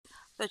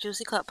The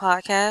Juicy Cup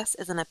podcast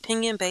is an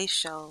opinion based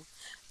show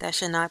that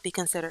should not be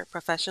considered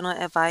professional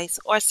advice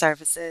or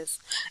services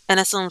and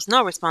assumes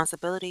no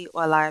responsibility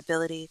or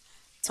liability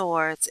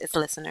towards its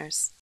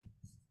listeners.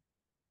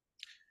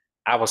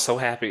 I was so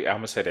happy. I'm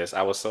gonna say this.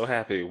 I was so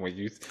happy when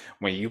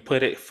you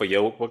put it for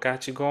your what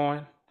got you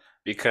going,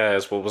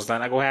 because what was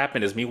not gonna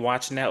happen is me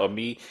watching that or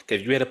me.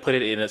 Because if you had to put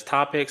it in its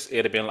topics,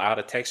 it'd have been out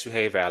of text you.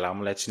 Hey, Val, I'm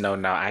gonna let you know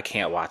now. I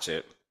can't watch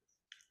it.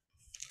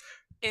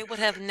 It would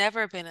have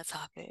never been a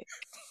topic.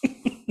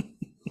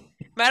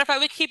 Matter of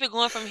fact, we keep it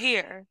going from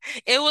here.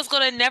 It was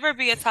going to never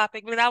be a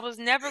topic, but I was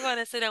never going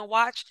to sit and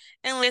watch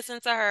and listen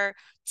to her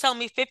tell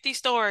me 50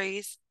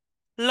 stories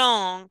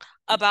long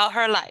about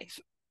her life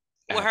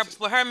with her Abs-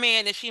 with her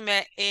man that she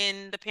met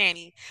in the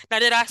panty. Now,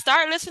 did I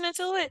start listening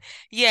to it?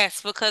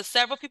 Yes, because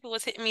several people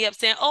was hitting me up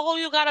saying, "Oh,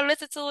 you gotta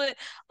listen to it.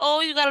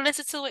 Oh, you gotta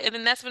listen to it." And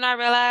then that's when I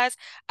realized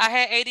I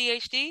had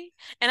ADHD,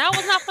 and I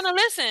was not gonna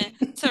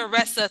listen to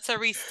Ressa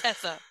Therese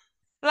Tessa.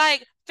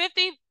 Like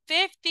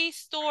 50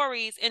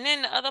 stories. And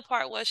then the other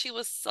part was she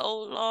was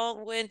so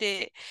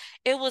long-winded.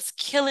 It was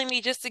killing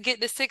me just to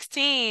get to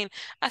 16.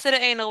 I said,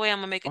 there ain't no way I'm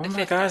gonna make it Oh to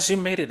my 50. gosh, you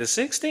made it to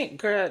 16,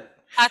 girl.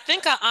 I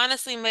think I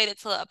honestly made it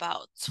to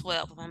about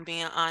 12, if I'm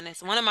being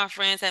honest. One of my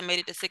friends had made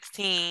it to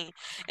 16,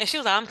 and she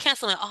was like, I'm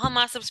canceling all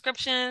my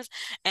subscriptions,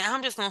 and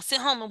I'm just gonna sit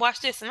home and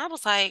watch this. And I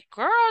was like,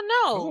 girl,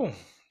 no. Oh,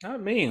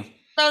 not me.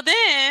 So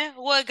then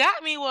what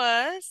got me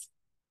was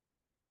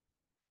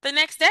the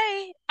next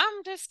day,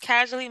 I'm just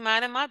casually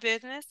minding my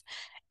business,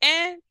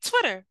 and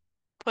Twitter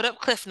put up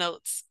Cliff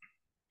Notes.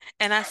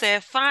 And I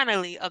said,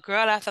 finally, a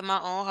girl after my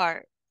own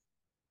heart.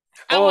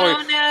 I went Oh,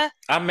 on there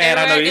I'm mad. and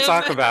I know read you them.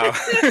 talk about.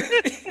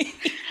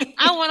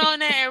 I went on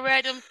there and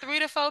read them 3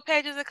 to 4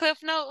 pages of Cliff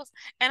Notes,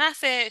 and I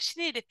said, she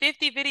needed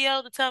 50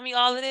 videos to tell me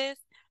all of this.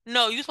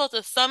 No, you're supposed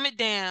to sum it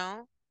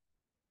down.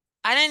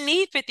 I didn't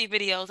need 50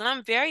 videos, and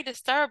I'm very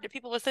disturbed that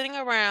people were sitting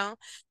around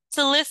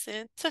to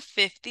listen to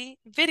 50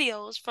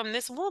 videos from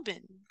this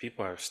woman.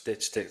 People have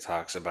stitched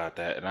TikToks about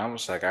that, and I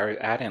was like,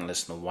 I didn't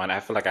listen to one. I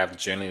feel like I've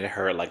generally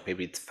heard like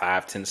maybe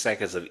 5, 10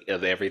 seconds of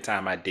every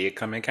time I did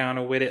come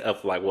encounter with it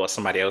of like what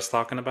somebody else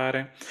talking about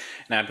it,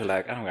 and I'd be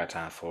like, I don't got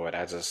time for it.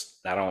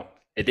 I don't.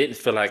 It didn't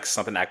feel like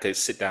something I could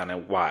sit down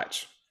and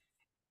watch.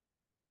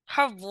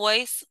 Her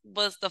voice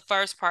was the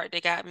first part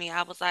that got me.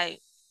 I was like,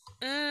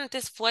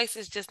 this voice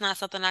is just not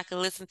something I could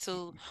listen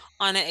to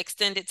on an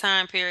extended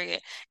time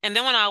period. And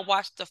then when I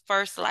watched the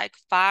first like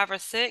 5 or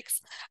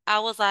 6, I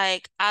was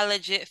like, I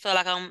legit feel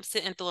like I'm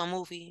sitting through a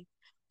movie,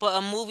 but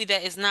a movie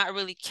that is not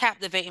really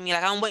captivating me.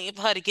 Like I'm waiting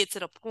for her to get to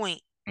the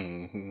point.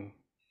 Hmm.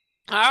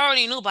 I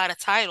already knew by the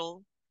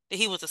title that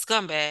he was a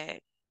scumbag.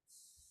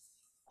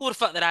 Who the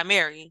fuck did I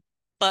marry?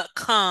 But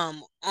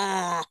come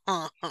on.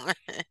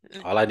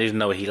 All I need to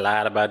know, he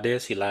lied about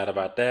this, he lied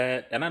about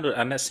that, and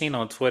I seen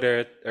on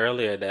Twitter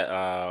earlier that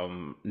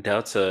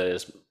Delta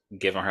is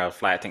giving her a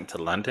flight, I think, to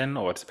London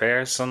or to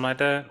Paris, something like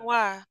that.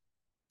 Why?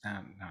 I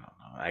don't know.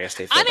 I guess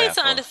they I feel need bad to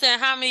for her.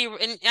 understand how many,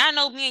 and I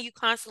know me and you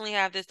constantly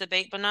have this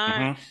debate,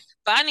 Bernard, Hmm.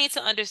 but I need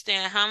to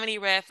understand how many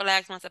red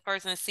flags must a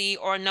person see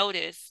or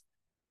notice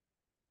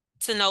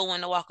to know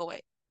when to walk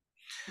away.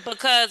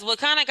 Because what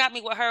kind of got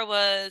me with her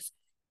was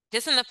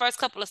just in the first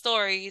couple of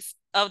stories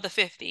of the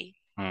 50,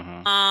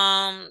 Hmm.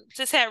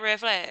 just had red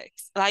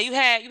flags. Like you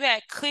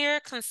had clear,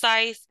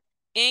 concise,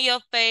 in your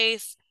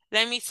face,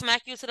 let me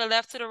smack you to the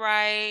left, to the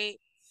right,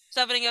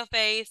 shove it in your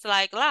face,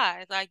 like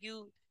lies. Like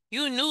you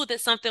knew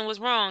that something was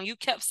wrong. You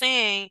kept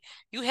saying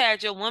you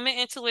had your woman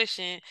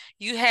intuition,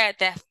 you had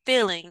that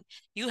feeling,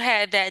 you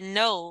had that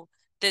know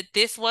that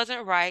this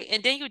wasn't right,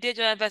 and then you did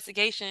your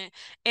investigation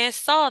and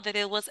saw that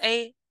it was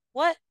a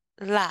what?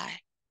 Lie.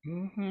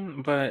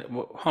 But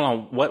hold on,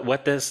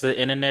 what does the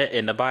internet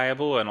and the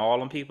Bible and all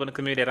them people in the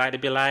community like to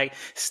be like?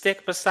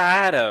 Stick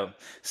beside them,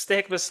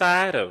 stick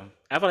beside them.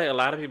 I feel like a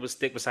lot of people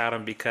stick beside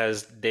them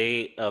because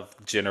they of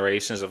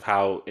generations of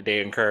how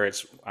they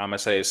encourage. I'm gonna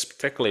say,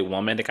 particularly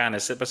women to kind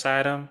of sit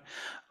beside them.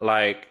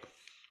 Like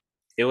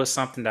it was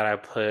something that I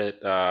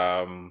put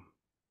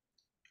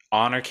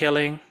honor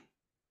killing.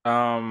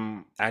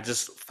 I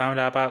just found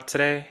out about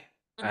today.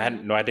 I had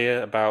Hmm. no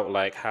idea about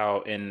like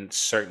how in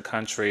certain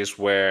countries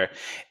where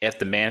if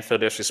the man feel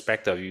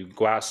disrespect of you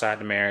go outside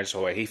the marriage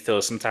or he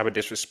feels some type of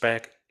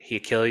disrespect, he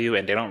kill you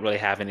and they don't really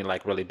have any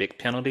like really big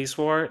penalties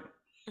for it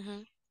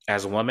Hmm.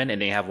 as a woman,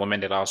 and they have women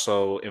that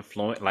also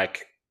influence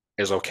like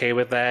is okay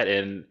with that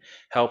and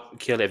help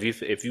kill if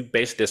you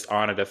base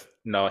dishonor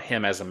the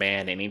him as a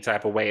man in any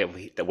type of way of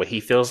what he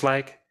feels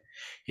like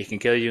he can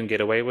kill you and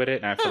get away with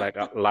it. And I feel like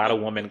a lot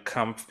of women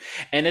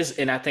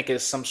and I think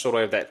it's some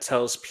sort of that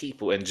tells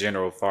people in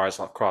general, as far as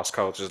across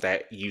cultures,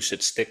 that you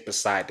should stick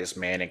beside this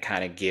man and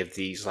kind of give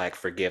these like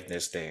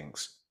forgiveness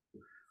things.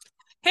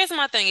 Here's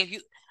my thing. If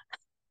you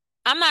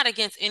I'm not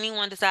against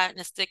anyone deciding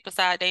to stick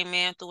beside their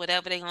man through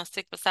whatever they're gonna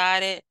stick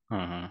beside it.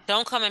 Hmm.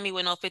 Don't come at me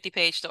with no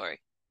 50-page story.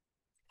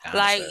 I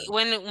Like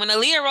understand. when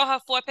Aaliyah wrote her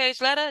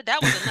 4-page letter,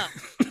 that was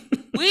enough.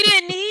 We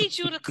didn't need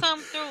you to come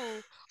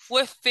through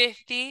with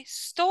 50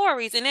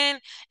 stories. And then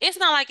it's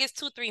not like it's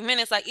 2, 3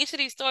 minutes. Like each of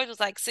these stories was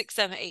like 6,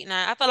 7, 8,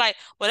 9. I feel like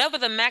whatever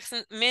the max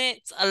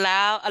minutes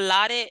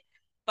allotted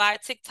by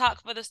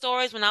TikTok for the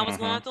stories when I was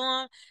Mm-hmm. going through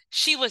them,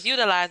 she was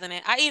utilizing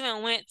it. I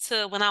even went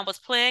to when I was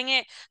playing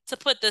it to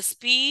put the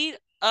speed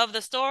of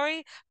the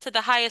story to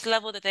the highest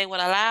level that they would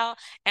allow,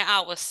 and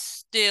I was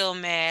still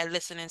mad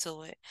listening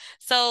to it.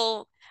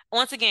 So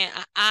once again,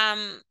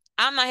 I'm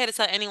not here to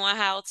tell anyone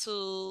how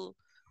to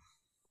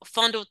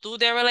fondle through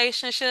their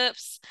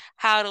relationships,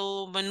 how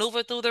to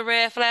maneuver through the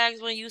red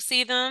flags when you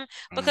see them,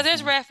 because there's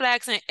Mm-hmm. red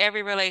flags in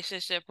every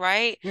relationship,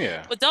 right?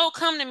 Yeah. But don't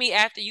come to me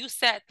after you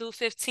sat through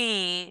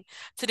 15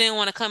 to then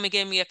want to come and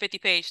give me a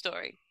 50-page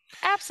story.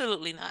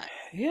 Absolutely not.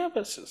 Yeah,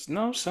 but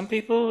no, some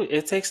people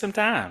it takes some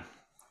time.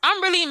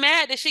 I'm really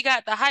mad that she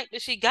got the hype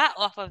that she got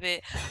off of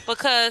it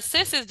because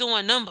sis is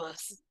doing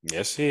numbers.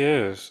 Yes, he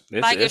is.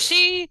 It's Like it's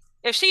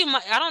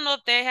I don't know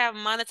if they have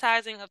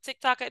monetizing of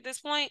TikTok at this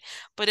point,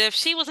 but if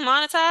she was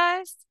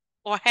monetized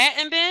or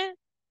hadn't been,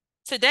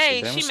 she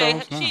today been with she made so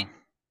her, no.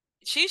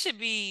 she should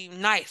be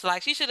nice.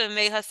 Like she should have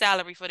made her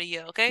salary for the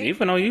year, okay?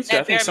 Even on YouTube,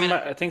 At bare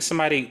minimum. I think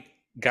somebody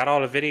got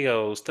all the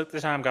videos, took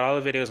the time, got all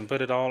the videos, and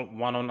put it all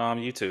one on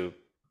YouTube.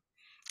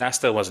 I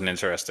still wasn't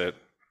interested.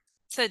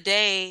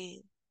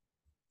 Today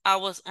I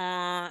was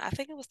on, I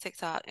think it was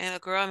TikTok, and a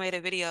girl made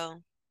a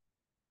video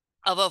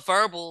of a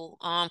verbal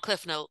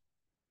Cliff Note.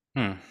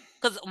 Hmm.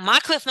 Because my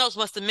Cliff Notes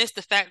must have missed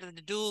the fact that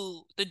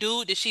the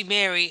dude that she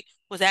married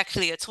was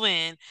actually a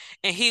twin,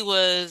 and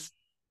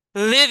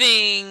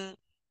living,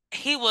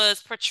 he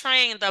was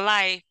portraying the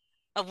life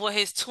of what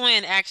his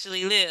twin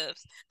actually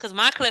lives. Because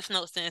my Cliff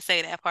Notes didn't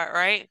say that part,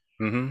 right?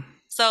 Mm-hmm.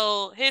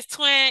 So his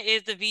twin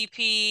is the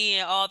VP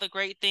and all the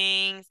great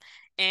things,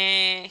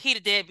 and he the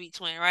deadbeat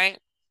twin, right?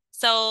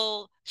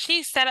 So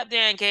she sat up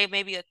there and gave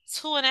maybe a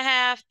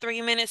 2.5,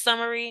 3 minute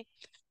summary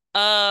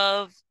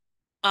of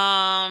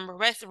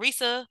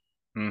Risa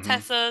Mm-hmm.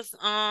 Tessa's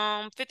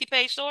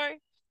 50-page story.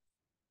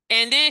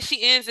 And then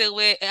she ends it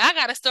with, and I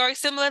got a story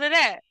similar to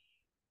that.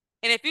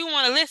 And if you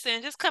want to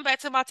listen, just come back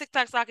to my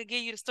TikTok so I can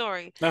give you the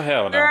story. No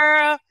hell no.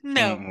 Girl,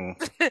 no. Mm-mm.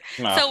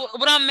 No. So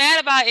what I'm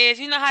mad about is,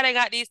 you know how they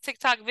got these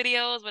TikTok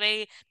videos where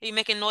they be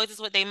making noises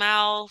with their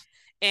mouth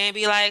and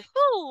be like,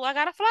 "Ooh, I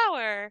got a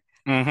flower."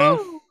 Mm-hmm.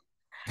 Ooh.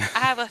 I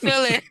have a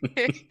feeling.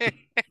 I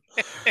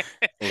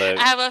Look,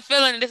 have a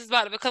feeling this is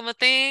about to become a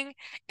thing,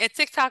 and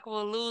TikTok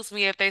will lose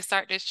me if they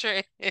start this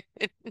trend.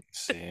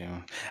 see,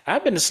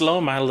 I've been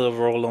slow my little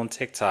roll on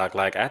TikTok.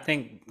 Like I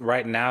think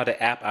right now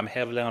the app I'm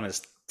heavily on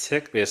is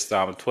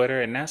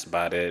Twitter, and that's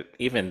about it.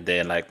 Even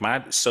then, like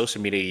my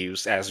social media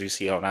use, as you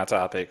see on our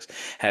topics,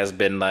 has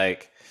been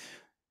like,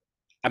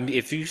 I mean,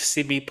 if you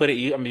see me put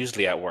it, I'm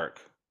usually at work,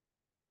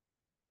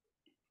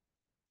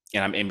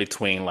 and I'm in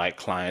between like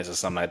clients or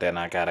something like that, and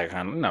I gotta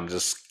kind of, I'm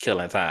just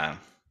killing time.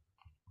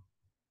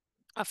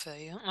 I feel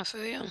you. I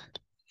feel you.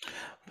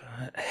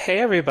 Hey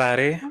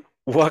everybody,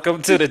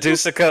 welcome to the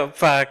Juice a Cup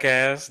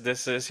podcast.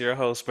 This is your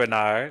host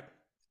Bernard,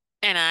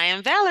 And I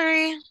am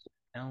Valerie.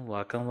 and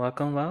welcome,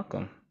 welcome,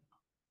 welcome.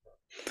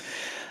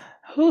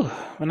 Whew.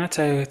 When I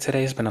tell you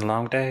today's been a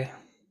long day,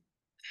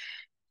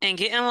 And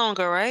getting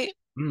longer, right?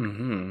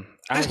 hmm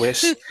I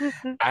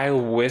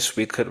wish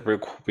we could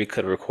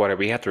record it.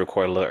 We have to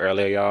record a little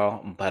earlier,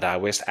 y'all. But I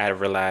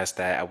realized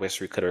that I wish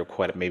we could have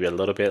recorded maybe a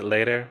little bit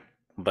later.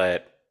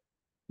 But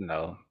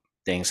no,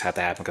 things have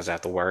to happen because I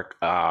have to work.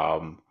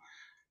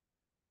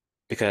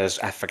 Because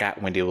I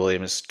forgot Wendy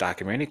Williams'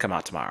 documentary come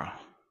out tomorrow.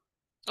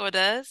 Or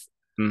does?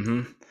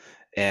 hmm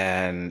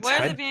And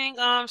Where is it being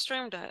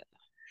streamed at?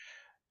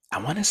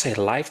 I want to say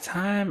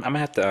Lifetime. I'm gonna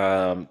have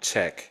to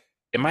check.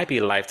 It might be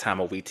Lifetime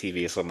or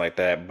WeTV or something like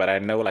that. But I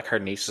know like her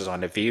niece is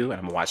on The View, and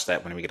I'm gonna watch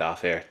that when we get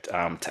off here.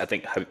 I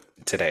think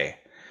today,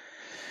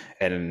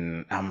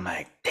 and I'm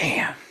like,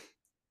 damn.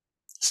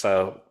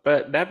 So,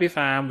 but that'd be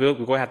fine. We're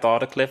gonna have all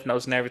the cliff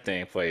notes and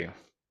everything for you.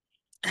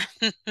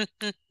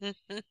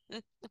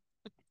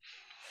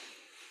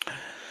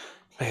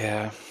 But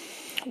yeah,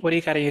 what do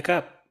you got in your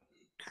cup?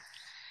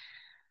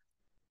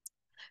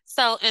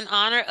 So, in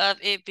honor of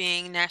it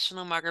being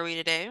National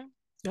Margarita Day,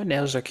 Your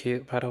nails are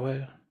cute, by the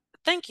way.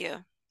 thank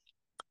you.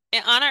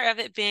 In honor of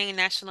it being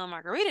National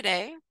Margarita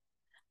Day,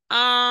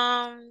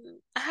 I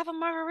have a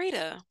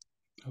margarita.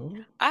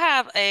 Ooh, I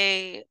have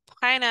a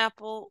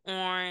pineapple,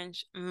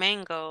 orange,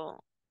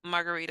 mango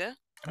margarita.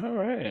 all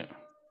right.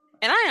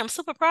 And I am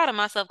super proud of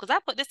myself because I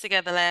put this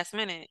together last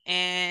minute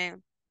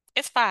and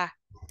it's fire.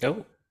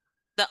 Oh.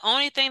 The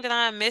only thing that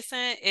I'm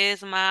missing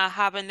is my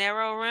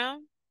habanero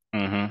rim,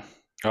 Mm-hmm.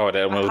 Oh,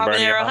 that my one was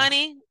burning your habanero mouth.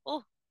 honey.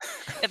 Ooh,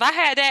 if I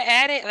had that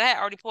added, I had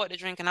already poured the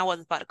drink and I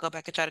wasn't about to go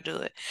back and try to do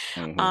it.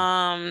 Mm-hmm.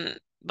 Um,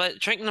 but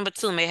drink number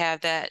two may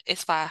have that.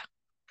 It's fire.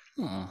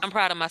 Hmm. I'm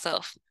proud of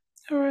myself.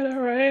 All right,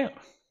 all right.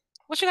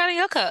 What you got in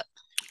your cup?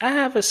 I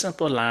have a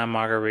simple lime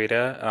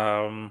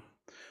margarita.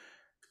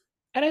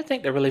 I didn't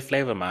think to really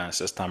flavor mine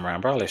this time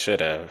around. Probably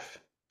should have.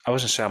 I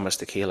wasn't sure how much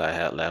tequila I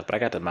had left, but I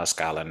got the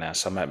mezcal in there,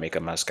 so I might make a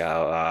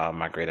mezcal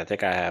margarita. I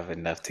think I have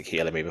enough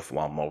tequila maybe for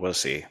one more. We'll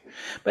see.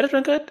 But it's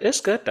been good.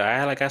 It's good though.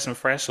 I like got some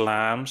fresh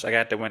limes. I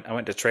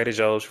went to Trader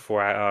Joe's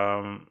before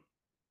I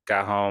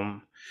got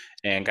home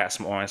and got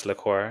some orange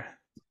liqueur.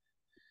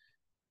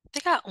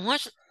 They got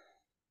orange.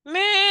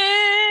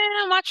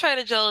 Man, my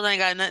Trader Joe's ain't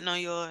got nothing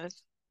on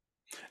yours.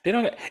 They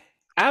don't.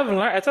 I've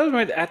learned. I told you.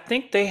 I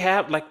think they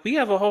have like we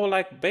have a whole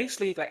like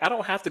basically like I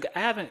don't have to.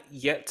 I haven't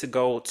yet to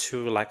go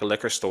to like a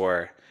liquor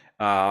store.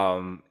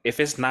 If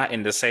it's not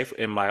in the safe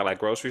in my like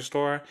grocery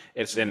store,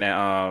 it's in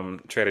the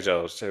Trader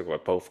Joe's too, or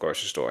both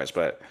grocery stores.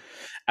 But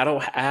I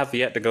have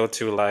yet to go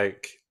to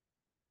like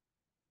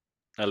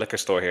a liquor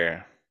store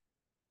here.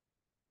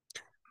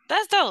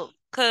 That's dope.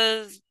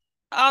 Because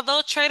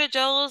although Trader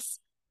Joe's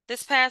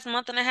this past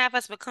month and a half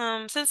has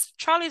become, since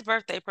Charlie's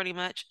birthday pretty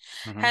much,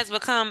 Hmm. has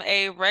become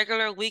a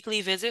regular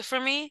weekly visit for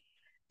me,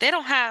 they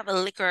don't have a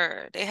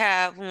liquor. They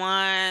have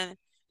wine,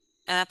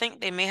 and I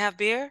think they may have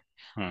beer,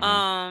 Hmm.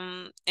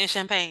 and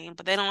champagne,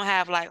 but they don't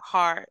have like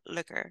hard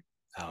liquor.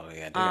 Oh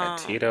yeah, they got Um,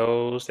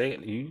 Tito's. They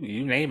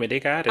you name it, they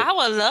got I it.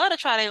 would love to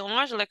try their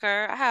orange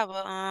liquor. I have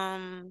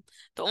a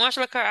the orange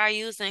liquor I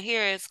use in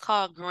here is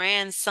called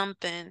Grand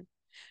something.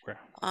 Grand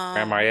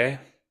Um, Marnier.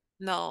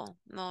 no.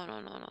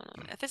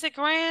 If it's a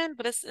grand,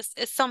 but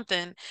it's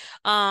something.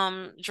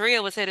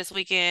 Drea was here this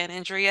weekend,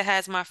 and Drea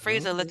has my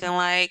freezer Ooh. looking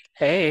like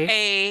Hey.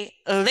 a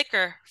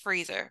liquor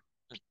freezer.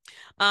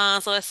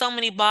 So there's so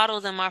many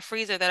bottles in my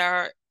freezer that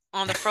are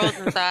on the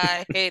frozen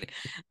side.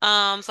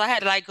 So I had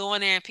to like go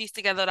in there and piece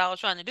together what I was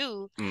trying to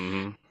do.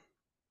 Hmm.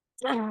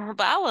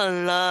 But I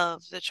would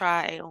love to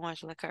try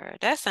orange liquor.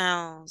 That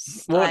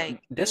sounds Well,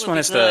 like it this would one be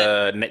is good.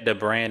 the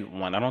brand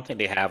one. I don't think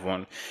they have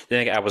one.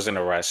 Then I was in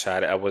a rush.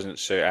 I wasn't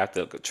sure. I have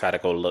to try to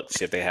go look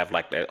see if they have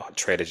like that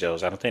Trader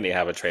Joe's. I don't think they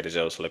have a Trader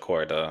Joe's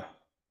liqueur though.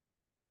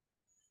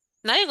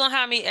 Now you're gonna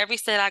have me every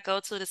state I go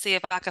to see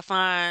if I can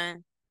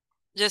find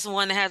just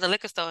one that has a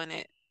liquor store in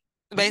it,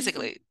 Mm.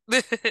 basically.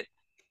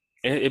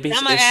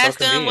 I'm gonna It's so ask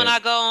them when convenient. I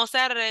go on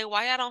Saturday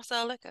why y'all don't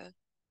sell liquor.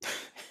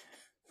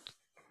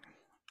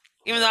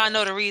 Even though I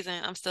know Lord. the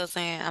reason, I'm still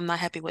saying I'm not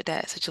happy with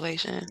that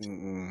situation.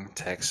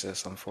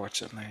 Texas,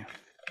 unfortunately.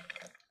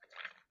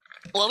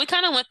 Well, we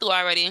kind of went through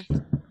already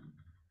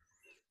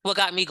what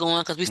got me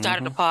going because we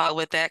started the Hmm. pod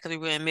with that because we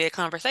were in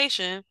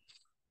mid-conversation.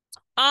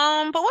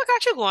 But what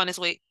got you going this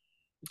week?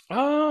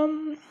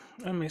 Um,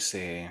 Let me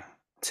see.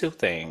 Two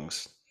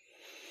things.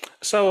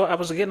 So I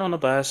was getting on the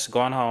bus,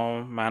 going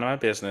home, minding my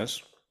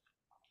business.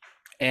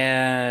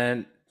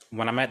 And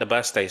when I'm at the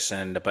bus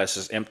station, the bus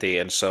is empty,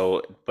 and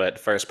so but the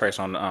first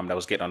person that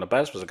was getting on the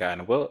bus was a guy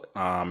in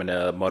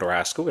a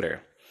motorized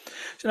scooter.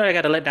 So I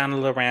got to let down the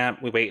little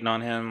ramp. We waiting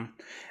on him.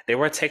 They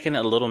were taking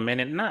a little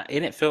minute. Not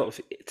it didn't feel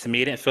to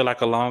me. It didn't feel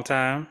like a long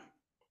time,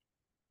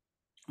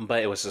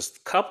 but it was just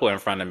a couple in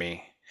front of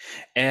me,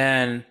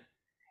 and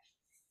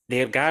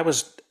the guy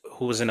was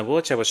who was in the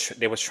wheelchair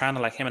they was trying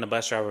to like him and the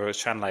bus driver was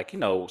trying to like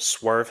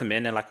swerve him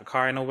in like a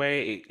car in a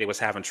way. They was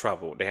having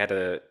trouble. They had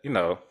to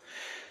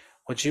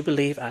would you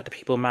believe out the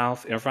people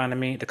mouth in front of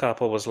me, the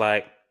couple was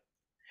like,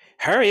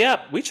 "Hurry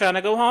up, we trying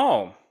to go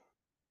home."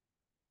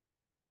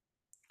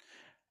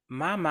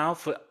 My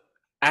mouth,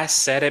 I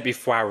said it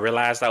before I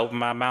realized I opened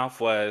my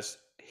mouth was,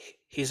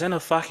 he's in a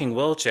fucking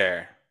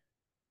wheelchair.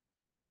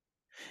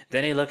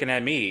 Then they looking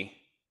at me,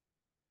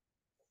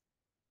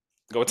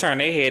 go turn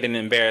their head in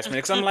embarrassment.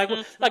 Because I'm like,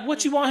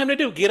 what you want him to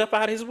do? Get up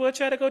out of his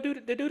wheelchair to go do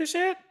the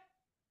shit?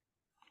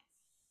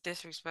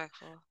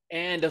 Disrespectful.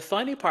 And the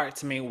funny part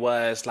to me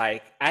was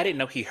like, I didn't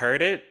know he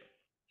heard it.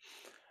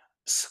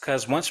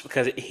 Because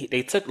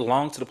they took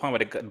long to the point where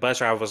the bus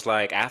driver was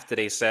like after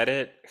they said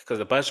it because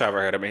the bus driver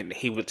heard him and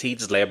he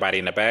just lay everybody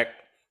in the back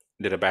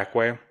did a back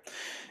way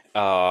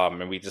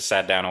and we just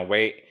sat down and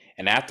wait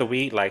and after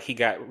we like he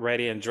got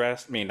ready and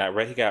dressed I mean not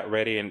ready he got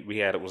ready and we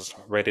had was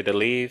ready to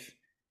leave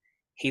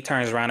he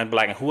turns around and be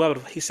like and whoever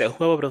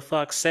the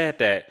fuck said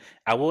that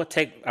I would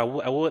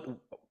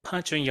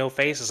punch you in your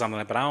face or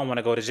something but I don't want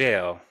to go to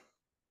jail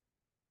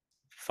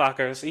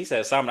fuckers he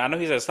said something I know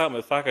he said something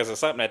with fuckers or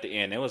something at the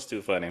end it was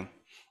too funny.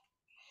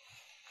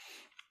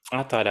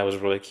 I thought that was a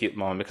really cute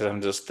moment because I'm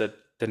just the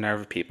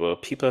nerve of people.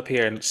 People up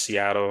here in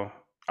Seattle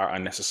are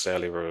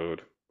unnecessarily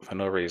rude for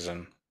no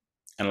reason,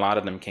 and a lot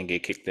of them can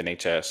get kicked in their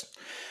chest.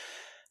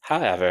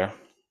 However,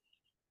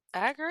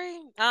 I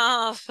agree.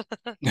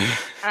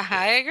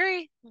 I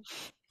agree.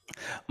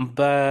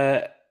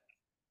 but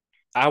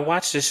I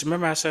watched this.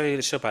 Remember, I showed you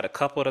the show about a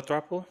couple, the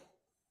throuple.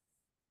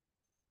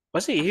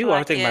 Was it I feel you? Or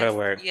I like think about it yes,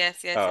 word.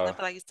 yes. I Oh,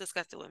 feel like you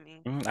discussed it with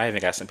me. I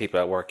even got some people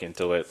at work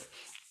into it.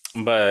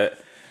 But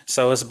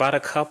so it's about a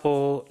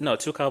couple, no,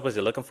 two couples.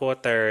 They're looking for a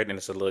third, and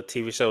it's a little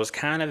TV show. It's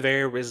kind of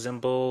very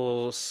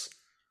resembles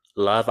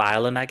Love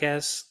Island, I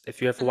guess.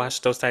 If you ever Hmm.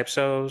 watched those type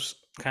shows,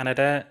 kind of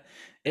that.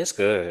 It's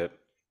good.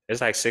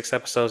 It's like 6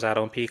 episodes out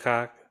on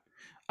Peacock.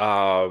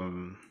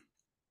 Um,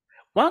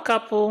 One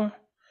couple,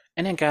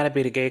 and then gotta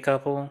be the gay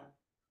couple.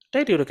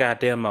 They do the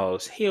goddamn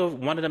most.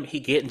 One of them, he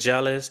getting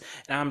jealous,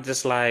 and I'm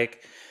just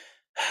like,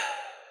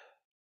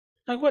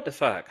 Like what the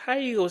fuck? How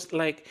you was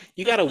like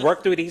you got to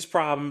work through these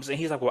problems, and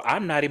he's like, well,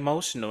 I'm not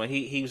emotional, and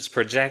he was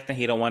projecting.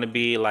 He don't want to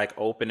be like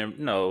open and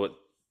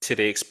to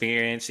the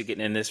experience. He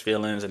getting in his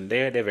feelings, and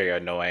they're very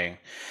annoying.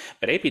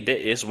 But AP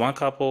is one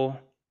couple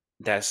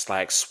that's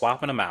like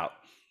swapping them out,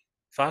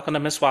 fucking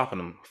them and swapping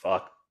them.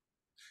 Fuck.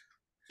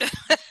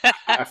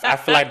 I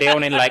feel like they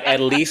only like at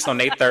least on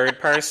their third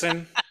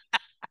person,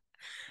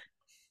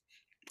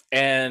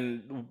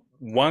 and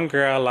one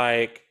girl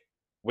like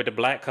with the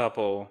black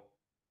couple.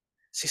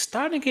 She's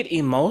starting to get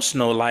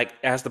emotional, like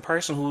as the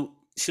person who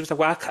she was like,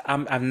 "Well,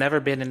 I've never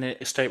been in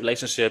a straight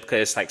relationship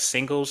because it's like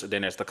singles, and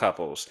then there's the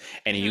couples,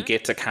 and you Hmm.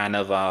 get to kind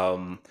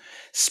of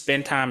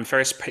spend time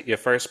first, your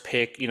first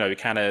pick. You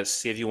kind of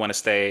see if you want to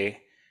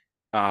stay.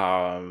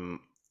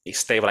 You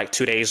stay for like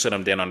 2 days with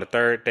them. Then on the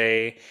third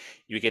day,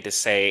 you get to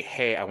say,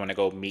 "Hey, I want to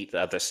go meet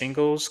the other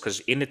singles," because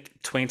in the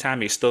between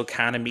time, you're still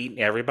kind of meeting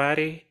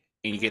everybody,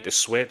 and you get Hmm. to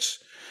switch.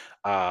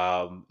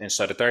 And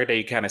so the third day,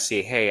 you kind of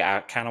see, "Hey,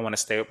 I kind of want to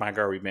stay with my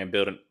girl. We've been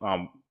building.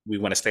 We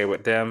want to stay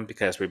with them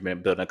because we've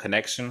been building a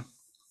connection."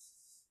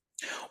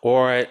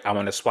 Or I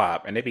want to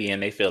swap, and they be in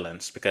their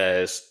feelings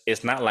because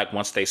it's not like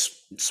once they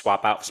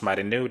swap out for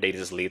somebody new, they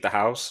just leave the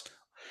house.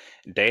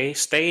 They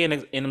stay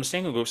in them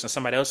single groups, and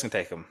somebody else can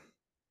take them.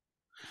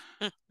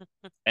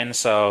 And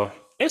so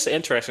it's an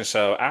interesting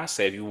show. I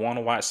say if you want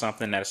to watch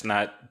something that's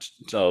not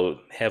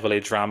so heavily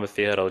drama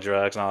filled or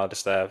drugs and all this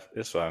stuff,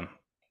 it's fun.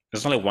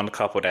 There's only one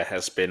couple that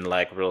has been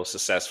like real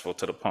successful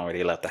to the point where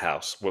they left the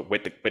house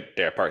with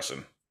their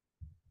person.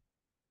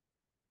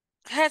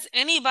 Has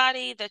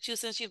anybody that you,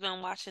 since you've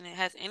been watching it,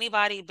 has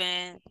anybody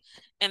been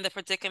in the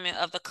predicament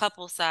of the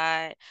couple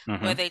side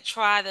where Hmm. they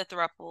try the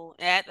throuple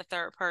at the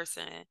third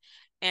person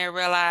and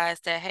realize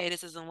that, hey,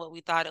 this isn't what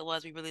we thought it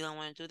was. We really don't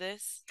want to do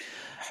this?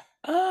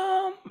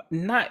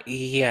 Not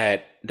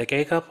yet. The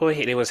gay couple,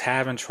 they was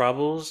having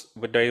troubles,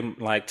 but they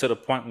like to the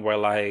point where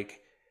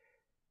like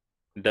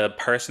the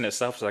person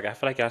itself was like, I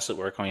feel like y'all should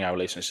work on your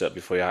relationship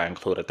before y'all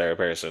include a third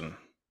person.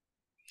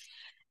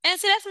 And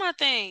see, that's my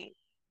thing.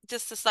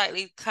 Just to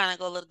slightly kind of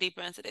go a little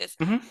deeper into this.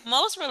 Hmm.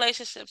 Most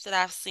relationships that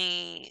I've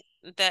seen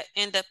that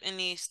end up in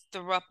these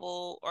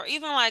throuple or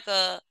even like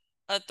a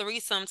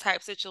threesome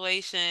type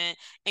situation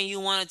and you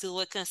want to do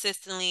it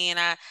consistently. And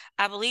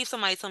I believe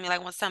somebody told me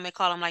like one time they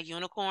call them like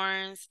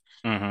unicorns.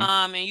 Hmm.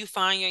 And you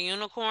find your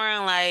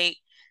unicorn, like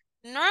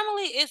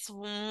normally it's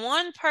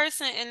one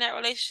person in that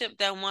relationship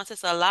that wants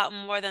this a lot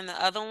more than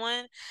the other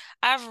one.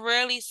 I've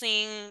rarely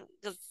seen,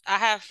 because I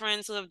have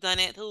friends who have done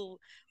it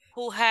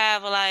who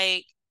have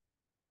like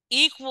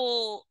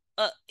equal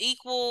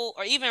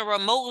or even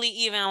remotely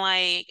even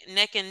like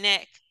neck and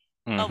neck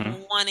of Hmm.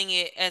 wanting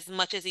it as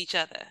much as each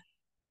other.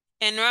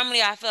 And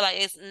normally I feel like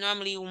it's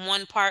normally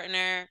one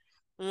partner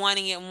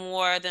wanting it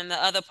more than the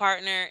other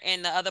partner,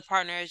 and the other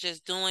partner is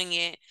just doing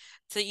it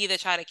to either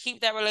try to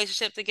keep that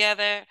relationship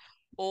together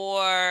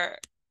or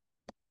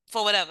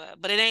for whatever.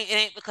 But it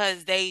ain't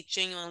because they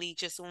genuinely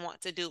just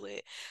want to do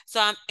it. So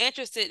I'm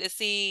interested to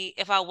see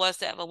if I was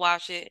to ever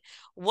watch it,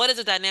 what does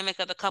the dynamic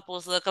of the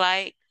couples look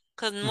like?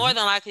 Because more Hmm.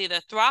 than likely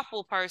the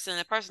throuple person,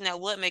 the person that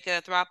would make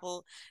it a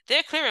throuple,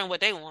 they're clearing what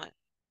they want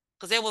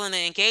because they're willing to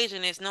engage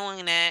in this,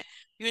 knowing that,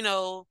 you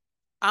know,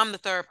 I'm the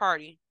third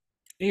party,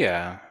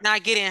 Yeah.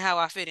 not getting how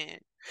I fit in.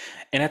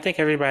 And I think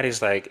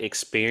everybody's like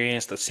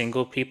experienced, the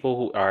single people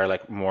who are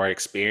like more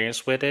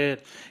experienced with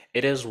it.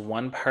 It is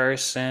one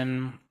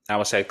person, I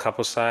would say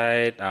couple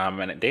side,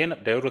 and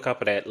there were a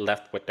couple that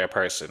left with their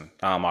person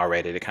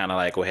already to kind of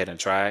like go ahead and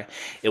try.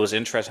 It was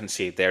interesting to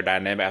see their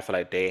dynamic. I feel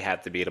like they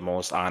had to be the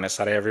most honest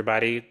out of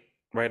everybody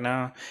right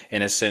now,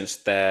 in a sense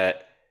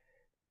that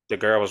the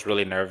girl was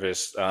really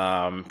nervous.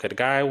 'Cause the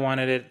guy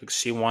wanted it,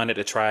 she wanted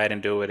to try it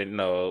and do it, and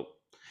no.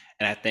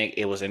 And I think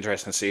it was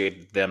interesting to see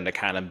them to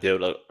kind of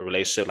build a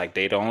relationship. Like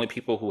they the only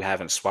people who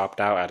haven't swapped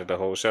out of the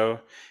whole show,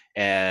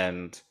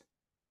 and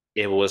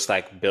it was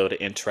like build an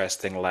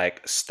interesting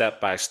like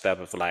step by step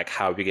of like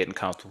how we getting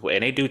comfortable.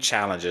 And they do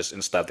challenges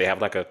and stuff. They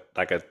have like a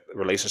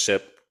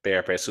relationship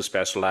therapist who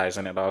specialize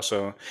in it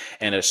also,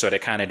 and so they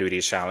kind of do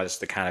these challenges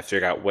to kind of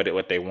figure out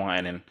what they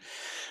want. And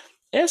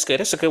it's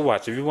good. It's a good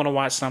watch if you want to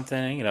watch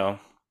something.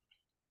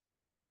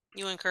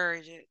 You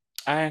encourage it.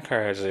 I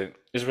encourage it.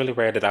 It's really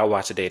rare that I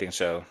watch a dating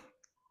show.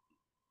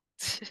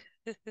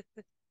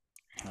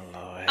 Oh,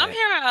 I'm Lord.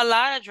 hearing a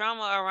lot of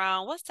drama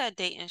around what's that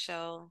dating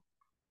show?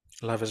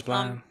 Love is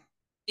Um, Blind.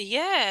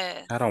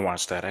 yes. I don't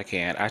watch that. I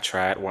can't. I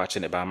tried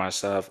watching it by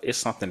myself. It's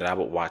something that I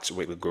would watch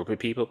with a group of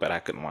people, but I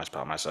couldn't watch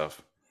by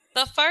myself.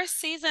 The first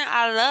season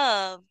I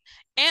loved.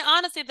 And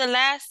honestly, the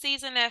last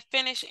season that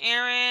finished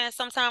airing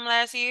sometime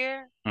last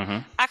year,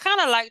 Hmm. I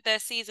kind of liked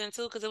that season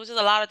too because it was just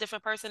a lot of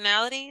different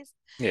personalities.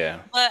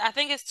 Yeah. But I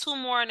think it's two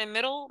more in the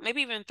middle,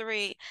 maybe even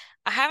three.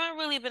 I haven't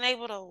really been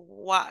able to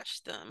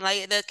watch them.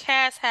 Like the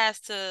cast has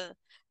to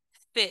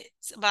fit.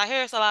 But I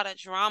hear it's a lot of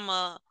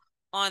drama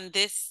on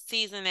this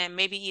season that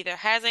maybe either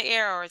hasn't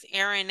aired or is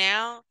airing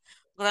now.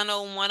 Because I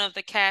know one of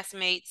the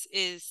castmates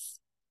is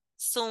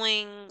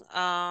suing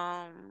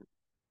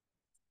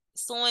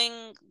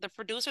suing the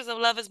producers of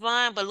Love is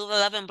Blind, but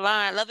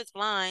Love is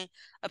Blind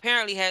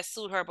apparently has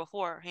sued her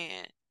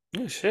beforehand.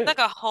 Oh It's like shit.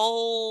 a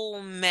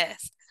whole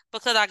mess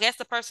because I guess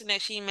the person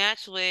that she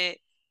matched with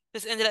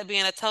just ended up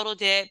being a total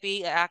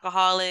deadbeat, an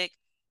alcoholic.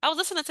 I was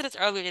listening to this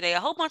earlier today. A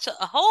whole bunch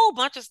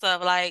of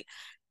stuff, like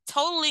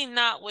totally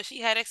not what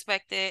she had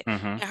expected.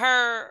 Mm-hmm. And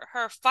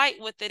her fight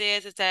with it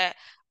is that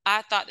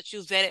I thought that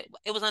you vetted.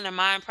 It was under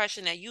my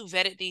impression that you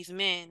vetted these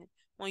men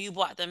when you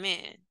brought them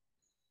in,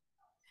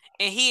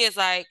 and he is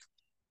like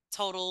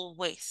total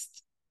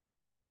waste.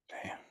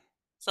 Damn.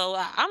 So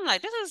I'm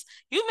like,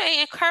 you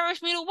may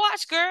encourage me to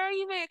watch, girl.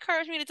 You may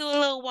encourage me to do a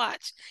little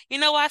watch. You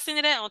know why I seen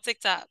it at on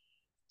TikTok?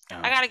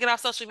 I Oh. gotta get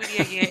off social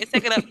media again. It's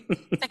taking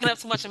up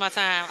too much of my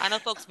time. I know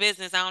folks'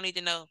 business. I don't need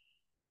to know.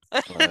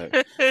 Look,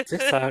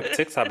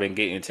 TikTok been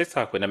getting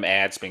TikTok with them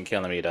ads been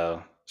killing me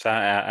though. So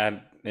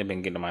they've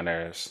been getting on my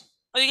nerves.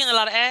 Oh, you getting a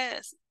lot of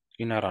ads?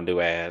 You know I don't do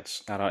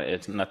ads. I don't.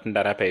 It's nothing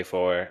that I pay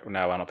for.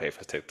 No, I don't pay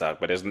for TikTok.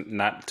 But there's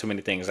not too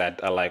many things I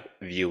like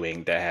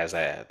viewing that has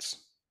ads.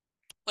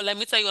 Well, let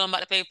me tell you what I'm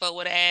about to pay for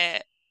with an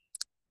ad.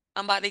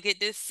 I'm about to get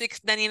this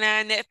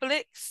 $6.99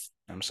 Netflix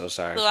I'm so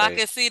sorry so for I you.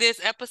 can see this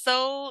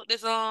episode,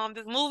 this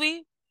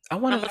movie. I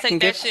wonder I'm if gonna I can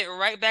take that get. shit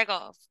right back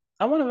off.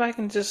 I wonder if I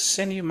can just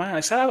send you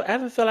mine. So I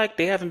haven't feel like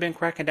they haven't been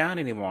cracking down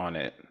anymore on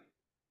it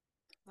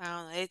I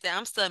don't know.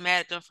 I'm still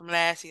mad at them from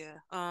last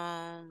year.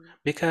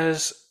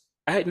 because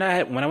I no,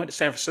 I, when I went to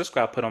San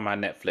Francisco, I put on my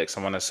Netflix.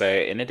 I want to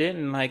say, and it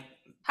didn't like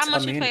How tell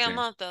much you me pay a anything.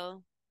 month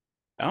though?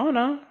 I don't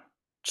know.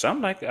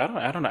 Something like I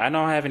don't know. I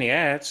don't have any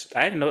ads.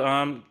 I didn't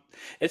know.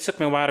 It took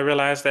me a while to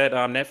realize that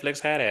Netflix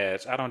had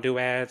ads. I don't do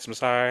ads. I'm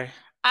sorry.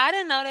 I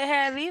didn't know they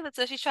had it either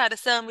until she tried to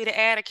sell me the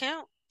ad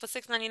account for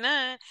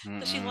 $6.99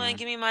 because she wouldn't Mm-mm.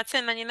 give me my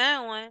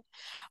 $10.99 one.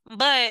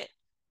 But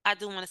I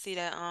do want to see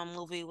that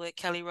movie with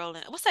Kelly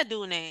Rowland. What's that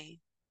dude name?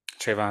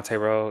 Trayvon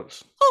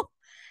Rhodes. Whew.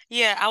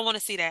 Yeah, I want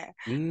to see that.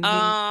 Hmm.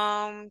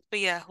 But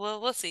yeah,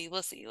 we'll see,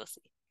 we'll see.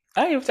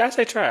 I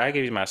say try. I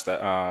give you my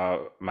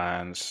stuff.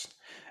 Mine's.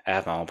 I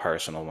have my own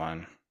personal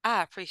one.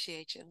 I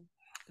appreciate you.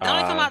 Don't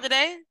it come Uh, out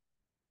today?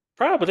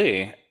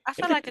 Probably. I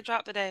It feel like dep- it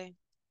dropped today.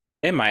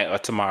 it might or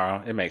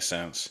tomorrow. It makes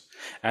sense.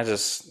 I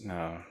just no.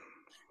 I'm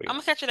We,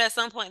 gonna catch it at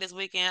some point this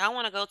weekend. I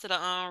want to go to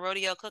the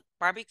rodeo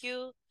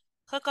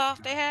cook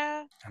off they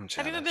have. I'm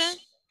Have you ever been?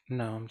 jealous.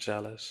 No, I'm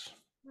jealous.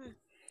 Hmm.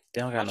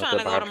 They don't got I'm no trying good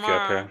to go barbecue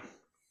up tomorrow. here.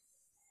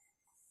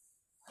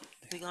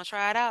 We gonna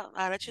try it out.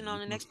 I'll let you know in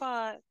the Mhm. next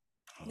pod.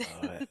 I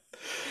love it.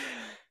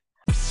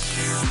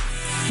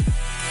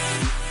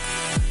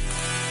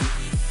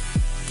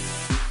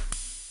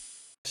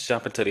 Let's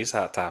jump into these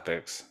hot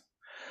topics.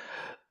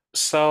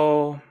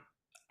 So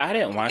I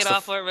didn't Kick watch it the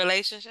off with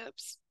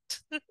relationships.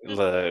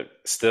 look.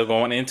 Still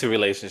going into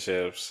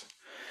relationships.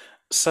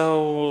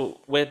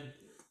 So with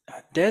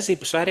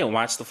Desi, so I didn't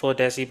watch the full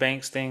Desi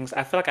Banks things.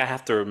 I feel like I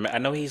have to. I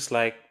know he's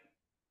like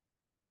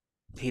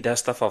he does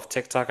stuff off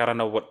TikTok. I don't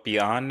know what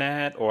beyond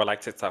that or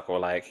like TikTok or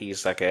like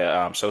he's like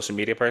a social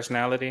media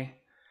personality,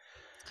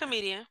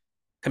 Comedian.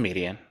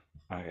 comedian.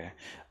 Okay.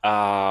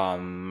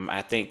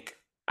 I think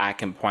I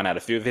can point out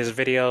a few of his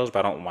videos,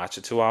 but I don't watch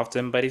it too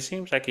often. But he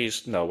seems like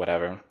he's no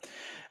whatever.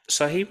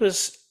 So he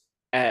was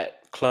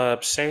at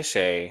Club Shay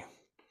Shay,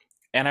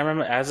 and I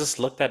remember I just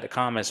looked at the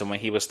comments and when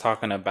he was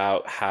talking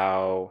about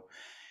how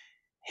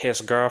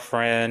his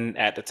girlfriend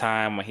at the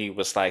time when he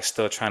was like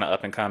still trying to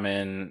up and come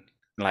in,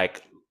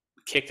 like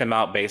kicked him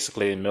out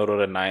basically in the middle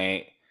of the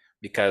night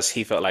because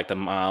he felt like the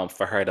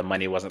for her the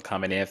money wasn't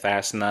coming in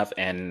fast enough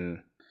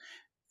and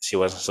she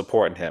wasn't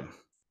supporting him.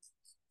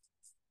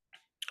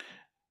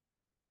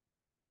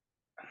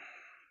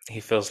 He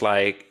feels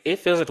like it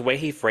feels like the way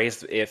he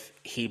phrased if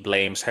he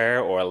blames her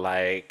or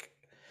like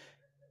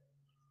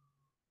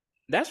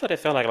that's what it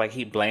felt like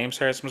he blames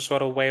her some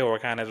sort of way or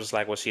kind of just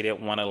like well she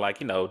didn't want to like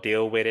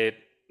deal with it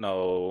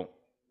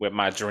with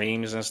my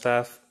dreams and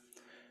stuff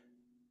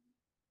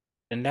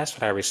and that's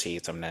what I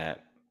received from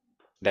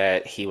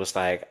that he was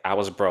like, I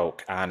was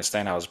broke. I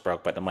understand I was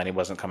broke, but the money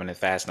wasn't coming in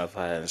fast enough for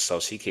her, and so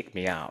she kicked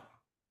me out.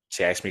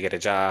 She asked me to get a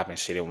job, and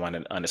she didn't want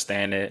to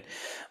understand it,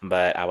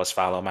 but I was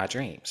following my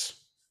dreams.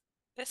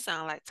 This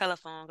sound like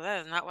telephone, 'cause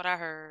that is not what I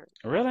heard.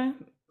 Really?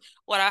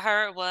 What I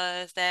heard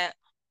was that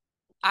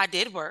I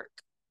did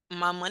work.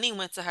 My money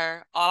went to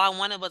her. All I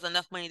wanted was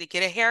enough money to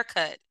get a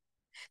haircut,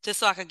 just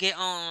so I could get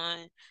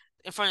on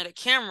in front of the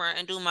camera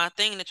and do my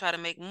thing to try to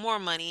make more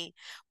money,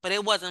 but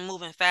it wasn't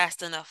moving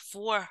fast enough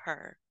for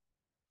her.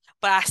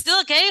 But I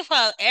still gave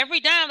her every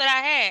dime that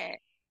I had,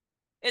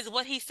 is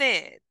what he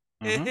said.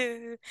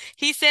 Mm-hmm.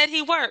 He said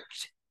he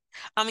worked.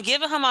 I'm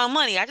giving her my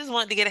money. I just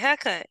wanted to get a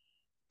haircut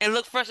and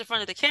look fresh in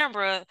front of the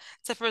camera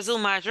to pursue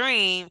my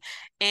dream.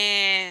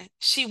 And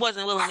she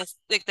wasn't willing to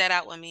stick that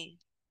out with me.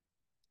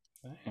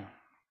 Damn.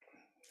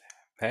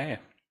 Hey,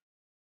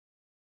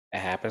 it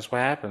happens. What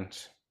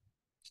happens?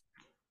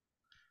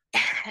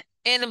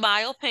 In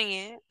my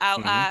opinion,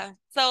 Mm-hmm.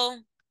 so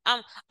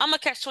I'm gonna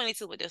catch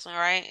 22 with this one,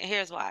 right? And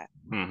here's why.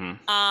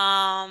 Mm-hmm.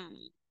 Um,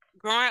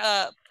 Growing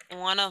up,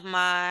 one of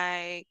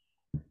my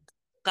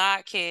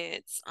god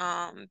kids,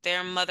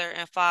 their mother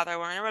and father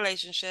were in a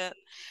relationship,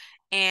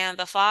 And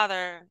the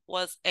father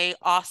was a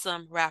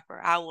awesome rapper.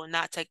 I will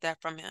not take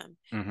that from him.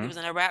 He Mm-hmm. was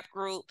in a rap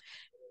group.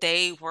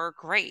 They were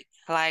great.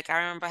 Like I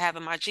remember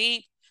having my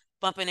Jeep,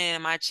 bumping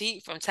in my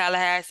Jeep from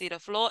Tallahassee to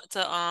Florida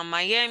to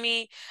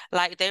Miami.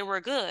 Like they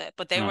were good,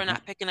 but they were Mm-hmm.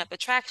 not picking up the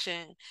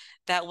traction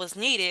that was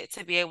needed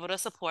to be able to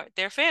support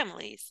their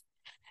families.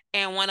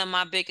 And one of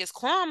my biggest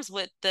qualms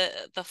with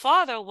the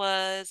father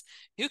was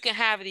you can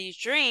have these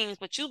dreams,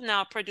 but you've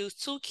now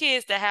produced two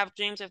kids that have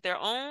dreams of their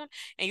own,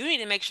 and you need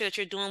to make sure that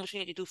you're doing what you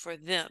need to do for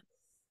them.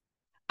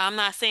 I'm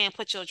not saying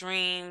put your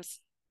dreams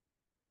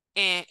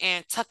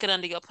and tuck it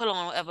under your pillow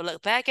and don't ever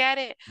look back at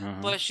it,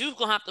 Mm-hmm. but you're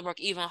gonna have to work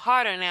even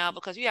harder now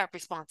because you have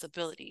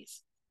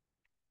responsibilities.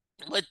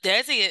 With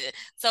Desi,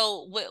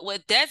 so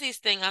with Desi's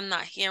thing, I'm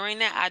not hearing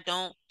that. I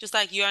don't, just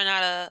like you're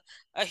not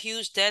a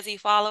huge Desi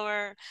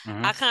follower.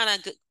 I Mm-hmm. kind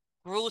of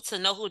grew to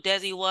know who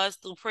Desi was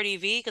through Pretty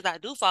V because I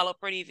do follow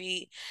Pretty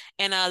V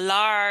in a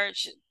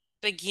large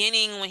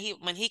beginning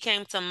when he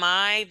came to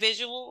my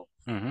visual.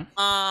 Mm-hmm.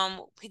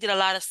 He did a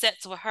lot of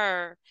sets with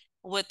her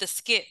with the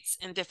skits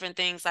and different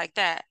things like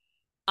that.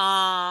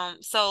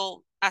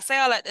 So I say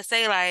all that to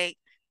say, like,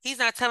 he's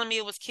not telling me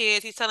it was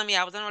kids. He's telling me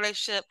I was in a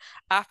relationship.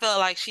 I felt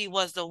like she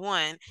was the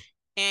one,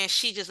 and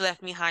she just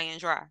left me high and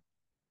dry.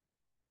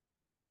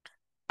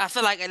 I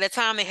feel like at the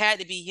time they had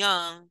to be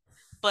young,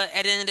 but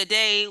at the end of the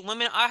day,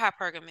 women are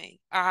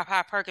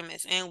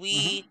hypergamous, and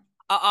Mm-hmm. we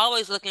are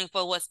always looking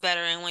for what's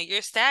better. And when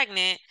you're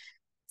stagnant,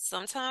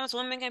 sometimes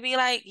women can be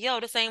like, yo,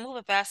 this ain't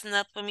moving fast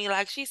enough for me.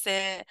 Like she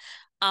said,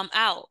 I'm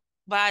out.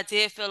 But I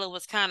did feel it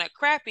was kind of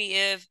crappy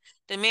if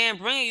the man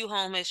bringing you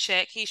home his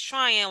check, he's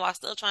trying while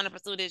still trying to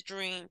pursue this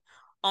dream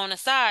on the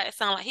side. It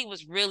sounded like he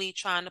was really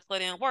trying to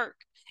put in work.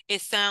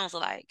 It sounds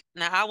like.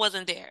 Now, I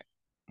wasn't there.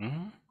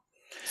 Mm-hmm.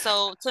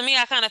 So to me,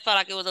 I kind of felt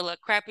like it was a little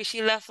crappy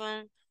she left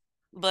him.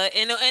 But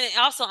and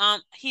also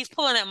he's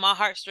pulling at my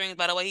heartstrings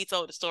by the way he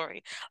told the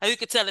story. Like you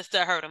could tell it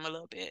still hurt him a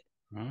little bit.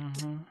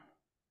 Mm-hmm.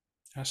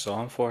 That's so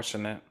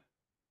unfortunate.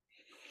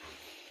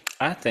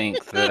 I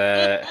think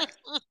that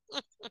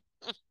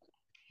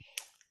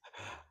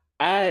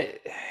I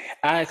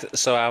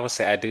so I would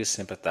say I do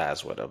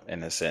sympathize with him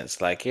in a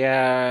sense. Like,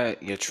 yeah,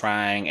 you're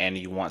trying and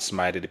you want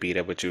somebody to be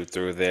there with you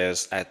through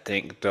this. I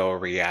think the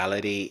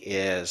reality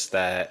is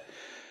that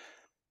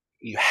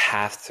you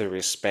have to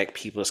respect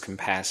people's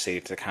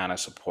capacity to kind of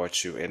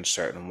support you in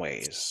certain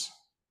ways.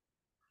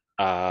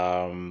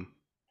 Um,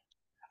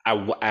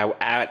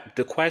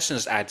 the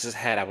questions I just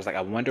had, I was like,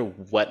 I wonder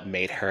what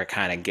made her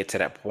kind of get to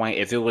that point.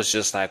 If it was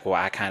just like, well,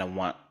 I kind of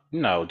want,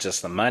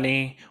 just the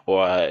money,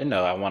 or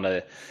I want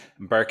a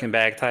Birkin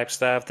bag type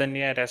stuff, then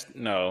yeah, that's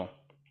no.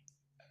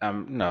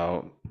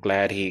 No,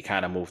 glad he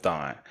kind of moved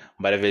on.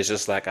 But if it's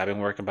just like I've been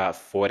working about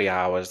 40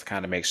 hours to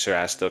kind of make sure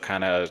I still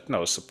kind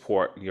of,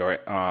 support your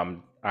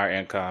our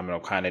income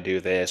and kind of do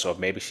this, or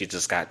maybe she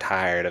just got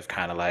tired of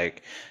kind of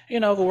like,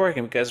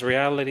 overworking because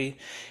reality,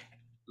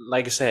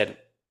 like I said,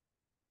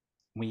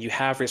 when you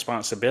have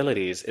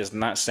responsibilities, it's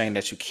not saying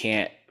that you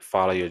can't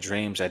follow your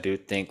dreams. I do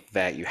think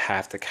that you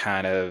have to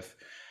kind of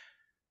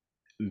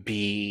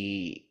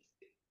be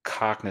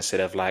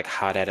cognizant of like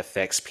how that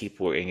affects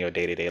people in your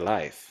day-to-day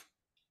life.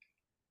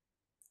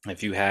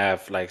 If you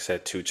have, like I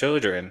said, two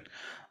children,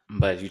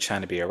 but you're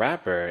trying to be a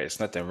rapper, it's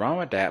nothing wrong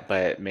with that,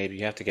 but maybe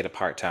you have to get a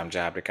part-time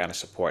job to kind of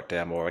support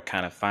them or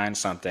kind of find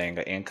something,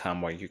 an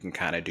income where you can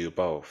kind of do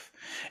both.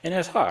 And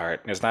it's hard.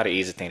 It's not an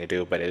easy thing to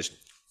do, but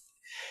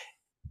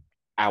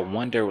I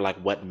wonder like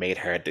what made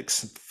her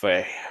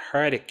for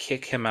her to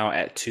kick him out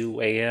at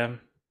 2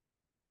 a.m.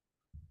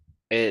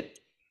 It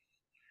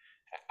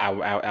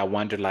I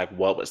wonder like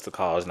what was the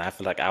cause, and I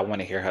feel like I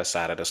want to hear her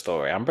side of the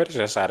story. I'm pretty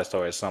sure her side of the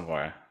story is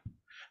somewhere,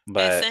 And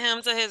but sent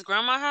him to his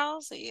grandma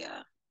house?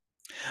 Yeah.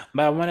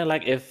 I wonder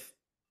like if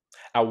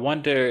I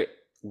wonder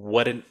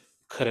what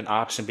could an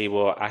option be?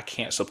 Well, I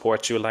can't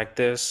support you like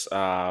this.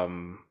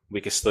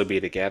 We could still be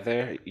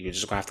together. You're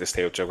just gonna have to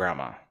stay with your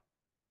grandma.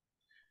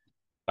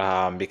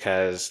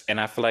 Because and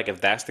I feel like if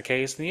that's the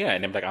case, then yeah,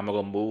 and then like I'm gonna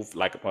go move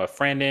like a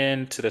friend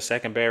in to the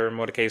second bedroom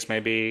or the case may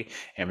be,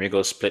 and we're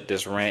gonna split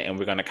this rent and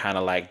we're gonna kind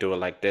of like do it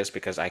like this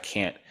because I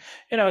can't,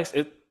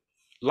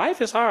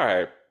 life is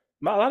hard.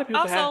 A lot of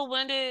people have. Also,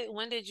 when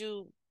did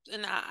you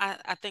and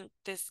I think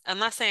this I'm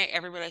not saying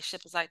every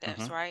relationship is like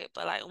this, Hmm. right?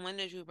 But like when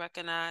did you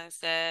recognize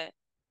that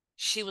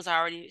she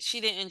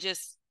didn't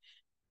just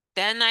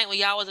that night when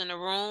y'all was in the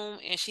room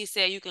and she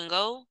said you can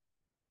go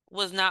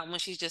was not when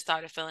she just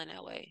started feeling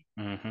that way.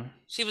 Hmm.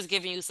 She was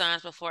giving you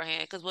signs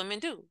beforehand because women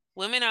do.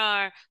 Women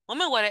wear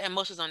their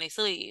emotions on their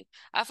sleeve.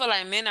 I feel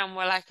like men are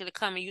more likely to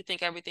come and you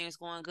think everything's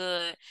going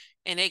good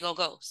and they go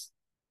ghost.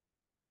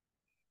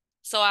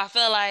 So I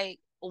feel like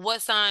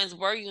what signs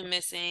were you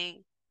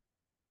missing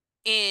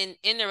in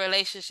the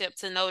relationship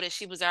to know that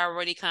she was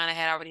already kind of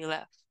had already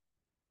left?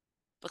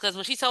 Because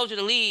when she told you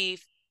to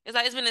leave, it's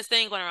like it's been this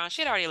thing going around.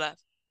 She had already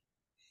left.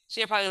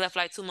 She had probably left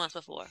like 2 months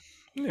before.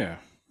 Yeah,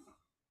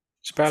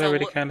 she probably So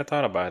already what? kind of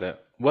thought about it.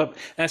 What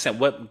I said,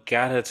 what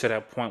got her to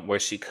that point where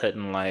she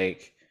couldn't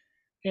like,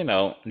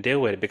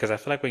 deal with it? Because I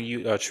feel like when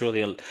you are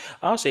truly,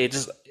 I'll say it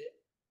just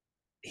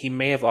he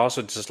may have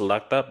also just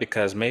lucked up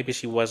because maybe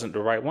she wasn't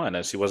the right one,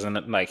 and she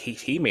wasn't like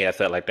he may have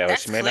felt like that, or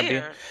That's she may not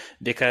be, clear.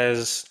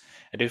 because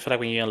I do feel like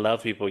when you're in love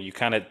with people, you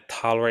kind of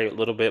tolerate a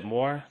little bit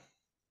more.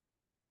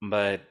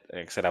 But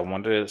like I said, I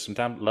wonder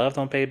sometimes love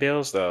don't pay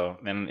bills though,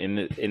 and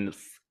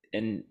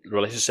in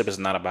relationship is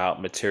not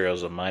about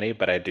materials or money,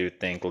 but I do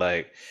think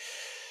like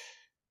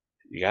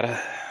you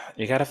gotta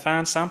you gotta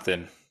find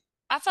something.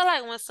 I feel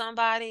like when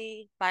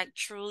somebody like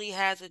truly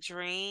has a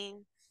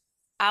dream,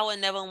 I would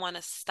never want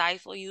to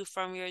stifle you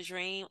from your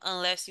dream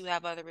unless you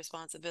have other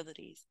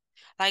responsibilities.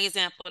 Like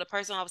example, the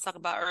person I was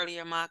talking about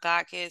earlier, my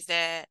god kid's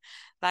dad,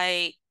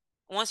 like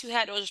once you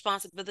had those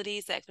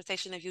responsibilities, the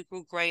expectation of you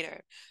grew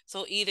greater.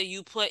 So either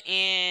you put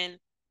in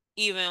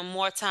even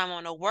more time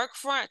on the work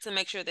front to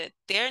make sure that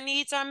their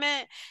needs are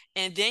met,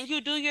 and then you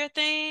do your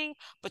thing,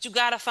 but you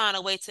got to find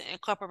a way to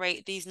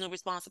incorporate these new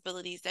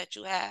responsibilities that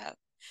you have.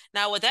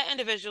 Now, with that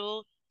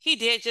individual, he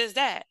did just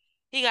that.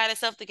 He got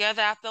himself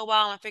together after a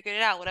while and figured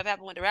it out. Whatever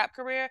happened with the rap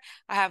career,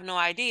 I have no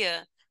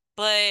idea.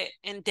 But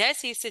in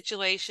Desi's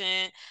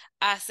situation,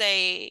 I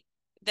say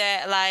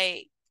that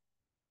like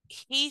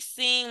he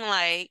seemed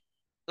like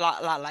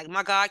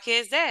my god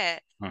kid's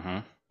dad.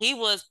 Hmm. He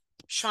was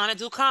trying to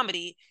do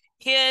comedy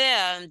here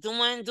and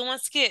there and doing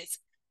skits.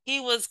 He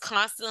was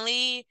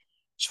constantly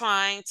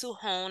trying to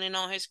hone in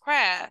on his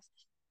craft.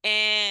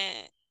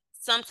 And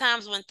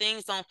sometimes when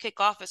things don't kick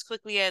off as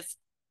quickly as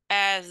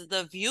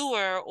the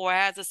viewer or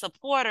as a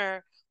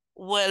supporter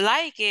would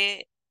like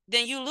it,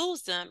 then you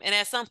lose them. And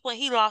at some point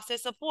he lost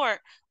his support,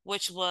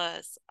 which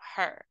was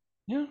her.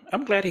 Yeah,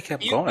 I'm glad he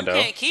kept You going you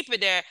though. can't keep it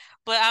there.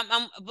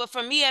 But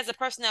for me as a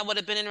person that would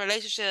have been in a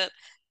relationship,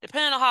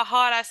 depending on how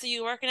hard I see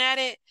you working at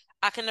it,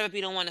 I can never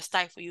be the one to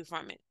stifle you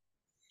from it.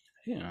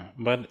 Yeah,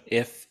 but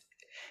if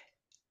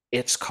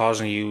it's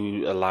causing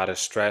you a lot of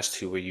stress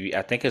too, where you,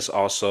 I think it's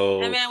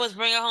That also, man was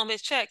bringing home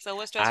his check, so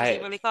what stress was he I,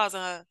 really causing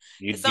her?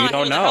 you It sounded you like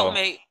he don't was a know.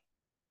 helpmate.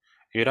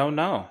 You don't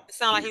know. It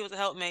sounded like You, he was a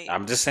helpmate.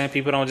 I'm just saying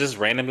people don't just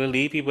randomly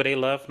leave people they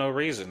love for no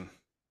reason.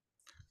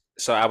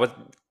 So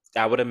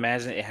I would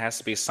imagine it has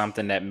to be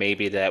something that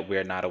maybe that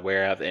we're not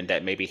aware of and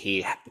that maybe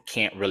he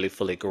can't really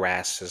fully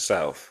grasp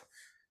himself.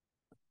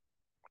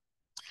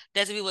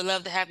 Desi, we would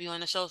love to have you on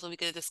the show so we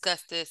could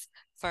discuss this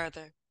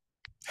further.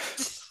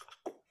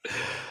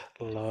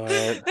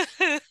 Lord.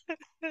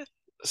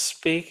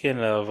 Speaking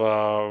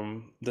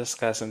of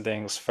discussing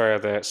things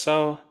further,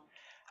 so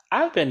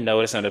I've been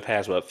noticing the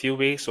past few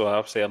weeks, or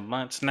I'll say a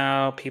month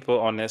now, people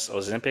on this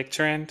Ozempic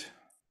trend.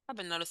 I've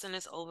been noticing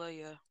this over a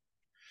year.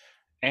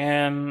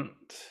 And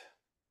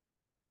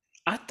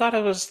I thought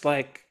it was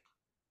like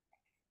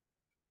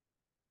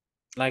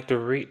the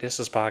read this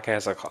is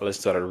podcast I call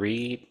listen to the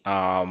read.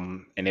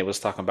 And it was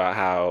talking about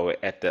how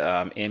at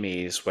the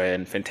Emmys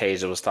when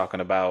Fantasia was talking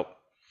about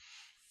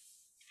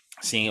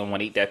seeing him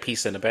want to eat that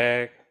piece in the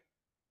bag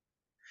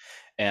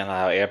and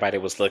how everybody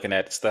was looking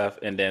at the stuff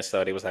and then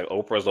so they was like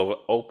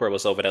Oprah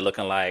was over there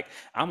looking like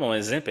I'm on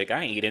Ozempic,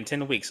 I ain't eating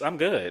 10 weeks, I'm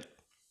good.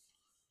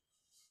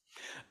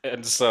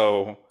 And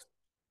so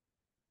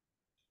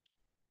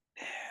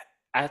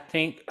I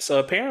think so.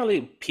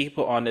 Apparently,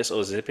 people on this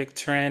Ozempic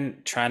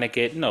trend trying to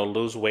get,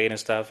 lose weight and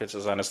stuff, which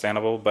is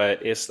understandable,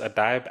 but it's a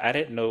I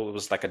didn't know it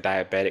was like a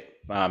diabetic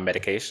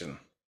medication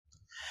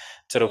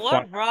to the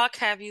point What rock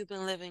have you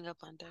been living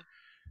up under?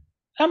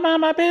 I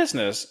mind my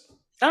business.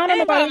 I don't know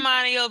Ain't about nobody.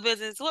 minding your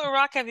business. What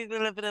rock have you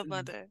been living up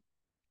under?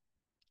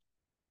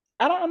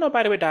 I don't know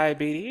nobody with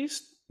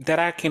diabetes that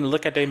I can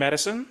look at their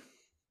medicine.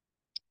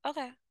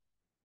 Okay.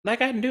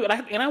 Like I knew,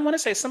 like, and I want to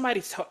say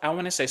somebody. I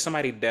want to say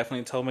somebody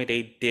definitely told me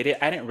they did it.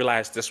 I didn't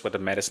realize this was the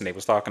medicine they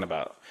was talking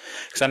about,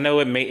 because I know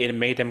it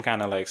made them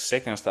kind of like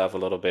sick and stuff a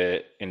little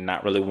bit, and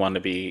not really want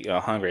to be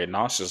hungry and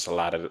nauseous a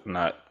lot of it,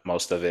 not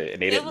most of it,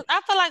 and they It was, didn't.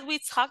 I feel like we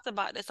talked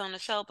about this on the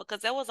show because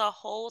there was a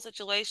whole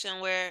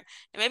situation where,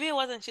 and maybe it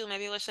wasn't you,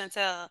 maybe it was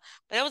Chantel,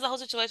 but there was a whole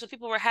situation where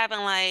people were having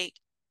like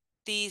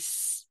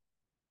these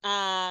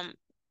um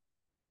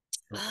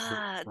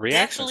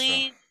Reactions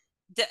to.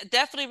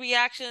 definitely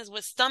reactions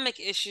with stomach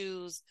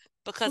issues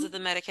because of the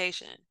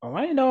medication. Oh,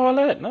 I didn't know all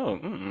that. No.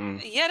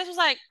 Mm-mm. Yeah, this was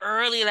like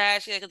early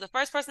last year because the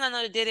first person I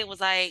know that did it was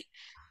like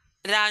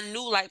that I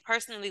knew like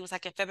personally was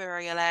like in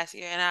February of last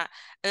year. And I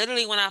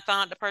literally when I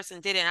found out the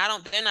person did it,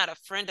 and they're not a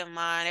friend of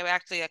mine. They were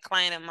actually a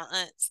client of my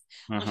aunt's.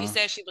 When she Mm-hmm.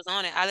 said she was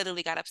on it, I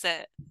literally got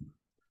upset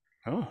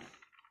Oh,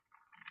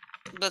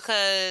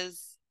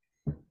 because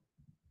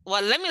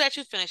well, let me let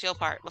you finish your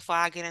part before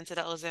I get into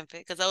the Ozempic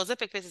because the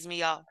Ozempic pisses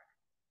me off.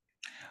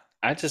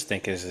 I just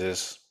think it's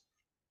just.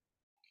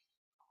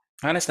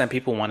 I understand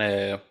people want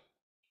to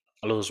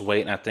lose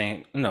weight, and I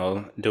think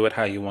do it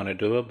how you want to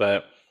do it,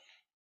 but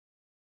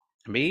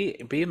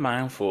be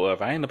mindful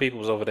of. I know people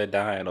was over there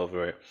dying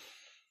over it,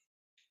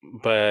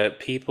 but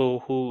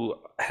people who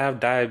have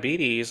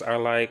diabetes are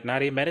like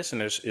not even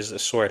medicine is a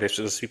short. It's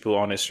just people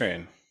on this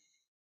trend,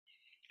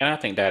 and I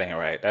think that ain't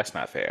right. That's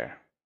not fair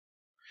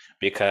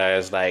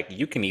because like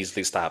you can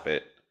easily stop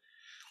it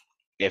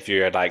if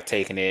you're like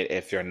taking it.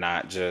 If you're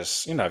not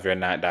just if you're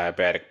not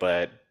diabetic,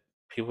 but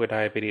people with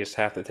diabetes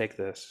have to take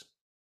this.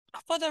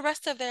 for the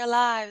rest of their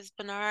lives,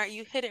 Bernard.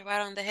 You hit it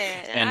right on the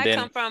head. And And I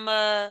come then, from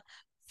a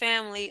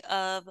family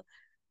of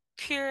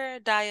pure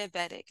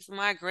diabetics.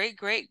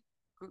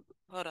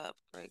 Hold up,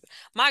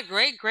 my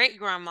great great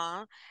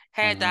grandma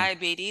had mhm.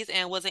 diabetes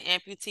and was an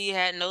amputee,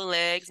 had no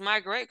legs.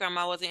 My great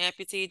grandma was an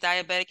amputee,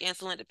 diabetic,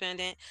 insulin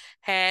dependent,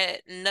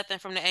 had nothing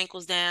from the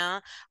ankles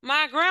down.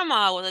 My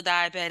grandma was a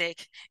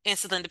diabetic,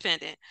 insulin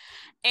dependent.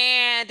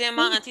 And then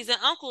my aunties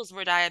and uncles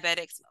were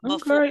diabetics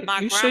before Okay,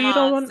 my you sure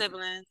grandma's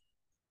siblings.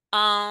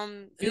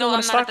 you don't No,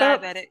 want to I'm not a stock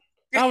up? diabetic.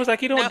 I was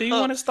like, you don't. No, Do you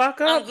want to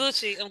stock I'm up?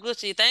 Gucci. I'm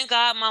Gucci. Thank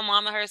God my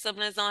mom and her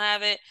siblings don't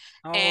have it.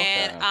 Oh, And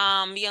okay.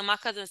 me and my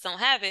cousins don't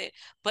have it.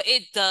 But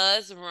it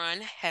does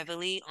run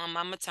heavily on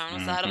my maternal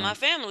side of Hmm. my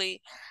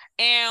family.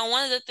 And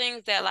one of the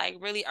things that like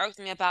really irked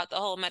me about the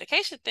whole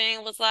medication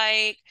thing was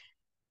like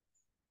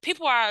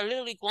people are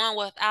literally going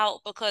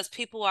without because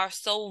people are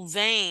so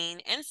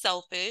vain and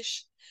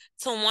selfish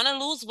to want to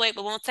lose weight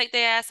but won't take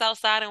their ass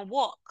outside and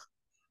walk.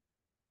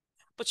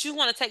 But you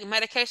want to take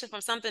medication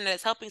from something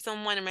that's helping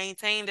someone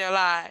maintain their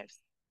lives.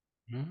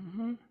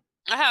 Hmm.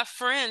 I have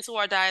friends who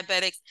are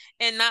diabetics,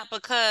 and not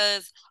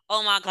because,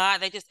 oh my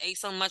God, they just ate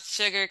so much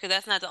sugar, because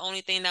that's not the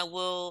only thing that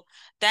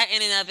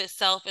in and of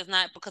itself is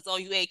not because, oh,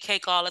 you ate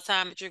cake all the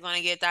time that you're going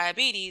to get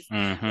diabetes.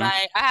 Hmm.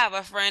 Like, I have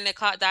a friend that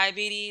caught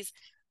diabetes,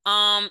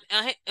 and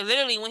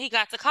literally when he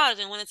got to college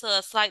and went into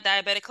a slight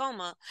diabetic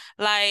coma.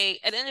 Like,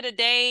 at the end of the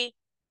day,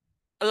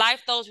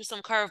 life throws you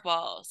some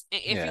curveballs.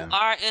 And if you Yeah.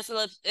 are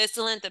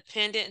insulin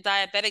dependent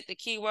diabetic, the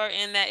key word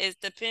in that is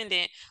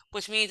dependent,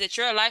 which means that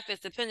your life is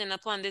dependent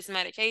upon this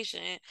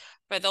medication.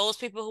 For those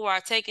people who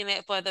are taking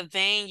it for the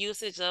vain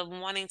usage of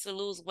wanting to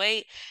lose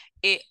weight,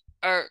 it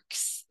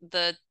irks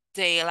the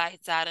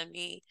daylights out of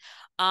me.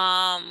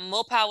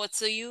 More power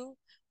to you,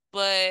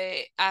 but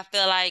I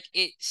feel like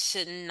it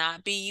should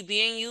not be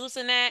being used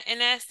in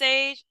that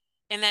stage,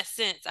 in that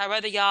sense. I'd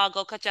rather y'all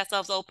go cut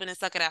yourselves open and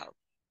suck it out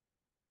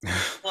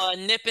or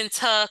nip and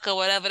tuck or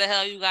whatever the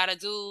hell you gotta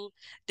do,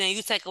 then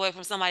you take away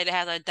from somebody that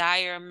has a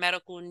dire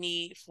medical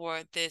need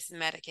for this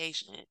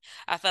medication.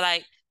 I feel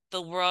like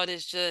the world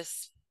is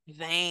just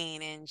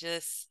vain and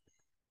just,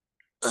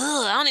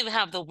 ugh, I don't even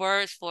have the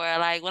words for it.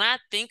 Like when I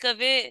think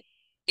of it,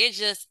 it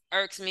just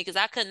irks me because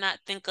I could not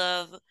think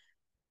of,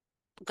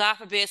 God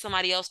forbid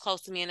somebody else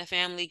close to me in the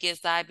family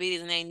gets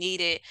diabetes and they need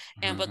it.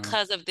 And Hmm.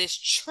 because of this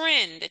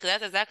trend, because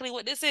that's exactly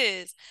what this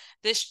is,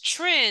 this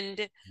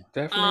trend,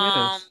 Definitely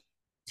um, is.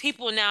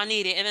 people now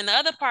need it. And then the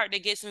other part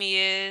that gets me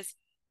is,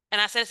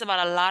 and I said this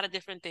about a lot of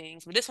different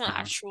things, but this one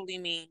I Hmm. truly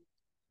mean.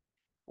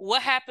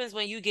 What happens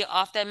when you get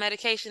off that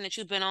medication that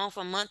you've been on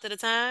for months at a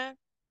time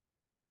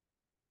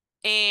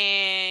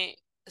and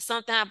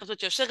something happens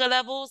with your sugar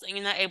levels and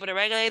you're not able to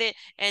regulate it,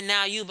 and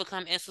now you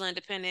become insulin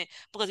dependent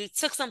because you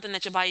took something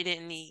that your body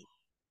didn't need.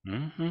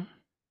 Hmm.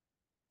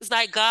 It's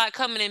like God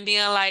coming and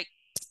being like,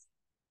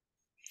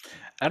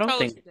 I don't told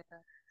think. you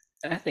that.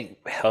 I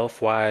think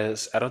health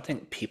wise, I don't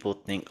think people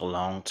think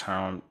long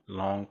term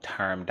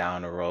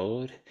down the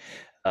road.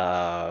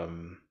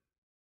 Um,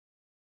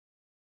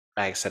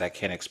 like I said, I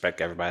can't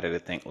expect everybody to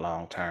think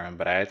long term,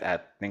 but I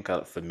think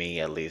for me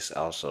at least,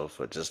 also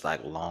for just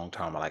like long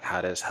term, like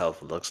how this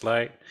health looks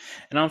like.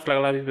 And I don't feel like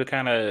a lot of people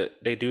kind of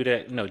they do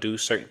that, do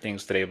certain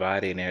things to their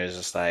body, and there's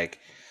just like,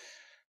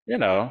 you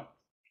know,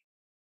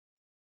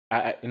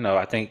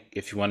 I think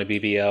if you want a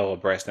BBL or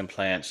breast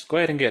implants, go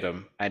ahead and get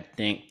them. I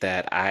think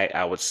that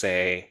I would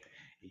say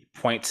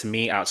point to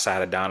me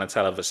outside of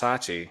Donatella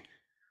Versace,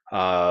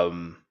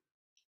 um,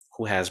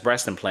 who has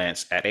breast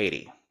implants at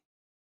 80.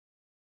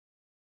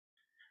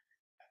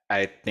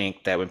 I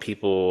think that when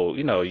people,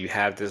 you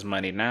have this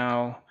money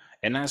now,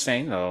 and not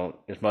saying,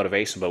 it's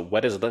motivation, but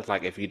what does it look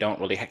like if you don't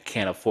really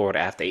can't afford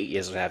after 8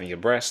 years of having your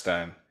breast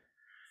done,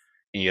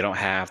 and you don't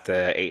have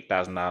the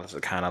 $8,000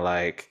 to kind of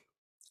like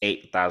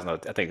 8,000,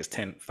 I think it's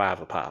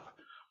 10.5 a pop.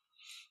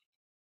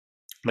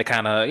 Like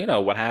kind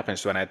of, what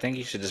happens when I think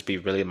you should just be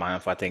really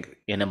mindful. I think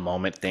in a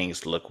moment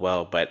things look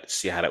well, but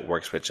see how that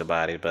works with your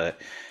body. But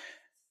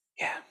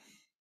yeah,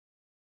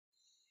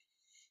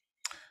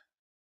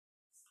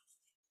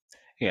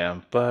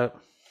 yeah, but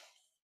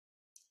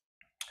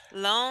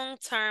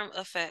Long-term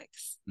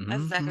effects.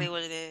 That's hmm exactly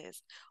what it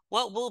is.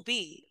 What will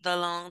be the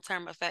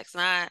long-term effects?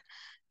 And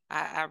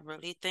I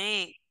really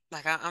think,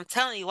 like I'm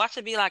telling you, watch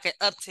it be like an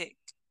uptick.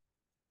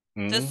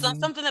 Just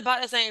hmm something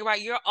about this ain't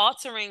right. You're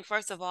altering,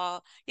 first of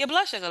all, your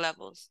blood sugar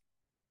levels.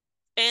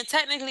 And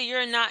technically,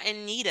 you're not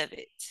in need of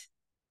it.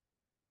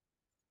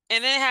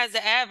 And then it has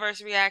the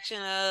adverse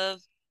reaction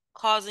of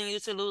causing you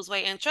to lose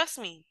weight. And trust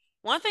me,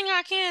 one thing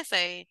I can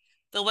say,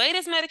 the way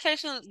this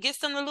medication gets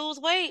them to lose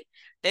weight,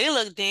 they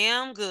look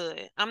damn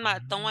good. I'm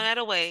not throwing that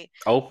away.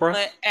 Oprah.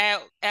 But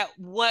at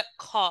what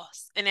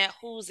cost and at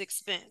whose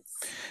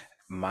expense?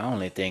 My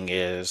only thing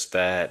is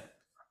that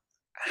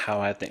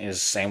how I think is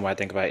the same way I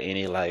think about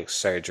any like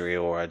surgery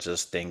or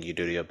just thing you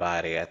do to your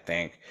body. I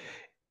think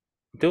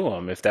do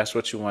them if that's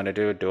what you want to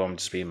do. Do them.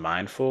 Just be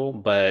mindful,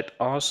 but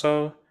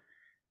also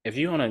if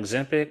you on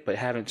Ozempic but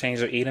haven't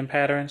changed your eating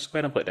patterns, go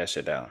ahead and put that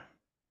shit down.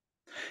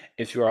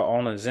 If you are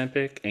on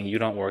Ozempic and you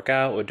don't work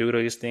out or do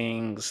these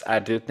things, I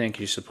do think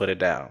you should put it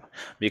down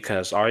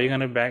because all you're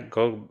gonna back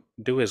go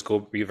do is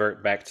go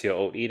revert back to your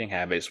old eating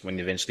habits when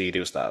eventually you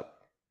do stop.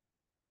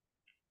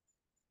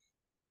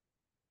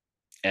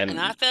 And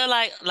I And feel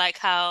like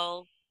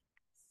how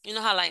you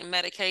know how like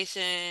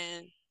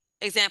medication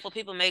example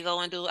people may go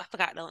and do I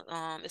forgot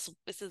the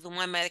this is the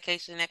one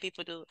medication that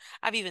people do.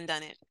 I've even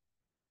done it.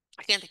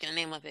 I can't think of the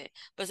name of it,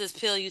 but it's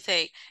this pill you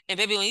take. And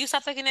baby, when you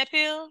stop taking that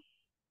pill,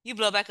 you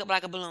blow back up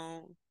like a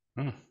balloon.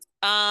 mm,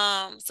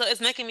 So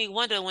it's making me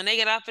wonder when they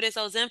get off of this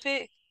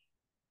Ozempic,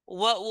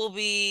 what will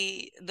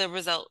be the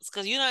results?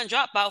 Because you done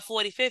drop about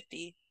 40,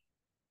 50.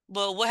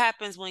 But what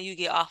happens when you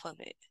get off of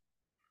it?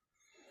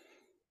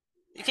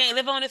 You can't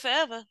live on it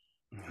forever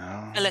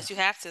no, unless you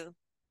have to.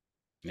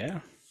 yeah.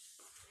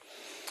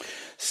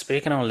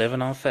 Speaking on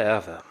living on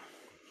forever,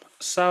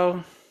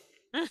 so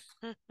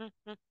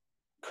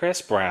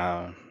Chris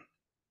Brown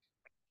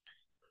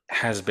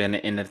has been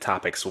in the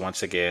topics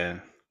once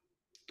again,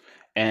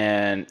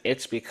 and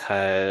it's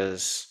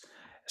because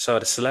so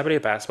the celebrity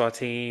basketball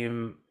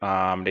team,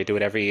 they do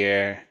it every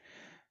year.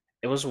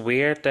 It was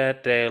weird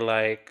that they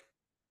like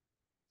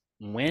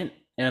went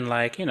and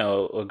like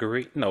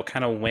agree,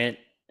 kind of went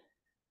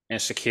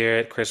and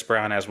secured Chris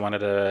Brown as one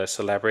of the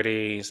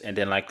celebrities, and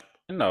then like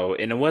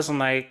and it wasn't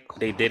like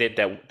they did it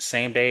that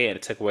same day and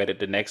it took away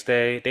the next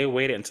day. They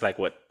waited until like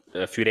what,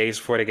 a few days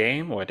before the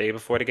game or a day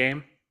before the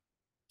game.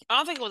 I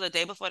don't think it was a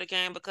day before the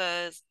game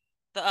because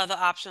the other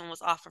option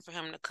was offered for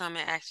him to come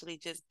and actually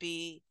just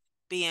be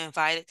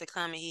invited to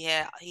come, and he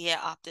had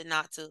opted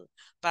not to.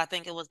 But I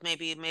think it was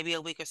maybe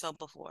a week or so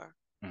before.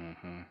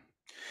 Hmm.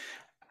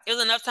 It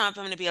was enough time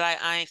for him to be like,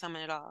 I ain't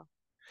coming at all.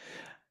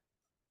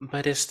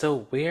 But it's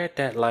still weird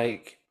that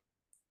like,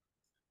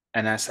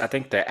 and I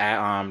think the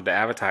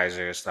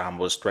advertisers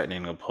was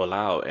threatening to pull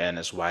out, and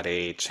it's why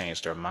they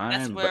changed their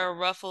That's mind. But where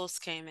Ruffles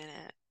came in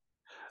at.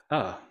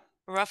 oh,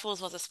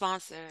 Ruffles was a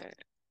sponsor.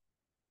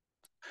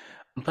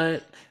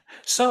 but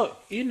so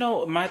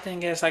my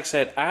thing is, like I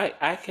said,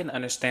 I can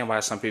understand why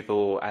some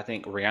people. I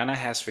think Rihanna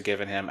has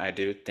forgiven him. I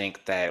do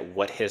think that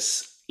what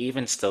his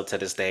even still to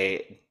this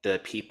day, the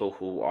people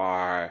who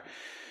are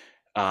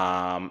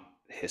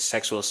his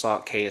sexual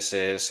assault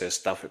cases, his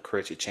stuff with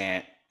Chrissy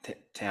Chan,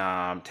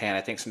 Tan.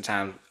 I think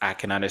sometimes I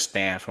can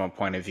understand from a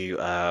point of view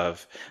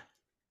of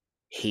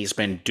he's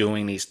been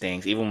doing these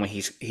things even when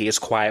he is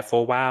quiet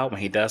for a while. When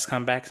he does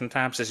come back,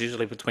 sometimes it's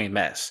usually between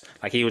mess.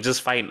 Like he was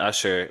just fighting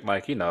Usher,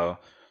 like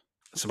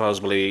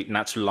supposedly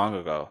not too long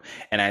ago.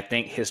 And I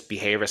think his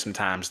behavior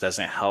sometimes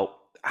doesn't help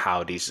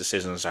how these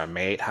decisions are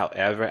made.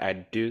 However, I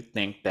do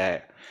think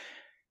that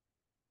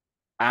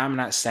I'm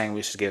not saying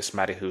we should give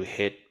somebody who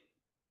hit.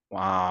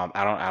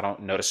 I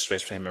don't know the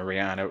situation for him and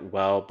Rihanna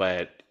well,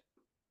 but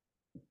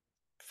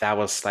that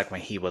was like when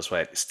he was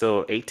what,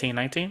 still 18,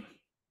 19?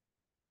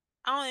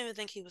 I don't even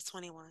think he was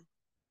 21.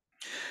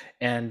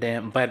 And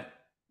then, but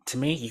to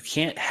me, you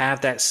can't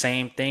have that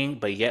same thing,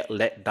 but yet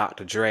let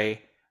Dr.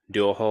 Dre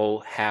do a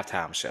whole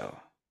halftime show.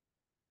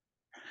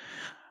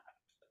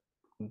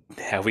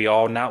 Have we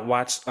all not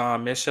watched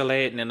Miss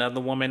Chalet and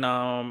another woman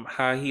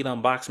how he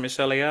done boxed Miss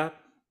Chalet up?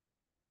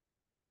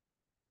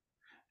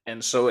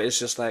 And so it's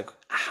just like,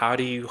 how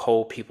do you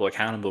hold people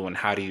accountable and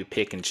how do you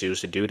pick and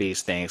choose to do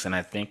these things? And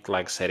I think,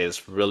 like I said,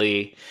 it's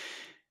really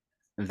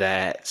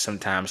that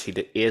sometimes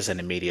is in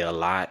the media a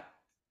lot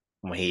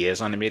when he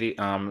is on the media,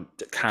 kind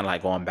of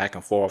like going back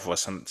and forth or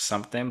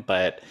something.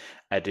 But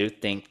I do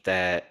think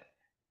that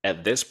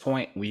at this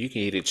point, you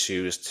can either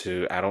choose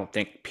to. I don't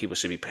think people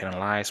should be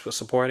penalized for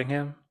supporting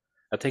him.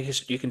 I think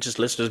you can just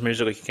listen to his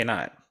music or you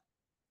cannot.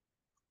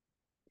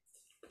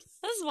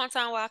 This is one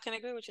time where I can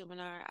agree with you,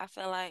 Bernard. I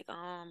feel like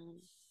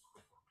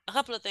a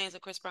couple of things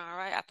with Chris Brown,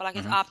 right? I feel like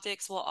his Hmm.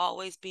 optics will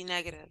always be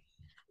negative.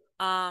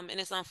 And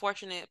it's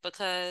unfortunate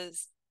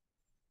because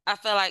I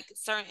feel like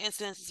certain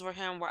instances for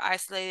him were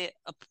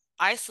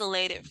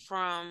isolated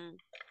from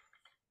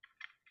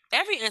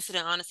every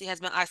incident, honestly, has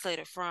been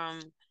isolated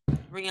from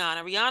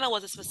Rihanna. Rihanna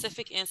was a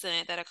specific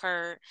incident that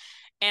occurred,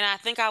 and I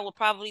think I will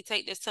probably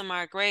take this to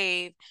my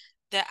grave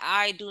that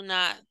I do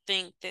not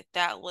think that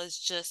that was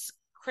just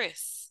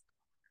Chris.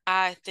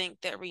 I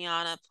think that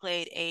Rihanna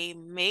played a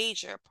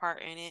major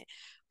part in it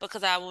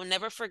because I will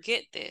never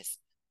forget this.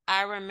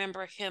 I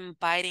remember him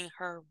biting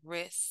her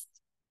wrist,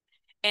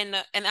 and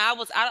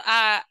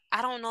I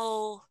don't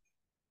know.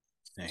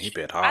 Yeah, he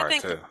bit I hard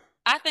think too.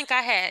 I think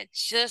I had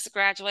just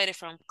graduated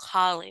from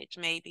college,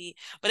 maybe,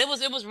 but it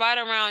was right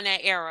around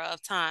that era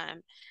of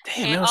time.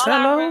 Damn, And it was all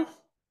that low.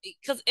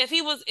 because if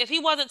he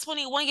wasn't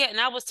 21 yet, and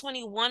I was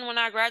 21 when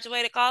I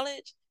graduated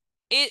college,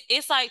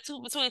 it's like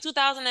between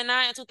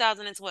 2009 and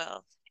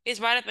 2012. It's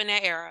right up in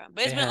that era,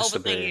 but it's It been has over to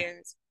 10 be.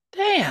 years.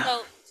 Damn.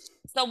 So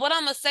so what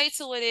I'm gonna say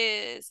to it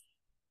is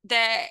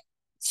that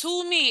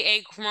to me,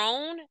 a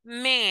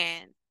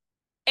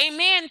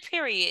man,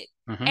 period,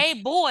 Hmm. a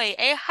boy,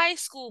 a high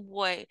school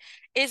boy,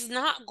 is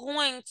not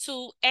going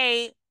to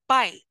a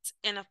bite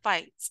in a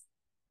fight.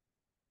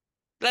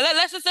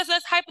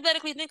 Let's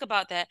hypothetically think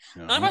about that.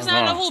 The only person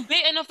I know Uh-huh. who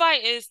bit in a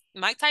fight is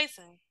Mike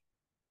Tyson.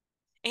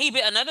 and he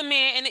bit another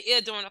man in the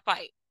ear during a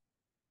fight.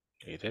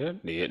 He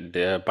did.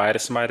 They're bite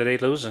somebody they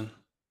losing.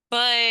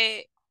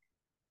 But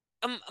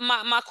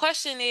my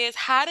question is,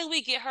 how did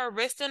we get her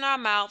wrist in our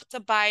mouth to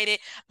bite it?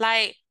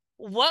 Like,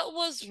 what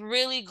was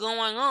really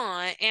going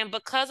on? And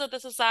because of the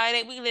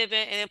society that we live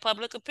in and in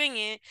public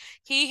opinion,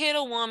 he hit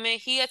a woman,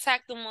 he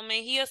attacked a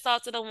woman, he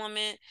assaulted a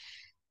woman.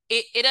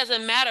 It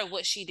doesn't matter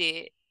what she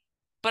did.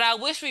 But I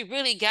wish we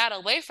really got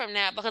away from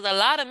that because a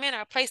lot of men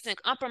are placed in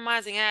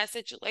compromising ass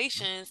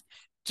situations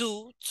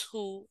due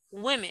to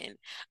women.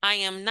 I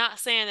am not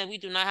saying that we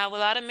do not have a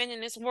lot of men in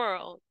this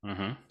world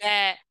Mm-hmm.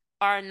 that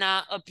are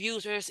not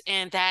abusers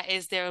and that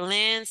is their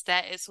lens,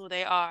 that is who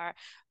they are.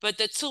 But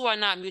the two are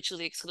not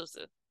mutually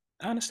exclusive.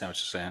 I understand what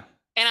you're saying.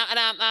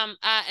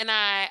 And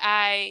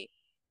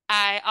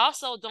I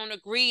also don't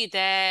agree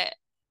that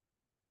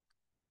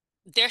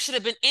there should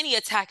have been any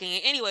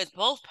attacking. Anyways,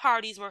 both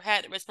parties were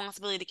had the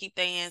responsibility to keep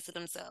their hands to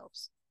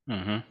themselves.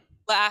 Mm-hmm.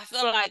 But I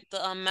feel like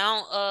the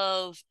amount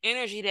of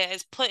energy that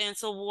is put in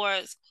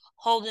towards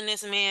holding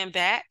this man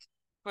back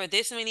for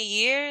this many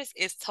years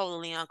is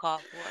totally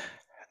uncalled for.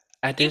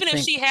 I do Even if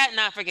think she had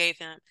not forgave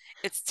him,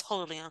 it's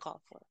totally uncalled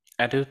for.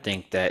 I do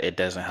think that it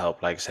doesn't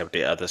help, like, except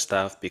the other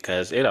stuff,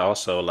 because it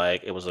also,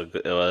 like, it was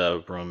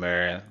a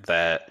rumor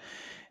that,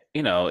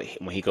 when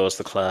he goes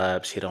to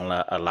clubs, he don't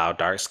allow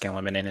dark-skinned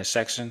women in his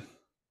section.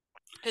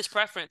 His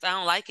preference. I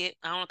don't like it.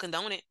 I don't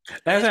condone it.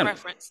 But That's his him.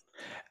 preference.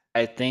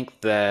 I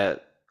think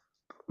that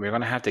we're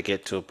gonna have to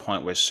get to a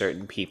point where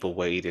certain people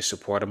will either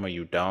support him or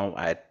you don't.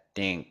 I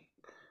think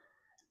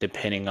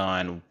depending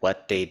on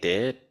what they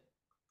did,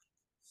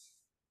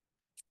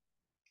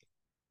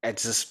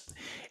 it's just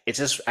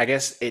I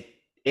guess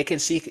it can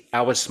see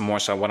I was more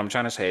so what I'm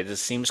trying to say, it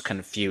just seems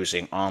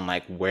confusing on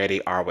like where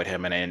they are with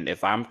him. And then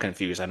if I'm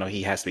confused, I know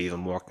he has to be even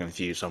more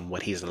confused on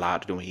what he's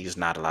allowed to do and he's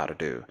not allowed to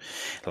do.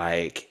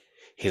 Like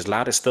he's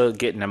allowed to still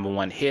get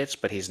 #1 hits,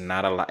 but he's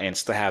not allowed and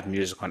still have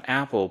music on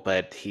Apple,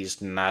 but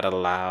he's not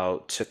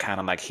allowed to kind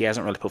of like he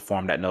hasn't really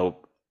performed at no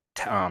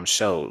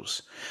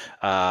shows.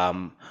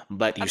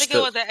 But I you think it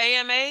still was the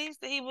AMAs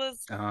that he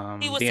was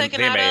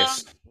taken out of.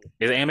 VMAs.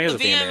 Is it AMAs The or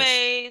VMAs?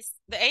 VMAs,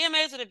 the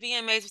AMAs or the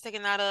VMAs was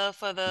taken out of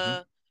Hmm.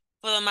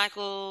 for the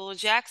Michael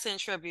Jackson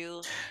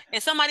tribute.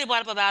 And somebody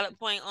brought up a valid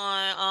point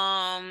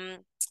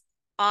on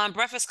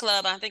Breakfast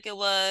Club, I think it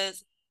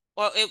was,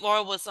 or it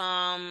was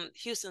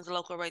Houston's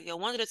local radio.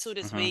 One of the two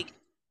this Hmm. week.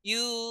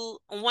 You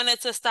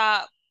wanted to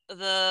stop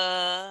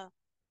the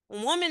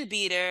woman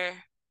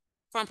beater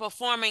from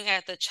performing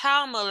at the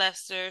child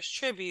molesters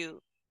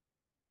tribute.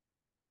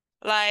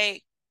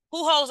 Like,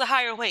 who holds a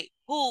higher weight?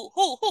 Who?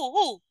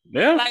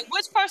 Yeah. Like,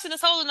 which person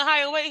is holding the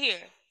higher weight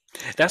here?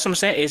 That's what I'm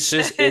saying. It's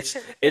just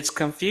it's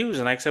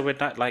confusing. Like I said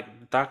with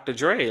like Dr.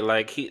 Dre,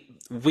 like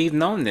we've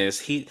known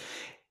this.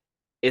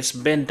 It's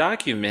been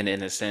documented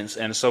in a sense,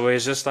 and so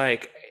it's just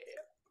like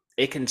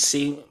it can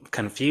seem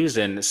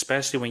confusing,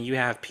 especially when you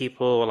have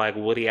people like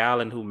Woody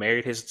Allen who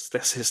married his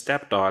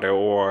stepdaughter,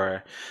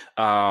 or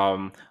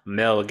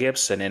Mel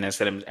Gibson, and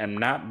instead of, and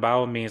not by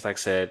all means, like I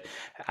said,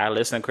 I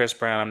listen to Chris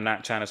Brown. I'm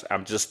not trying to.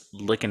 I'm just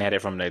looking at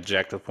it from the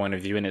objective point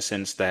of view, in the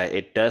sense that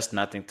it does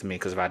nothing to me.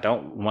 Because if I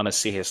don't want to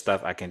see his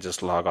stuff, I can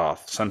just log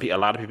off. A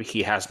lot of people,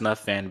 he has enough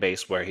fan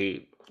base where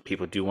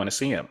people do want to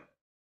see him.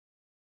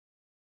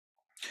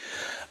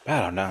 But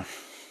I don't know.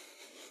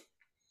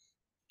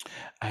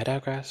 I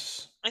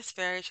digress. It's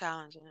very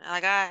challenging.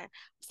 Like I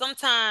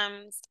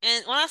sometimes,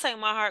 and when I say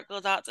my heart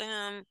goes out to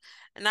him,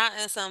 not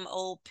in some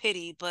old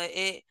pity, but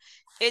it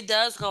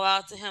does go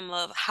out to him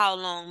of how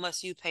long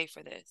must you pay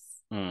for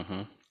this?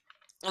 Hmm.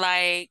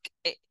 Like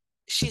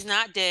she's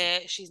not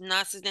dead. She's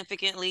not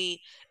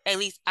significantly, at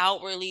least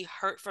outwardly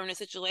hurt from the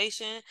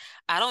situation.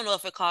 I don't know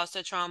if it caused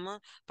her trauma,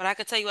 but I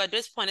could tell you at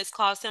this point it's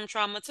caused him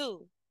trauma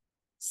too.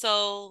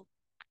 So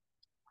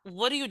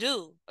what do you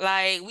do?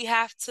 Like, we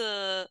have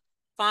to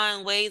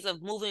find ways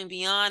of moving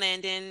beyond,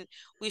 and then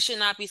we should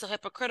not be so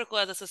hypocritical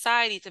as a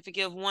society to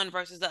forgive one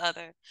versus the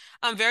other.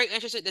 I'm very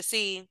interested to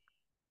see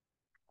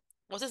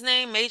what's his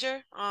name,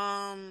 Major?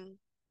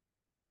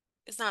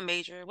 It's not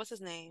Major. What's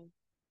his name?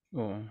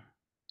 Ooh.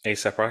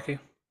 A$AP Rocky.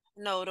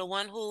 No, the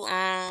one who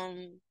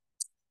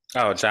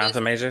Oh, is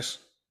Jonathan Majors.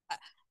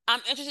 I'm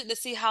interested to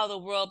see how the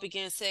world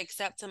begins to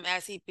accept him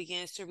as he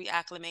begins to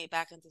reacclimate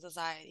back into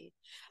society.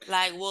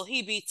 Like, will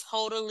he be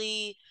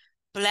totally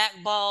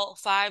blackballed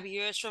 5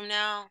 years from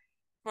now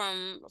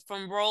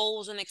from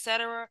roles and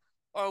etc.,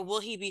 or will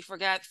he be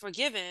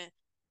forgiven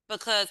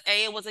because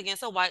A, it was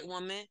against a white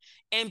woman,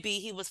 and B,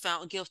 he was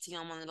found guilty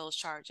on one of those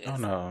Oh charges.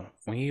 no.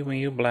 When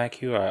you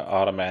black, you are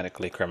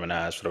automatically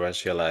criminalized for the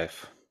rest of your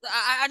life.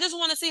 I just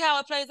want to see how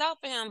it plays out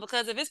for him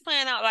because if it's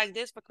playing out like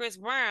this for Chris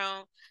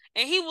Brown,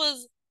 and he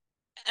wasn't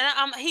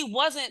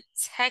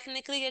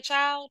technically a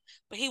child,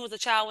 but he was a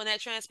child when that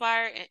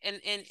transpired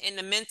in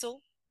the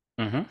mental.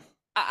 Hmm.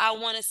 I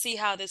want to see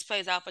how this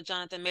plays out for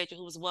Jonathan Major,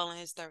 who was well in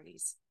his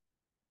 30s.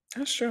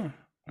 That's true.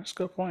 That's a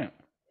good point.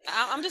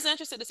 I'm just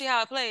interested to see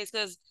how it plays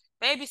because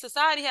baby,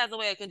 society has a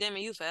way of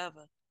condemning you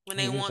forever when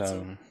they It is, want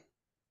to.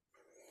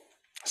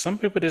 some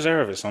people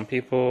deserve it. Some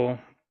people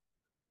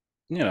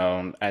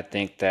I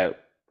think that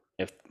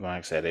if, like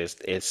I said,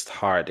 it's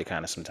hard to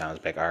kind of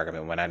sometimes make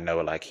argument when I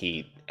know like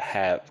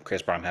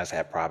Chris Brown has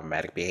had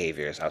problematic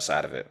behaviors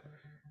outside of it.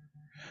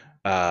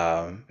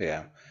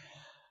 Yeah,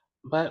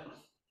 but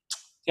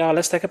y'all,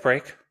 let's take a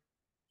break.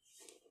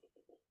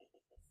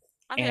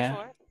 I'm here And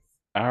for it.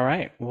 all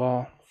right,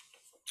 well,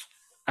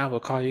 I will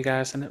call you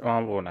guys in the.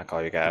 Well, not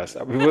call you guys.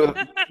 We will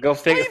go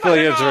Who you fill about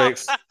to your call?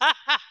 drinks.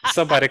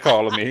 Somebody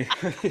calling me.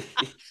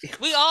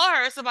 We all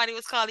heard somebody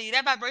was calling you.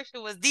 That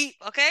vibration was deep,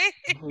 okay?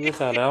 You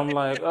tell them. I'm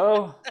like,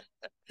 oh.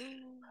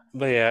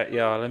 But yeah,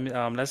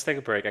 y'all, let's take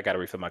a break. I gotta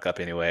refill my cup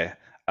anyway.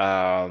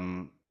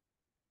 Um,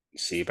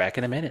 see you back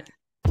in a minute.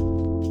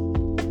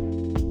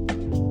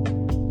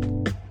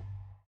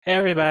 Hey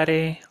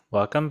everybody,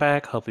 welcome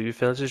back. Hopefully you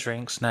filled your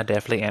drinks. And I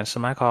definitely answer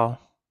my call.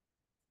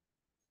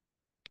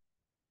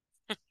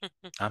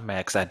 I'm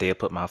mad 'cause I did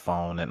put my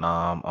phone and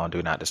on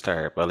do not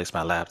disturb, or at least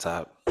my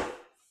laptop.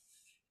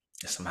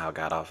 It somehow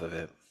got off of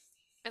it.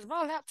 Is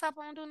my laptop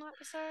on Do Not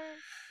Disturb?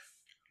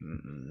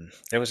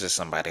 There was just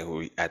somebody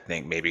who I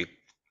think maybe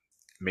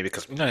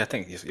because I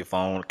think your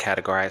phone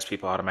categorizes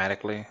people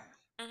automatically.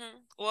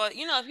 Well,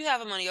 if you have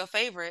them on your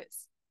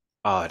favorites.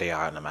 Oh, they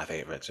are one of my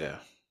favorites, yeah.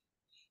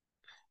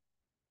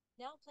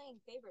 Now playing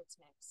favorites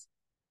mix.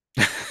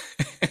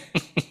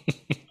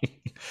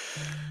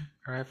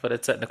 All right, for the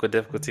technical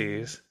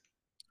difficulties.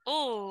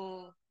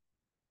 Oh,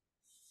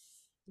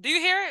 do you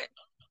hear it?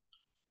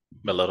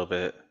 A little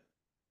bit.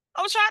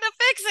 I'm trying to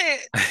fix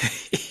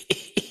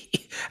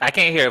it. I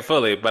can't hear it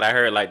fully, but I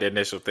heard like the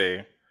initial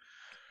thing.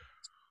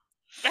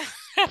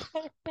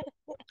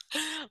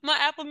 My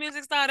Apple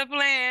Music started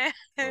playing.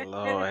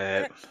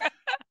 Lord.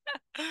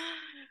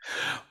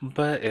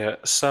 But yeah,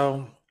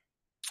 so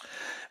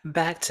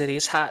back to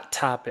these hot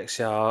topics,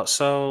 y'all.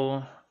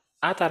 So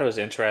I thought it was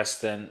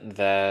interesting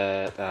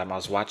that I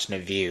was watching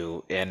The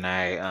View and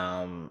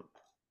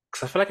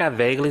because I feel like I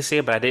vaguely see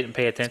it, but I didn't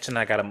pay attention.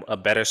 I got a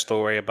better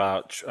story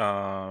about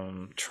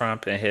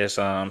Trump and his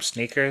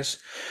sneakers.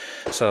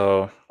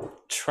 So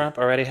Trump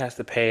already has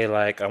to pay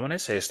like I want to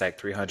say it's like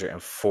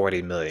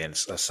 340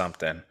 millions or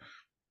something.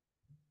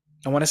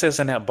 I want to say it's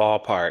in that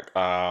ballpark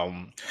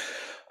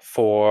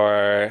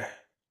for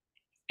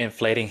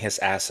inflating his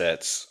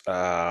assets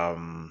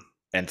and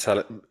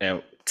to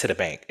the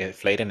bank,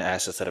 inflating the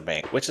assets to the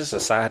bank. Which is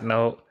a side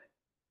note.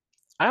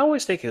 I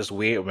always think it's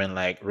weird when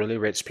like really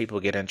rich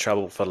people get in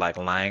trouble for like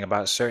lying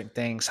about certain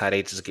things, how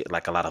they just get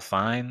like a lot of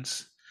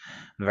fines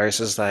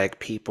versus like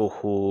people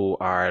who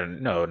are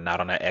not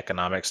on that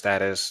economic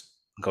status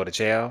go to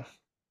jail.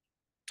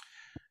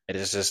 It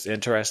is just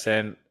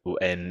interesting,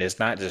 and it's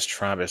not just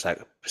Trump. It's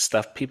like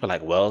stuff people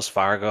like Wells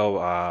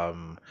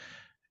Fargo.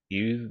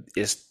 You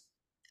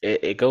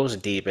it goes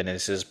deep, and it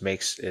just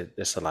makes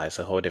it's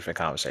a whole different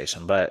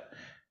conversation. But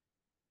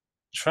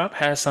Trump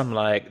has some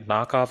like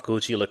knockoff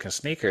Gucci looking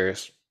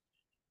sneakers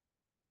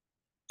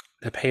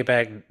to pay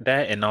back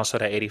that, and also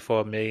that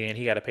 84 million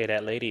he got to pay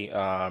that lady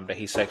that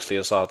he sexually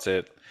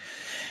assaulted.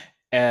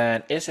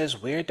 And it's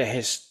just weird that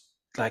his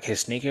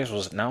sneakers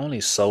was not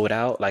only sold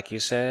out, like you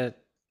said,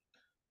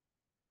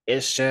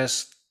 it's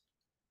just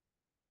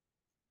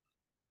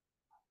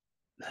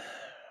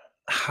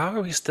how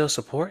are we still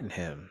supporting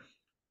him?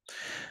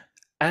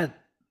 I,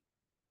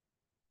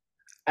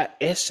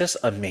 it's just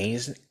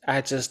amazing.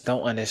 I just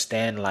don't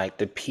understand like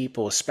the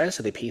people,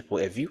 especially people,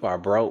 if you are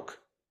broke,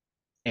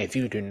 if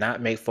you do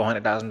not make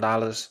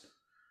 $400,000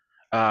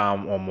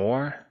 or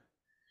more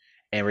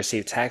and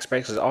receive tax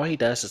breaks, 'cause all he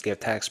does is give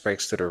tax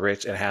breaks to the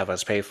rich and have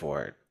us pay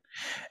for it.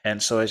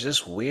 And so it's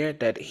just weird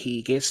that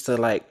he gets to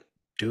like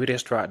do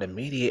this throughout the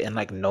media and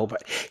like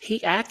nobody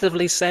he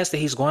actively says that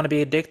he's going to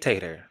be a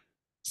dictator.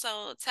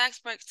 So tax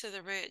breaks to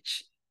the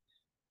rich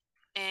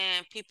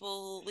and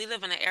people. We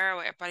live in an era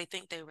where everybody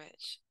think they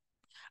rich.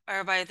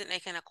 Everybody think they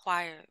can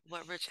acquire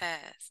what rich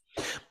has.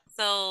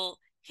 So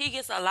he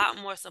gets a lot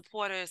more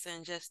supporters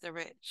than just the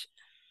rich.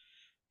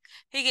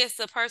 He gets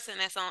the person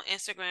that's on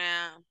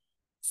Instagram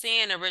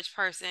seeing a rich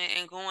person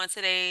and going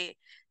to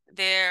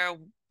their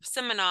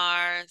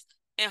seminars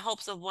in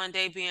hopes of one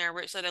day being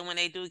rich so that when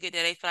they do get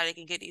there, they feel like they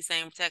can get these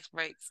same tax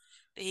breaks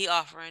that he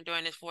offering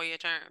during this 4-year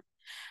term.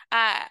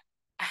 I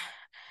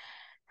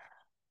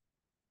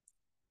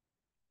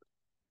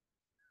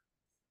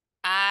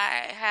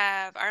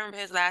I remember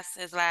his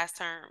last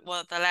term,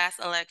 well, the last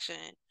election,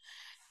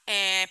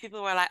 and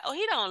people were like, "Oh,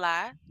 he don't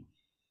lie."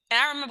 And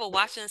I remember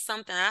watching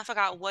something, and I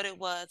forgot what it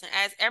was. And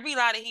as every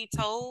lie that he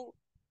told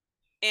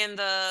in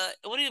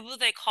what do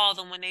they call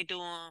them when they do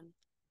them?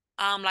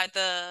 Like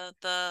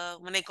the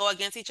when they go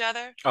against each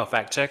other. Oh,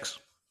 fact checks,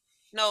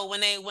 No, when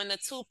the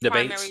two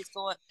debates, primaries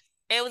go,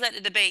 it was at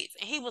the debates,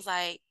 and he was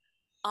like,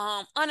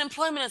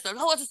 unemployment is the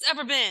lowest it's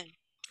ever been.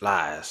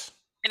 lies.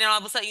 And then all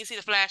of a sudden you see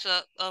the flash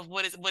up of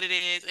what it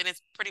is, and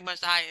it's pretty much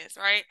the highest,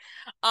 right?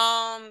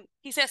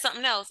 He said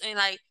something else, and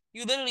like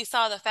you literally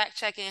saw the fact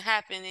checking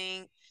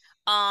happening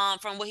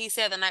from what he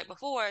said the night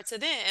before to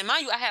then. And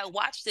mind you, I had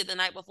watched it the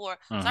night before,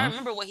 so I Mm-hmm.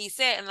 remember what he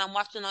said, and I'm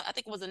watching I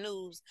think it was the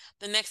news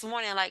the next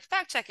morning, like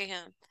fact checking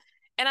him.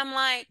 And I'm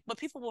like, but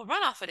people will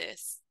run off of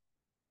this.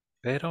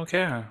 They don't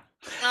care.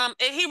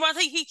 He runs.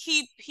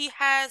 He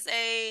has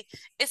a.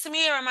 It's to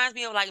me. It reminds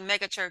me of like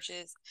mega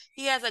churches.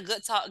 He has a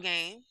good talk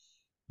game.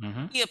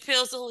 Hmm. He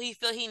appeals to who he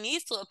feel he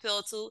needs to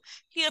appeal to.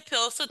 He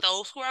appeals to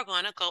those who are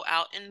going to go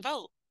out and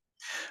vote.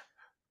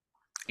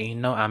 You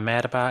know, I'm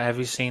mad about. Have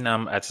you seen?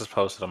 I just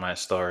posted on my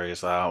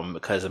stories.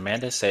 Because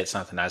Amanda said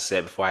something I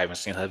said before I even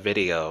seen her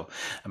video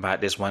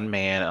about this one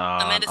man.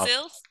 Amanda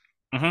Seals.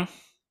 Mhm.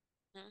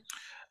 Mhm.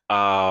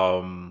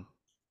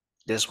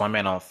 This one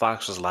man on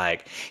Fox was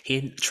like,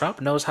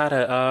 Trump knows how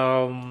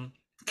to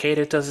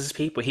cater to his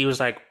people. He was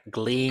like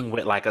gleeing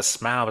with like a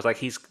smile. It was like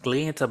he's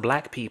gleeing to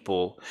black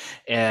people,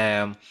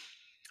 and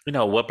you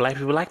know what black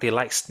people like? They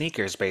like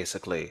sneakers,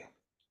 basically.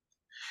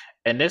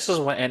 And this is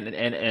what,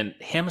 and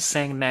him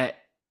saying that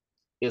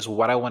is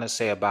what I want to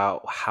say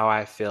about how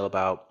I feel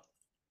about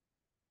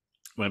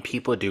when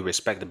people do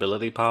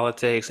respectability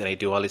politics and they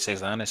do all these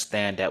things. I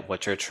understand that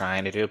what you're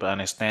trying to do, but I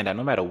understand that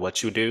no matter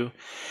what you do,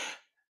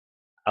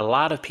 a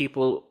lot of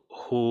people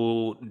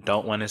who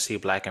don't want to see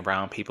black and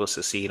brown people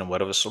succeed in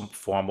whatever some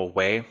form of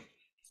way,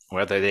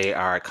 whether they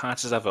are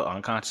conscious of it or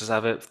unconscious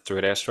of it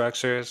through their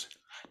structures,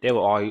 they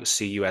will all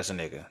see you as a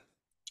nigga,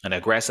 an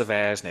aggressive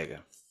ass nigga.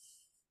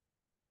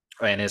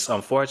 And it's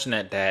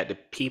unfortunate that the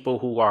people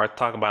who are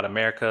talking about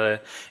America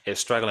is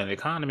struggling in the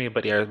economy,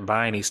 but they're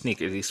buying these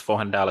sneakers, these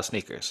 $400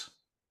 sneakers.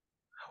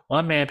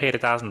 One man paid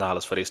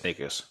 $1,000 for these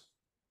sneakers.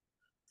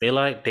 They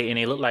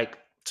look like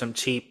some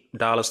cheap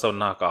dollar store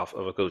knockoff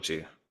of a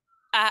Gucci.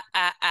 I.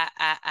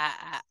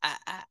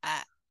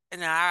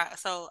 And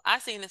so I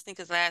seen the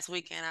sneakers last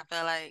weekend. I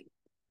felt like,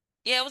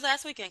 yeah, it was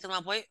last weekend because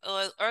my boy,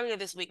 earlier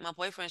this week, my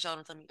boyfriend showed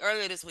them to me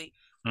earlier this week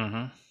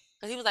Mm-hmm.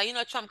 because he was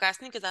like, Trump got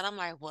sneakers out. I'm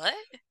like, what?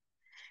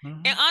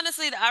 And Mm-hmm.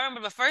 honestly, I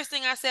remember the first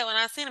thing I said when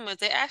I seen them is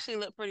they actually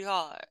look pretty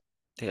hard.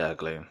 They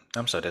ugly.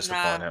 I'm so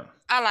Nah, disappointed.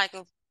 I like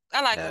them.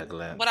 I like They them.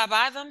 ugly. Would I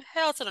buy them?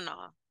 Hell to the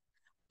no.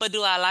 But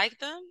do I like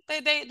them?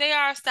 They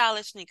are a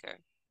stylish sneaker.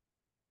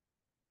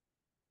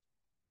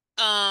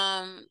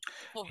 Um,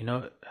 You well,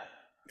 know,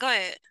 go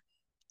ahead.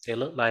 they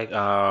look like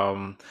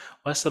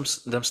what's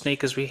them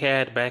sneakers we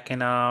had back in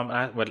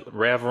with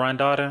Rev Run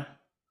daughter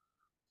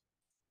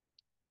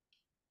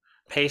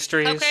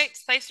pastries.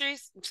 Cupcakes,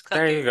 pastries, just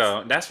There you cupcakes.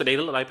 go. That's what they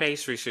look like,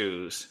 pastry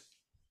shoes.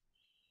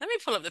 Let me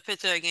pull up the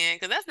picture again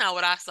because that's not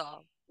what I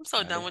saw. I'm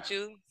so Uh, done they, with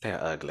you.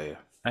 they're ugly.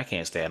 I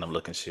can't stand them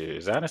looking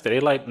shoes. Honestly, they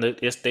like a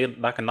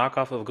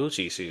knockoff of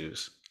Gucci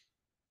shoes.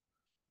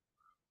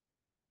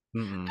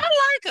 Mm-mm. I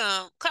like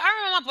them. Cause I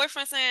remember my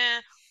boyfriend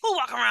saying, "Who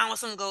walk around with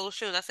some gold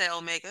shoes?" I said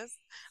Omegas,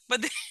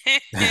 but then,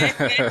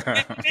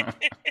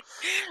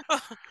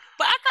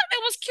 but I thought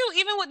it was cute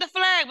even with the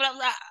flag. But I was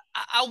like,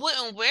 I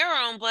wouldn't wear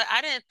them, but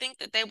I didn't think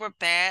that they were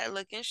bad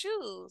looking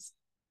shoes.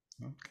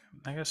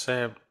 Like I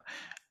said,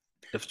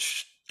 if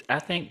tr- I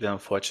think the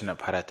unfortunate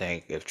part, I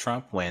think if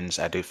Trump wins,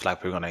 I do feel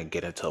like we're gonna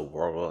get into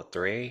World War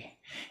III.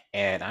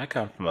 And I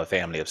come from a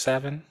family of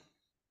seven.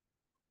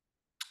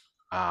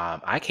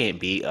 I can't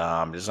be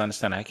just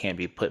understand I can't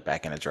be put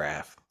back in a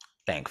draft,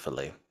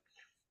 thankfully.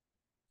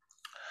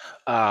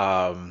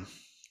 Um,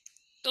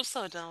 I'm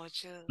so done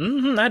with you.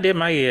 I did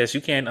my years.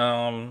 You can't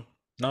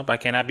nope, I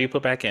cannot be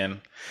put back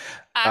in.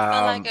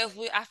 Um,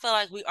 I feel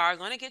like we are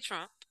going to get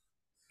Trump.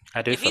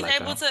 I do If feel he's like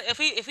able that. to,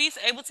 if he's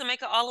able to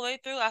make it all the way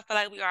through, I feel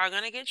like we are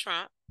going to get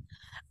Trump.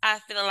 I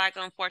feel like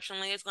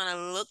unfortunately it's going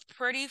to look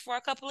pretty for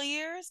a couple of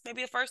years,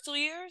 maybe the first 2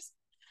 years.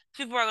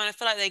 People are going to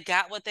feel like they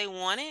got what they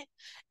wanted,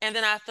 and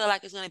then I feel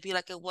like it's going to be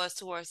like it was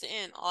towards the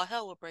end. All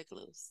hell will break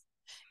loose,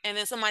 and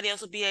then somebody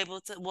else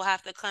will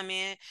have to come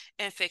in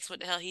and fix what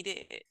the hell he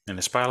did. And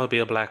the spy will be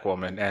a black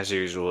woman, as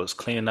usual, is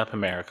cleaning up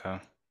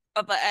America.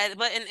 But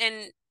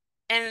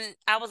and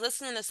I was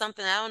listening to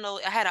something. I don't know.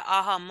 I had an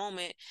aha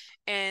moment,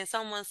 and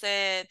someone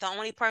said the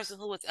only person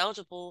who was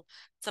eligible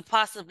to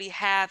possibly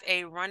have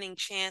a running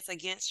chance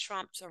against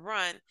Trump to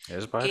run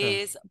It's Biden.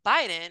 is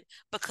Biden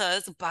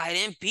because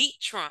Biden beat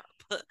Trump.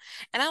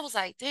 And I was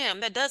like, damn,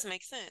 that does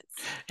make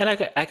sense. And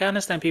I can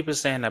understand people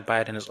saying that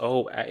Biden is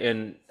old.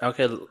 And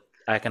okay,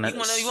 I can. You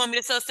want me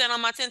to still stand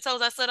on my 10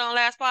 toes I stood on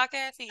last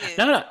podcast? He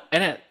No, is.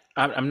 no,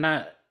 I'm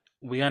not.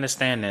 We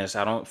understand this.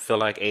 I don't feel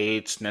like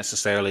age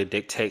necessarily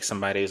dictates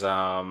somebody's.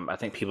 I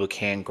think people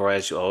can grow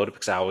as you older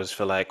because I always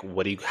feel like,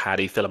 how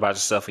do you feel about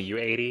yourself when you're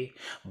 80?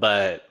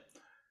 But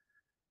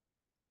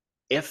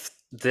if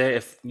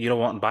you don't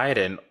want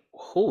Biden,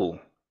 who?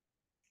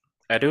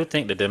 I do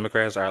think the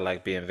Democrats are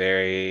like being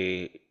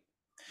very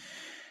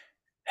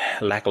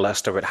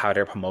lackluster with how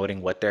they're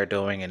promoting what they're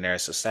doing and their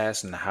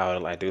success, and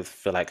how I do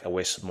feel like I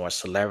wish more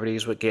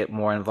celebrities would get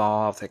more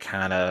involved to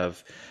kind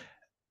of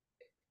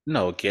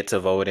no, get to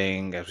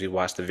voting. As we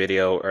watched the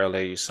video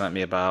earlier, you sent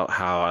me about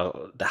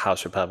how the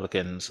House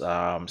Republicans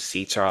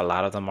seats are a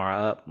lot of them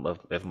are up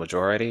with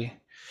majority,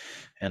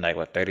 and like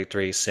what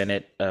 33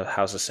 Senate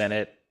House of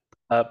Senate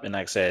up. And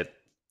like I said,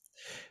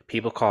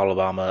 people call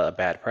Obama a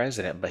bad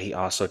president, but he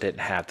also didn't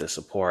have the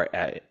support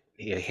at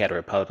he had a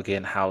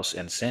Republican House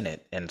and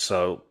Senate, and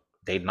so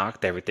they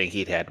knocked everything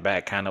he'd had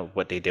back, kind of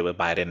what they did with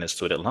Biden and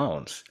student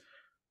loans.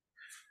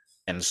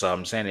 And so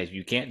I'm saying that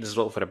you can't just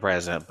vote for the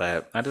president,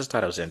 but I just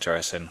thought it was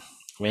interesting.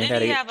 We ain't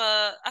Then he gotta have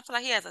I feel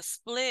like he has a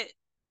split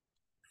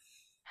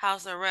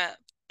House of Rep,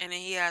 and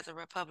then he has a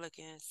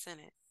Republican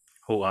Senate.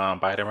 who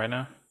Biden right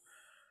now?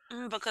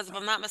 Because if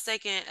I'm not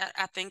mistaken,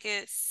 I think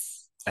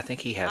it's I think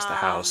he has the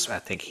House. um I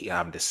think he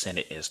the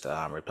Senate is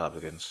the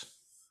Republicans.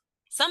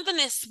 something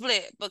is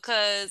split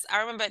because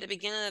I remember at the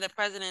beginning of the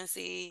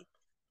presidency,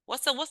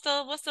 what's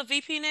the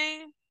VP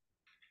name?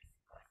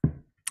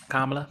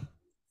 Kamala.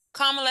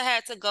 Kamala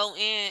had to go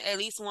in at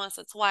least once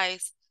or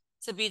twice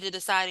to be the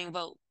deciding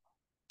vote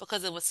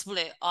because it was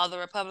split. All the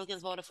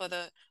Republicans voted for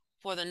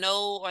the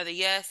no or the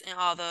yes, and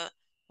all the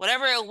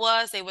whatever it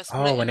was, they were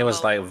Oh, splitting when it the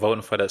was vote. like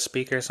voting for the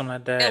speaker or something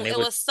like that, and It, they it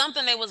would. was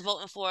something they was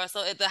voting for.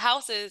 So if the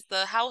house is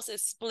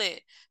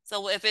split.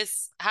 So if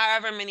it's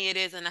however many it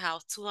is in the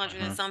house,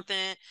 200 and Mhm.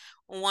 something,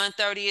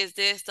 130 is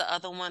this, the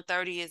other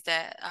 130 is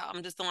that.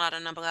 I'm just throwing out a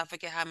number. I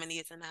forget how many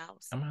is in the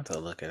house. I'm gonna have to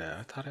look at it.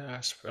 I thought I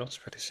was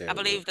pretty sure I it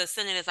was, believe the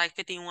Senate is like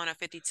 51 or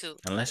 52.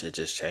 unless it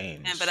just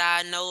But changed.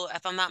 I know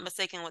if I'm not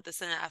mistaken with the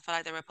Senate, I feel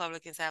like the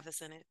Republicans have the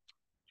Senate.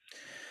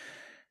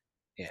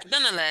 Yeah.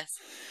 Nonetheless,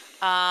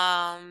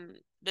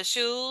 the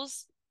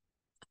shoes,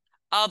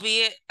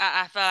 albeit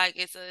I feel like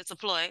it's a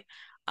ploy.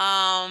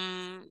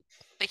 Um,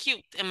 they're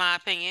cute in my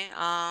opinion.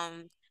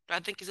 Do I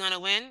think he's gonna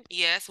win?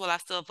 Yes. Will I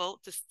still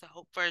vote to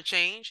hope for a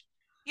change?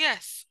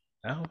 Yes.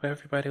 I hope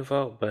everybody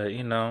vote, but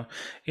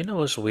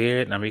what's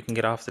weird. Now we can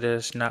get off to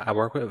this. I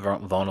work with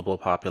vulnerable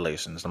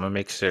populations. I'm gonna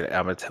make sure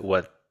that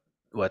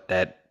what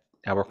that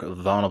I work with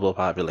vulnerable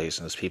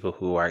populations, people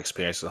who are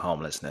experiencing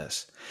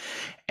homelessness,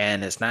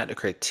 and it's not to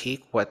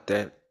critique what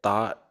their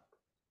thought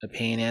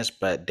opinion is,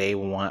 but they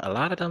want a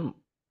lot of them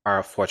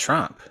are for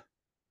Trump.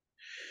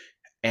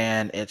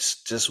 And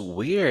it's just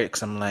weird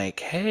because I'm like,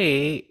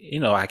 hey,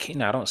 I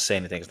can't, I don't say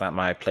anything. It's not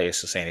my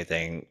place to say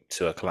anything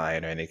to a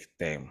client or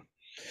anything.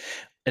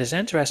 It's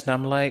interesting.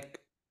 I'm like,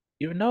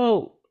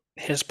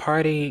 his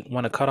party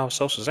want to cut off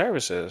social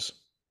services.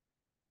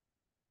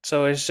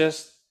 So it's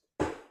just,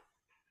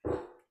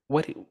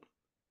 what?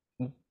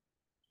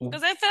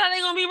 Because they feel like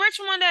they're gonna be rich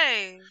one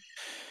day.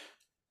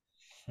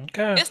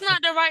 Okay, It's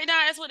not the right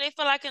now, it's what they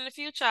feel like in the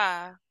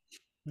future.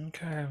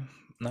 okay.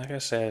 Like I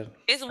said,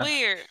 It's I,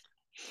 weird.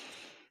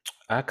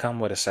 I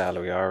come with a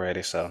salary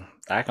already, so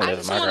I can I live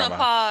with just my want to grandma.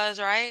 pause,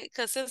 right?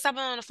 Because since I've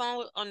been on the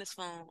phone on this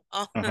phone,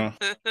 Hmm.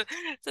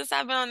 since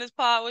I've been on this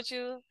pod with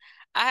you,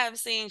 I have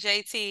seen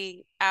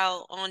JT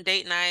out on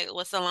date night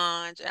with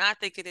Solange, and I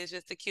think it is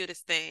just the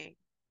cutest thing.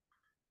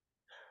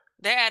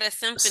 They're at a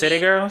City symphony.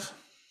 Girls,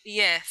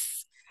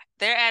 Yes,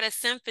 they're at a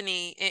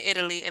symphony in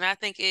Italy, and I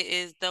think it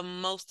is the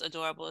most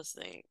adorable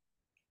thing.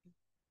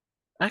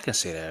 I can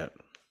see that.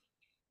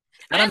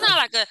 I And don't it's know. not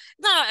like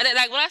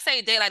like when I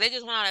say date, like they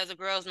just went out as a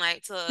girls'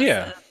 night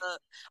Yeah,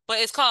 but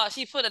it's called.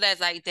 She put it as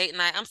like date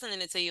night. I'm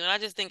sending it to you, and I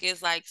just think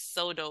it's like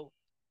so dope.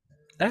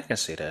 I can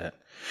see that.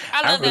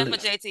 I I love that really, for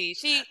JT.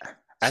 She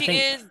I she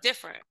think is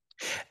different.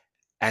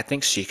 I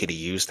think she could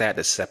use that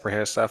to separate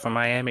herself from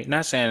Miami.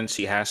 Not saying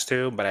she has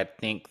to, but I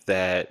think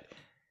that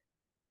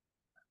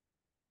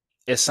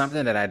it's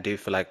something that I do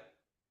feel like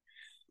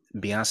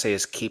Beyonce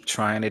is keep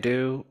trying to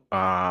do,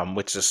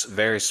 which is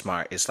very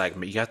smart. It's like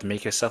you have to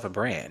make yourself a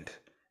brand.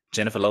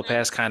 Jennifer Hmm.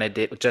 Lopez kind of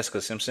did.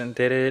 Jessica Simpson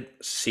did it.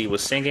 She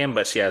was singing,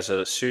 but she has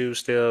a shoe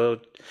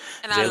still.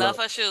 And I J love Lo.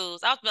 her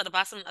shoes. I was about to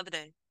buy some the other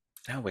day.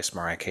 I wish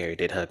Mariah Carey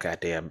did her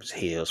goddamn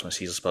heels when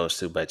she was supposed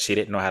to, but she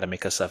didn't know how to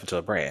make herself into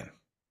a brand.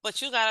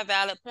 But you got a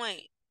valid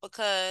point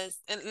because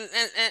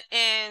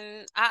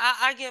and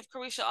I give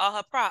Carisha all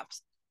her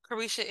props.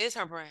 Carisha is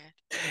her brand.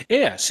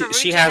 Yeah, she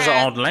Carisha has her has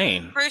own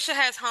lane. Carisha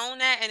has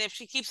honed that, and if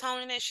she keeps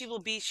honing it, she will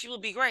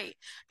be great.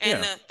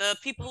 And Yeah. the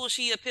people who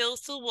she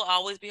appeals to will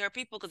always be her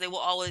people because they will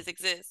always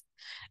exist.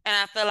 And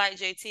I feel like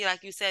JT,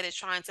 like you said, is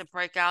trying to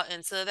break out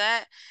into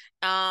that.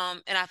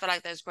 And I feel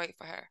like that's great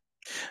for her.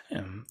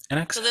 Yeah. And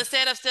I, Because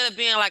instead of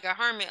being like a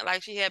hermit,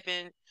 like she had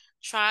been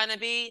trying to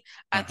be,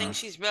 I uh think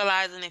she's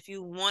realizing if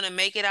you want to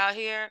make it out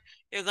here,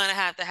 you're gonna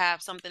have to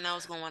have something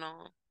else going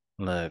on.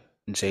 Look,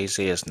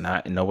 Jay-Z is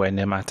not nowhere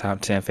near my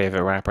top 10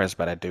 favorite rappers,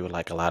 but I do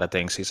like a lot of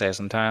things he says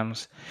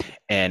sometimes.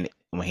 And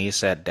when he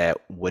said that,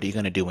 what are you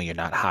gonna do when you're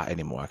not hot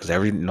anymore? Because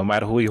no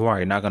matter who you are,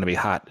 you're not gonna be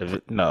hot,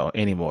 no,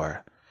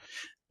 anymore.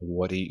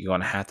 What are you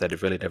gonna have to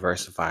really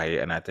diversify it?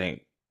 And I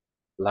think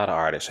a lot of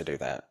artists should do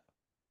that.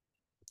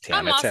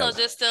 I'm Tiana also Taylor.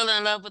 just still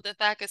in love with the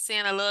fact of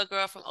seeing a little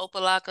girl from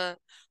Opalaka,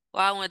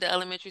 where I went to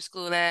elementary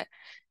school at,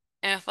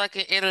 and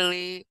fucking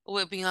Italy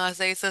with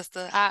Beyonce's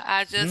sister.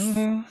 I just,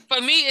 Hmm.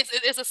 for me,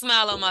 it's a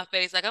smile on my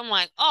face. Like I'm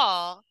like,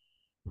 oh,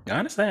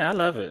 Honestly, I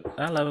love it.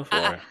 I love it I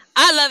for her.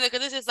 I love it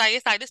because it's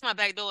like this my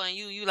back door, and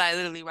you like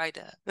literally right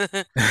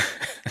there.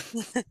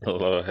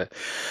 Lord.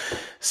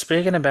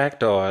 Speaking of back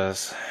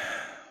doors,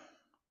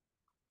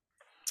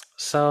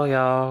 so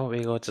y'all,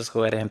 we go just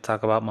go ahead and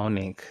talk about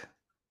Monique.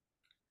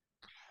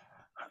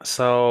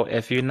 So,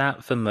 if you're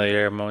not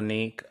familiar,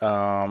 Monique,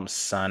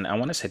 son, I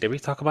want to say, did we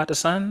talk about the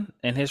son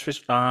and his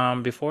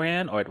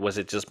beforehand, or was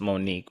it just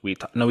Monique?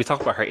 No, we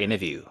talked about her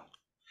interview.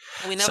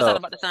 And we never talked So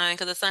about the sun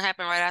because the sun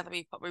happened right after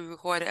we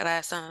recorded it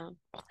last time.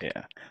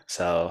 yeah.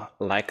 So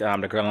like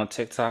the girl on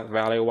TikTok,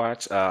 Valley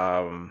Watch,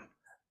 I'm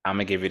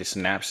gonna give you the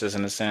synopsis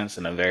in a sense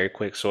in a very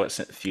quick, short,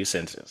 few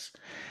sentences.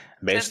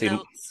 Cliff Basically,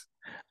 notes.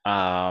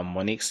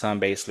 Monique's son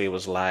basically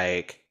was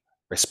like,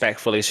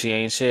 respectfully, she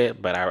ain't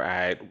shit, but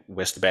I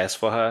wish the best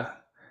for her.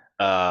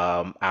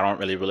 I don't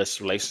really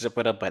relationship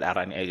with her, but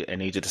I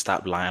need you to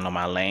stop lying on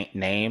my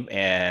name,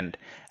 and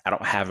I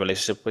don't have a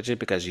relationship with you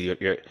because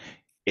you're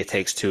it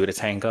takes two to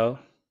tango,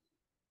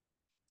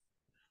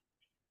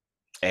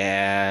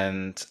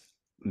 and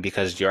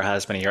because your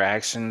husband and your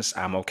actions,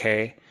 I'm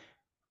okay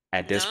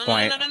at this No, no, no,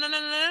 point. no, no, no, no,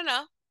 no, no,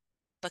 no.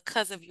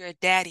 Because of your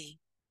daddy.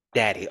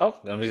 Daddy, oh,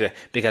 let me say,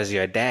 because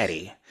you're a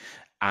daddy,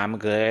 I'm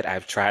good.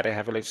 I've tried to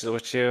have a relationship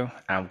with you.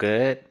 I'm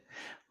good.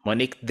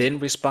 Monique then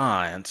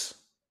responds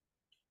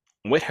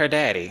with her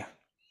daddy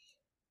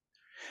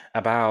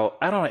about,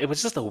 I don't know, it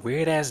was just a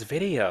weird ass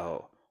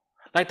video.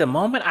 Like the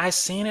moment I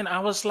seen it, I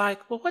was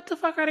like, well, what the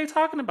fuck are they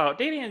talking about?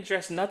 They didn't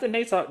address nothing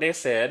they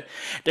said.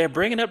 They're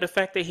bringing up the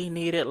fact that he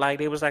needed, like,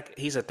 they was like,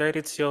 he's a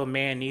 32-year-old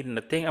man needing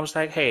the thing. I was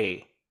like,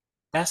 hey,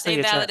 that's still They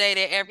your child.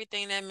 validated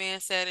everything that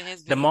man said in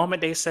his The video.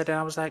 moment they said that,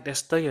 I was like, that's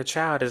still your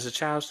child. Does a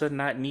child still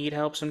not need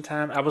help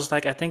sometimes? I was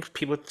like, I think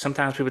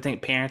sometimes people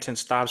think parenting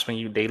stops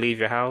when they leave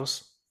your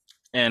house.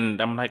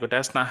 And I'm like, well,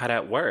 that's not how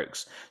that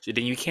works. So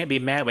then you can't be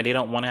mad when they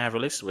don't want to have a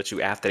relationship with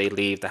you after they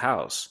leave the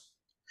house.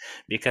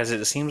 Because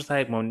it seems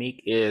like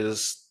Monique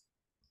is,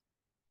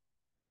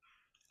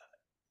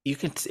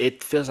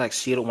 it feels like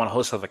she don't want to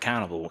hold herself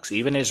accountable. Because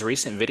even his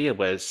recent video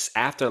was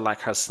after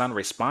like her son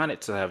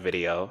responded to her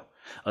video.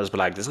 I was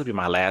like, this will be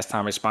my last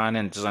time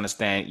responding. Just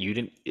understand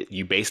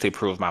you basically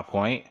proved my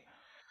point.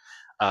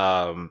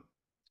 Um,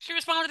 She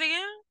responded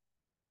again?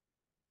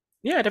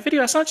 yeah, the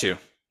video I sent you.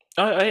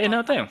 Oh,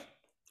 Another thing.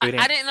 We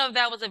I didn't. didn't know if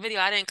that was a video.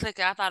 I didn't click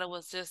it. I thought it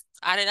was just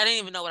I didn't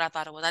even know what I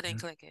thought it was. I didn't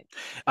click it.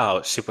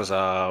 Oh, she was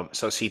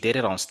so she did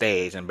it on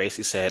stage and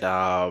basically said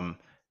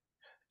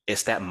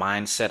it's that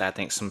mindset I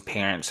think some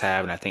parents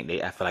have, and I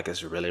feel like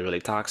it's really, really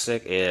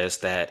toxic, is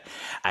that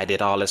I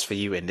did all this for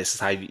you, and this is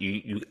how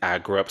I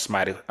grew up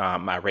somebody,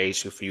 I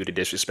raised you for you to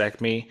disrespect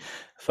me.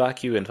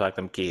 Fuck you and fuck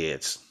them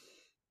kids.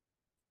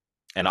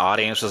 And the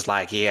audience was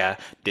like, yeah,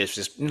 this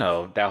is,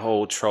 that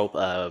whole trope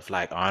of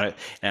like honor.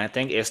 And I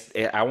think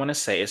I want to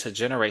say it's a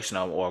generation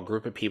or a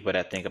group of people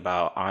that think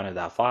about honor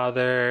thy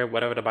father,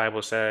 whatever the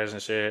Bible says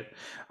and shit.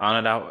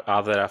 Honor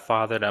thy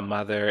father, thy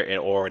mother,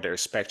 or to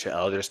respect your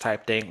elders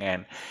type thing.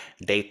 And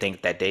they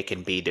think that they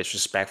can be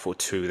disrespectful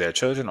to their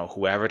children or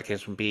whoever the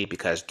case may be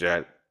because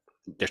their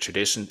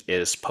tradition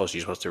is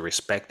you're supposed to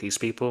respect these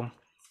people.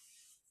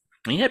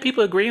 And you had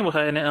people agreeing with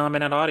her in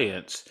that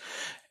audience.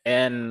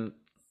 And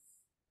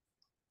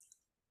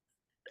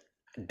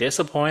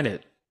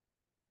disappointed.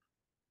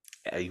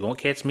 You won't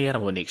catch me at a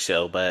Monique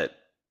show, but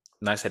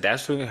like I said,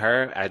 that's for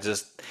her.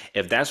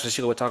 If that's what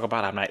she would talk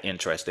about, I'm not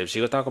interested. If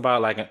she would talk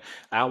about like,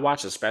 I'll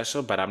watch a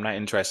special, but I'm not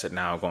interested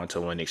now going to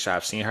a Monique show.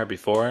 I've seen her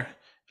before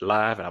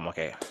live, and I'm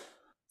okay.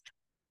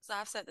 So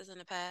I've said this in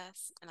the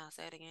past, and I'll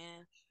say it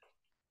again.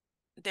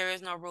 There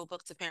is no rule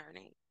book to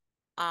parenting.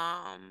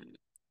 Um,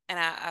 and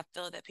I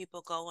feel that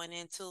people going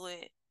into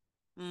it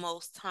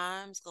most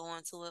times go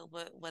into it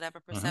with whatever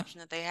Hmm. perception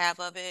that they have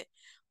of it,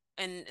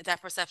 and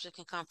that perception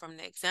can come from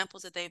the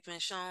examples that they've been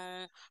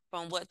shown,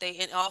 from what they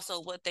and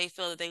also what they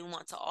feel that they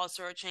want to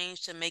alter or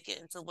change to make it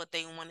into what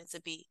they want it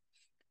to be.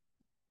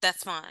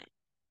 That's fine.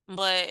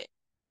 But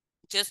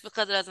just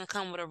because it doesn't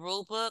come with a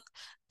rule book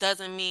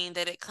doesn't mean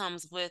that it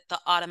comes with the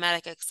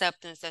automatic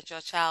acceptance that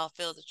your child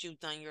feels that you've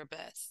done your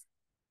best.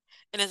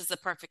 And this is a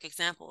perfect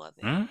example of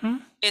it. Hmm.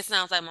 It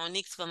sounds like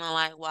Monique's feeling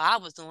like, well, I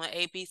was doing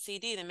A, B, C,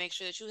 D to make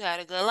sure that you had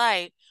a good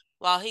life,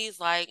 while he's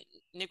like,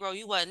 Negro,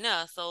 you wasn't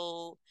there.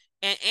 So,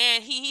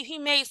 and he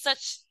made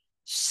such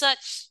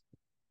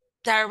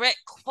direct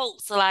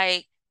quotes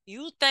like,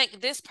 "You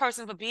thank this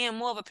person for being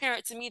more of a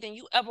parent to me than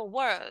you ever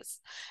was."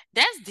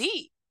 That's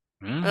deep.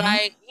 Hmm.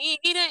 Like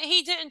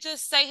he didn't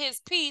just say his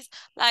piece.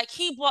 Like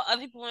he brought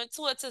other people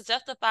into it to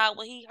justify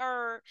what he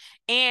heard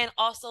and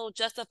also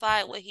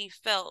justify what he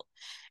felt.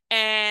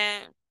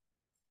 And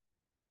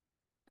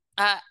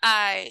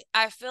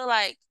I feel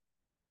like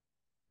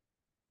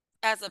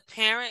as a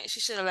parent, she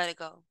should have let it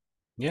go.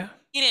 Yeah.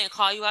 He didn't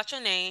call you out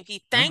your name.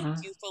 He thanked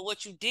Hmm. you for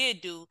what you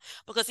did do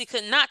because he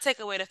could not take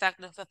away the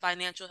fact of the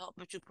financial help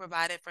that you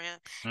provided for him.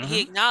 And he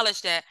Hmm.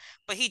 acknowledged that,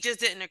 but he just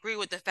didn't agree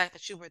with the fact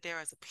that you were there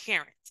as a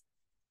parent,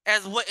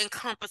 as what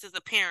encompasses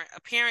a parent.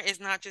 A parent is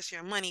not just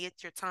your money,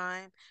 it's your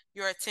time,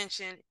 your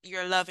attention,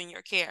 your love, and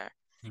your care.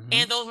 Hmm.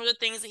 And those were the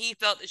things that he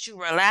felt that you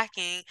were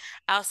lacking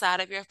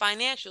outside of your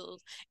financials.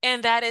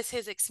 And that is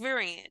his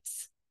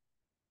experience.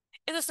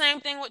 It's the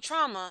same thing with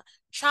trauma.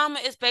 Trauma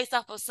is based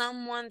off of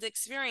someone's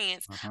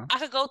experience. Hmm. I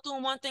could go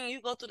through one thing,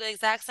 you go through the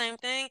exact same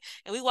thing,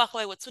 and we walk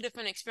away with two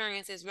different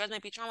experiences. Yours may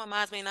be trauma,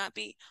 mine may not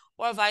be,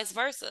 or vice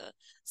versa.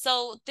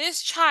 So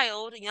this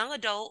child, young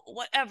adult,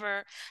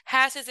 whatever,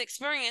 has his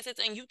experiences,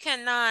 and you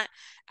cannot.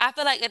 I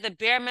feel like at the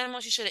bare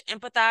minimum, you should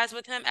empathize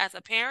with him as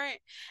a parent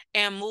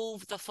and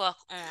move the fuck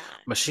on.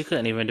 But she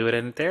couldn't even do it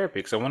in therapy.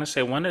 Because I want to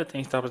say one of the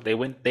things that was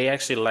they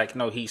actually like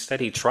no, he said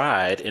he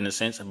tried in a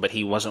sense, but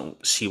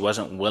she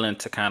wasn't willing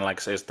to kind of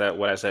like say that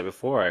what I said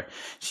before.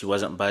 She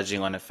wasn't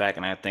budging on the fact,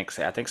 and I think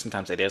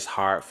sometimes it is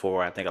hard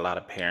for I think a lot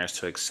of parents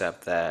to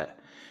accept that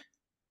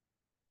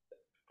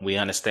we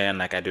understand,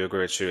 like I do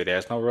agree with you,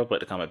 there's no rule book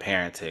to come with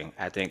parenting.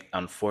 I think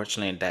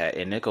unfortunately that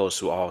and it goes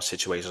through all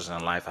situations in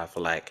life, I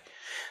feel like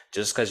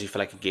just because you feel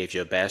like you gave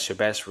your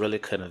best really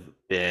couldn't have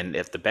been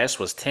if the best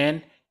was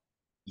 10,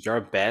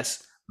 your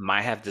best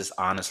might have just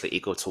honestly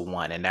equal to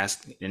one, and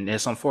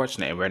it's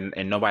unfortunate,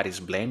 and nobody's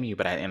blaming you,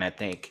 but I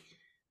think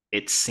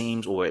it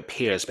seems or it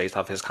appears based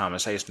off his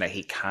conversation that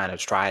he kind of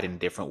tried in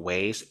different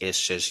ways. It's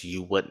just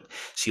you wouldn't,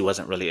 she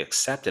wasn't really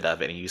accepted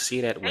of it, and you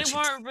see that when They she,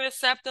 weren't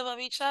receptive of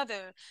each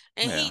other,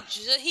 and yeah,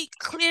 he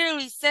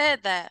clearly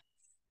said that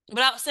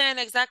without saying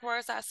the exact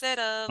words I said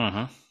of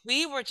hmm,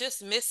 we were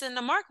just missing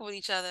the mark with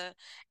each other,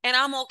 and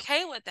I'm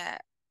okay with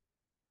that.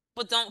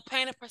 But don't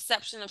paint a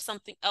perception of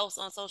something else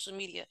on social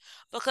media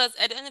because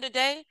at the end of the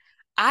day,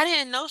 I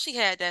didn't know she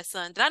had that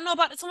son. Did I know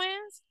about the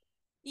twins?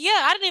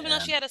 Yeah, I didn't even know yeah,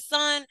 she had a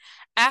son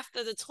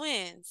after the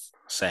twins.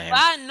 But same.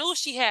 I knew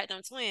she had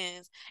them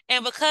twins.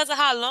 And because of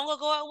how long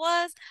ago it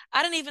was,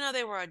 I didn't even know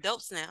they were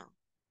adults now.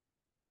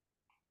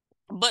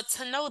 But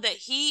to know that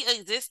he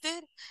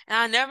existed and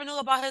I never knew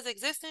about his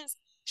existence,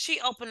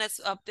 she opened us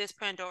up this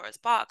Pandora's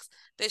box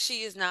that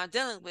she is now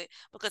dealing with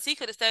because he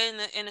could have stayed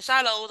in the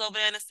shallows over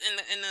there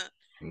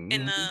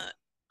in Hmm. the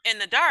in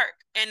the dark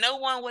and no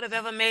one would have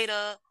ever made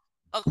a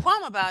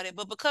qualm about it.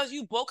 But because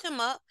you woke him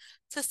up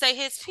to say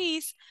his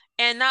piece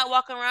and not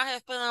walking around here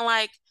feeling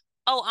like,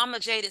 oh, I'm a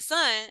jaded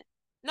son.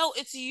 No,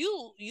 it's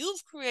you.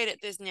 You've created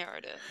this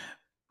narrative.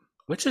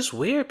 Which is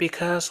weird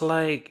because,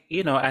 like,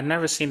 I've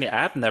never seen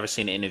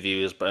the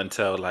interviews, but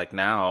until like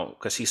now,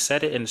 because she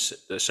said it in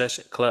the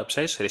session, club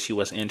session that she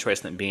wasn't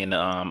interested in being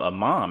a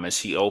mom, and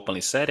she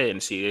openly said it.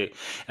 And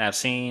I've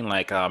seen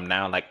like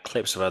now like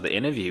clips of other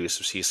interviews.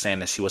 She's saying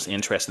that she wasn't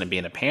interested in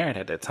being a parent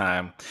at that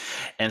time,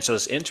 and so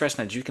it's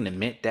interesting that you can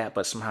admit that,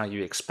 but somehow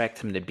you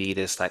expect him to be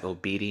this like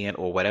obedient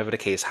or whatever the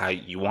case, how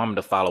you want him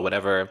to follow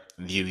whatever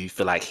view you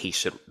feel like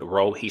the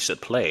role he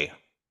should play.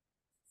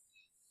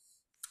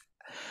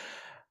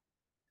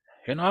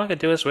 All I can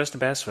do is wish the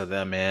best for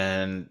them,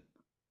 and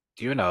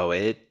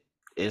it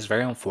is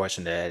very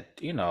unfortunate.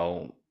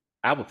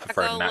 I would I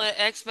prefer go not. with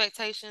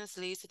expectations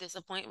leads to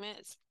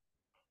disappointments.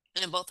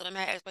 And both of them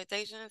had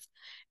expectations,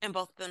 and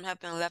both of them have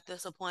been left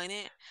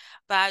disappointed.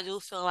 But I do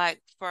feel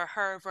like for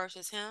her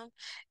versus him,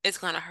 it's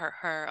gonna hurt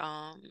her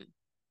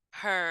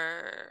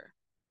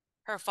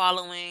her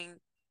following,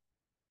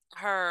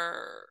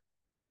 her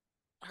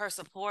her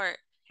support,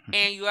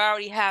 and you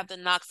already have the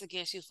knocks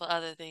against you for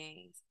other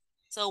things.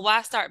 So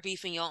why start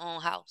beefing your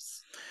own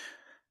house?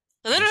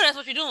 Literally, that's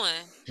what you're doing.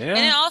 And Yeah.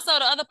 then also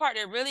the other part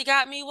that really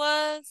got me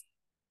was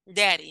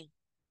Daddy.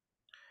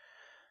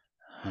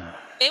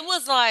 It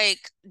was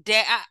like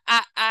dad.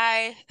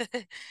 I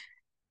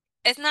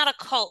it's not a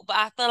cult, but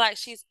I feel like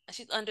she's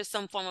under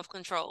some form of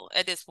control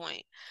at this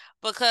point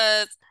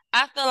because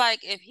I feel like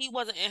if he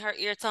wasn't in her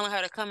ear telling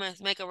her to come and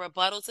make a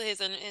rebuttal to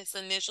his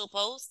initial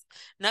post,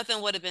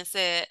 nothing would have been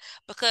said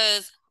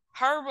because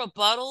her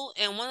rebuttal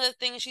and one of the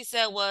things she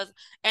said was,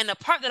 and the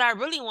part that I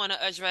really want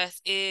to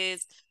address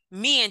is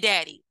me and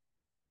Daddy.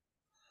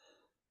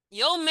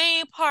 Your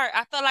main part,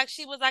 I felt like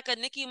she was like a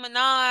Nicki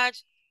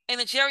Minaj in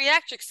a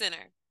geriatric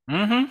center.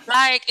 Mm-hmm.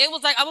 Like it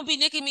was like I'm gonna be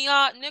Nicki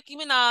Minaj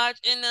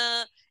in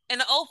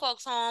the old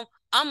folks' home.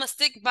 I'm gonna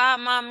stick by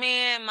my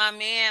man, my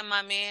man,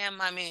 my man,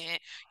 my man.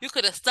 You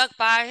could have stuck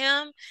by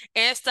him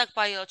and stuck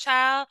by your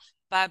child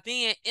by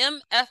being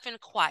MF and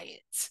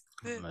quiet.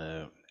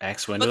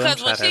 Ask Wendy them.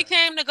 Because when Shout she out.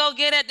 came to go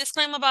get that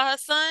disclaimer about her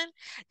son,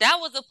 that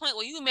was the point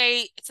where you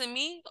made to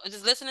me,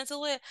 just listening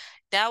to it,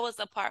 that was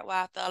the part where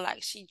I felt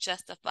like she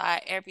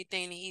justified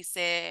everything that he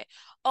said.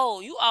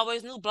 Oh, you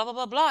always knew blah blah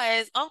blah blah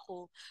as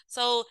uncle.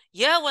 So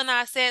yeah, when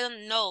I said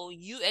no,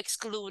 you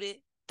excluded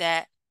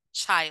that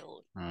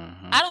child.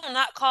 Mm-hmm. I do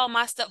not call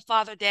my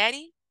stepfather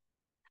daddy.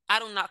 I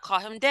do not call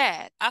him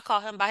dad. I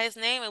call him by his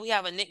name, and we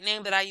have a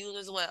nickname that I use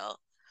as well.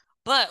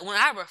 But when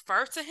I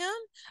refer to him,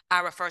 I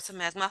refer to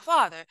him as my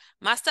father,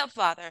 my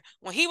stepfather.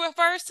 When he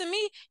refers to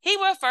me, he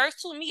refers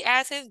to me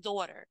as his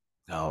daughter.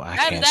 No, I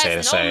That can't say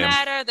that's the no same.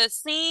 matter the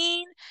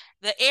scene,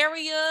 the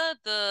area,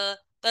 the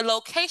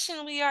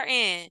location we are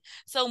in.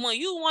 So when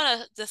you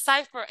want to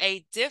decipher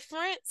a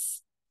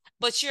difference,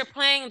 but you're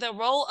playing the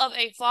role of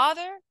a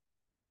father,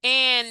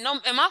 and no,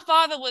 and my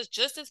father was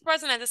just as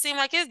present as it seemed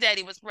like his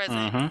daddy was present.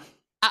 Mm-hmm.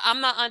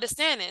 I'm not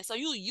understanding. So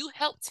you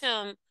helped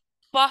him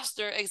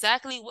foster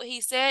exactly what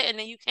he said, and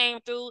then you came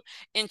through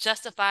and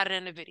justified it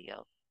in the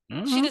video.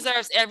 She Hmm.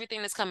 deserves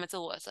everything that's coming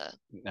towards her.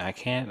 I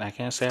can't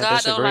say I God don't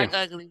disagree. like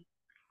ugly.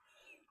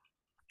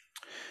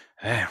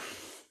 Yeah.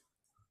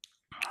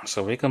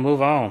 So we can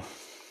move on.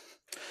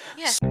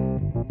 Yes.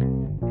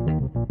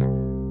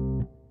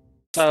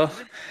 So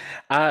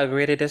I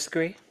agree to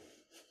disagree.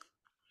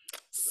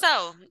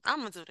 So I'm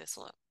gonna do this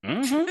one.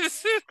 Hmm.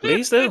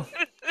 Please do.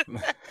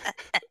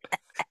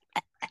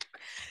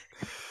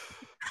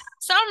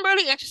 So I'm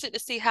really interested to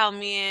see how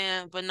me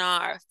and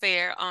Bernard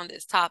fare on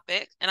this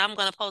topic, and I'm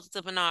gonna pose it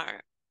to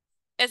Bernard.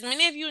 As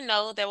many of you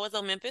know, there was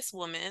a Memphis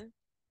woman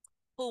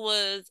who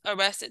was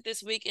arrested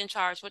this week and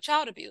charged with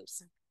child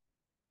abuse.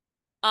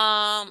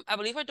 I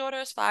believe her daughter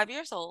is 5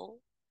 years old,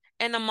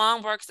 and the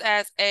mom works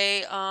as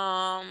a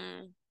I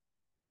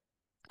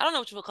don't know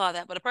what you would call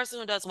that, but a person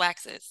who does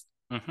waxes.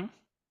 Hmm.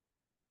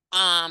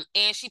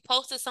 And she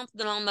posted something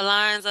along the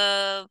lines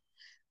of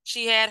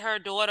she had her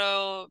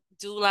daughter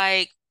do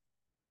like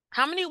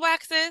how many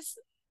waxes?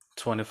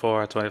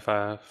 24,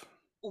 25.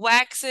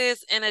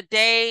 Waxes in a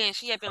day, and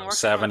she had been From working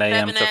from 7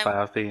 a.m. 7 to a.m.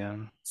 5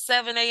 p.m.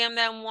 7 a.m.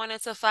 that morning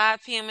to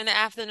 5 p.m. in the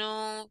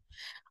afternoon.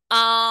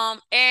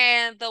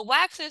 And the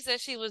waxes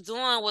that she was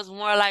doing was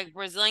more like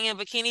Brazilian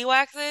bikini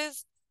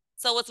waxes.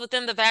 So it's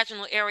within the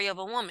vaginal area of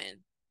a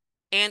woman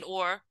and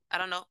or I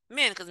don't know,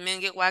 men, because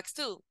men get waxed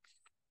too.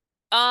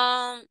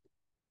 Um,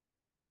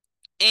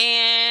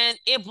 and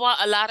it brought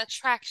a lot of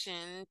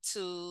traction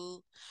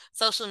to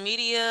social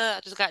media. I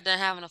just got done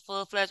having a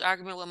full-fledged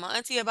argument with my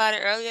auntie about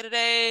it earlier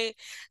today.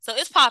 So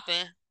it's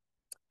popping.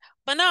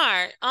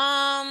 Bernard,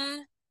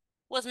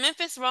 was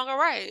Memphis wrong or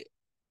right?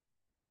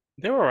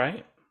 They were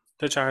right.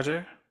 The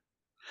charger.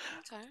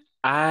 Okay.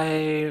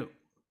 I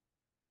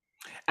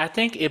I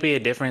think it'd be a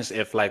difference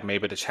if like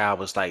maybe the child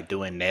was like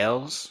doing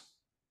nails.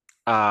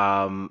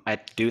 I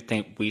do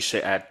think we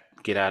should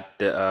get out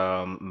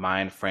the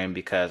mind frame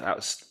because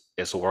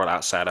it's a world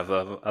outside of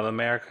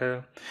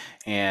America,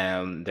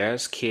 and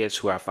there's kids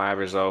who are 5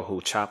 years old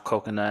who chop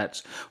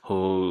coconuts,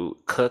 who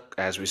cook,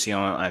 as we see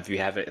on if you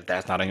have it, if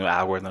that's not on your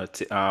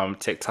algorithm,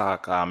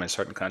 TikTok, in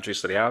certain countries.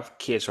 So there are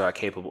kids who are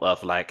capable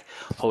of like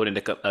holding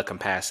a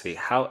capacity.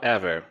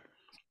 However,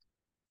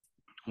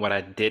 what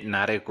I did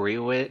not agree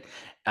with,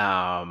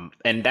 and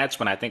that's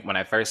when I think when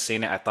I first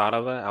seen it, I thought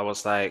of it. I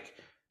was like,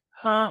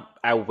 huh,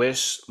 I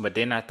wish, but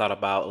then I thought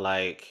about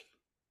like,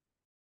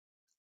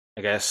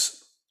 I guess,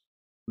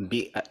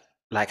 be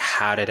like,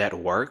 how did that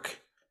work?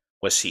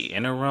 Was she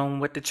in a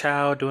room with the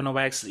child doing the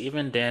wax?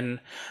 Even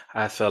then,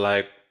 I feel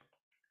like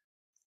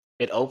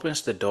it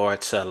opens the door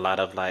to a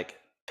lot of like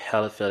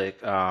pedophilic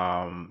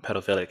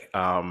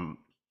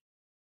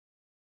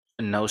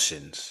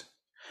notions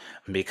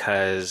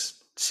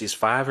because she's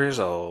 5 years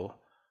old.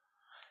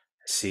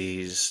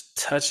 She's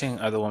touching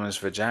other women's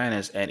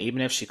vaginas, and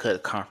even if she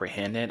could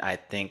comprehend it, I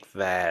think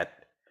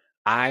that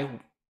I,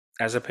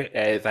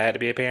 if I had to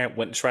be a parent,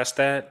 wouldn't trust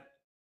that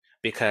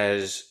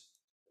because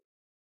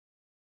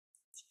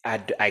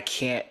I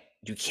can't.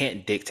 You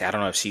can't dictate. I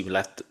don't know if she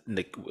left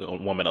the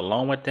woman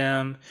alone with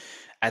them.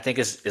 I think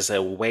it's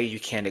a way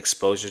you can't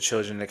expose your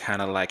children to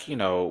kind of like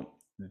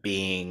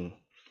being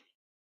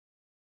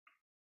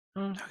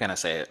how can I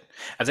say it?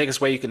 I think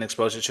it's where you can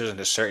expose your children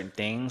to certain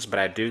things, but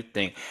I do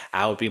think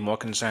I would be more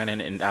concerned,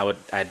 and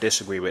I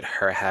disagree with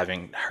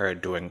her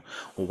doing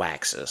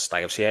waxes.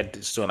 Like if she had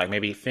just doing like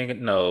maybe finger,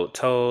 no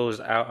toes,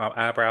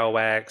 eyebrow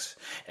wax,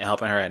 and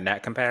helping her in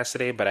that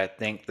capacity. But I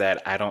think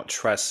that I don't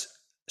trust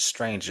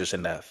strangers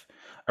enough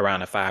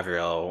around a 5 year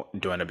old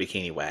doing a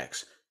bikini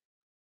wax.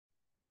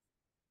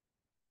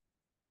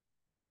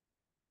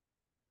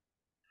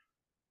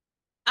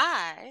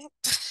 I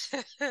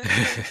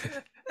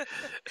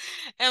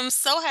am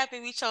so happy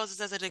we chose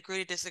this as a degree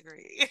to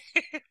disagree.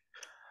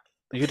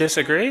 You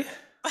disagree?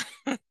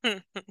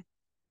 I'm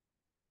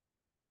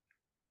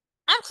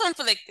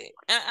conflicted,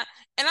 and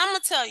I'm gonna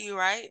tell you,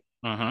 right?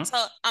 Mm-hmm.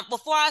 So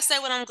before I say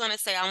what I'm gonna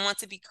say, I want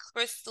to be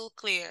crystal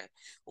clear.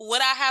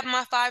 Would I have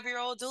my 5 year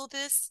old do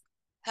this?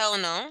 Hell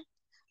no.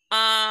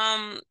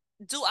 Um,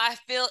 do I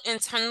feel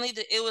internally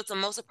that it was the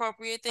most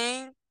appropriate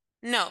thing?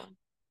 No.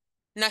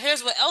 Now,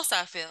 here's what else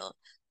I feel.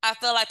 I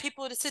feel like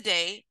people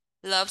today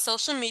love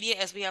social media,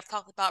 as we have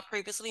talked about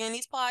previously in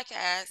these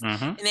podcasts,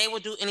 Mm-hmm. and they will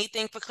do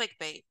anything for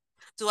clickbait.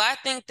 Do I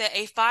think that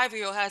a 5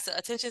 year old has the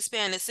attention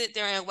span to sit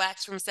there and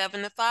wax from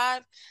 7 to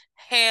 5?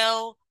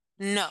 Hell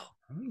no.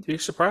 You'd be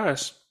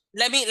surprised.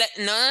 No, no,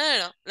 no,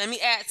 no. Let me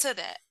add to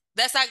that.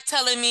 That's like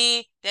telling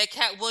me that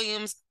Cat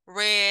Williams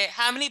read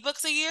how many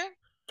books a year?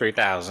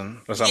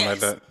 3,000 or something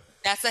like Yes, that.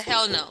 that's a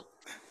hell no.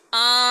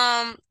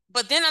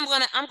 But then I'm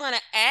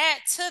gonna add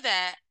to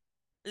that.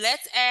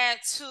 Let's add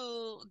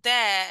to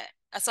that.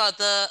 I saw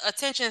the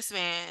attention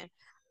span.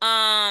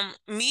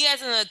 Me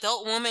as an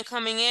adult woman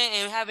coming in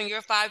and having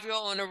your 5 year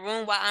old in the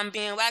room while I'm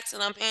being waxed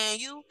and I'm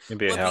paying you It'd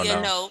be a would hell be a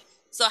no. no.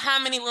 So how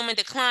many women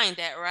declined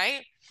that,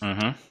 right?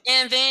 Mm-hmm.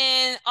 And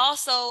then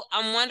also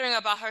I'm wondering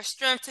about her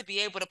strength to be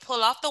able to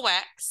pull off the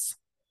wax.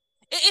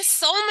 It's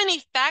so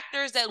many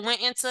factors that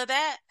went into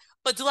that.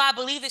 But do I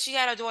believe that she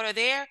had her daughter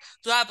there?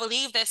 Do I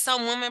believe that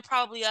some women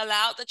probably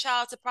allowed the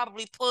child to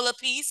probably pull a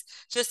piece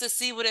just to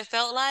see what it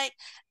felt like?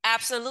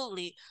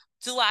 Absolutely.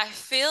 Do I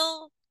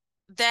feel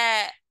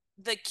that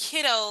the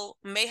kiddo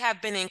may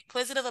have been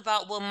inquisitive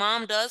about what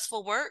mom does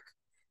for work?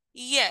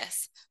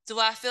 Yes. Do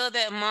I feel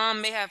that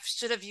mom may have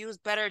should have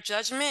used better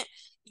judgment?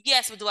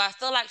 Yes, but do I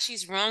feel like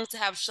she's wrong to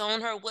have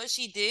shown her what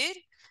she did?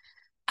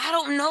 I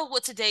don't know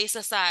what today's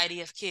society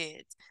of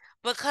kids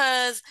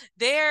because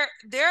they're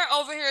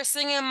over here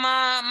singing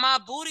my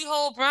booty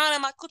hole brown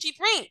and my coochie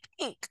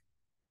pink.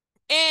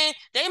 And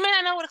they may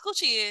not know what a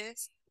coochie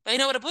is, but they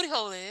know what a booty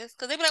hole is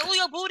because they be like, "Oh,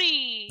 your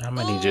booty. I'm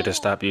gonna need you to Ooh."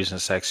 stop using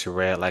sexy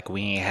red like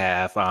we ain't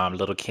have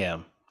Little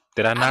Kim.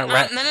 Did I not I'm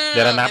rap? no, no,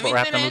 Did I no, no. not Let me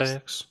rap them finish.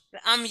 lyrics?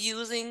 I'm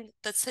using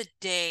the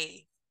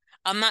today.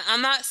 I'm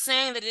not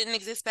saying that it didn't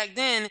exist back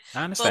then,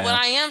 I but what understand.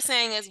 I am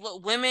saying is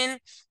what women,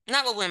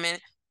 not what women,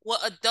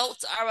 what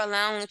adults are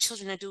allowing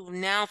children to do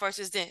now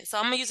versus then. So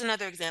I'm gonna use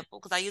another example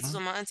because I used this Mm.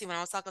 with my auntie when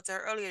I was talking to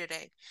her earlier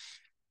today.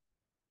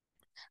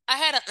 I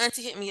had an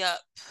auntie hit me up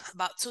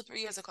about 2,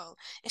 3 years ago,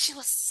 and she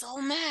was so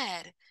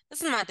mad.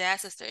 This is my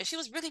dad's sister, and she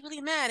was really,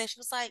 really mad. And she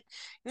was like,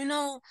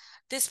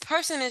 this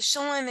person is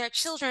showing their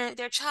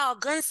child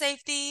gun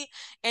safety,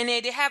 and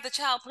they have the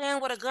child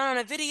playing with a gun on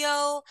a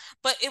video,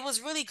 but it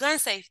was really gun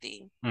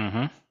safety.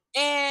 Mm-hmm.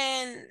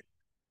 And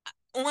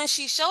when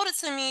she showed it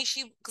to me,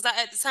 because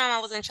at the time I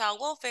was in child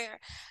welfare,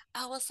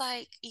 I was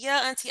like,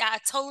 yeah, auntie, I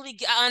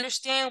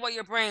understand where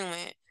your brain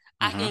went.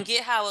 I Mm-hmm. can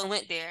get how it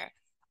went there.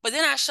 But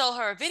then I showed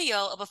her a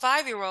video of a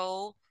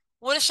 5-year-old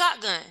with a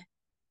shotgun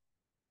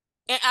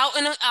and out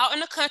in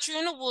the country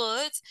in the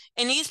woods,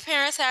 and these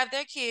parents have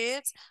their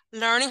kids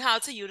learning how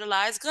to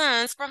utilize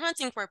guns for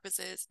hunting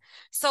purposes.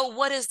 So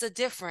what is the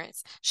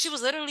difference? She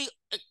was literally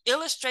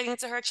illustrating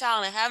to her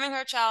child and having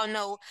her child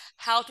know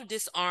how to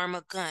disarm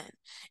a gun.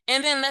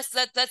 And then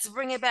let's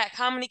bring it back.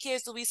 How many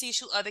kids do we see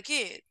shoot other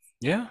kids?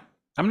 Yeah.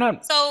 I'm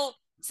not. So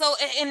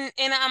and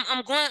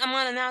I'm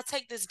gonna now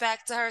take this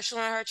back to her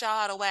showing her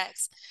child how to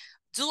wax.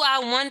 Do I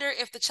wonder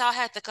if the child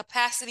had the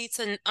capacity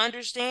to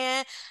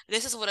understand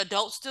this is what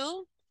adults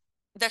do?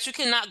 That you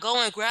cannot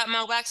go and grab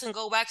my wax and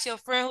go wax your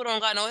friend who don't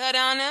got no hair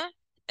down there?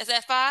 Is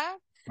that 5?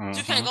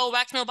 You can't Mm-hmm. go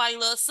wax nobody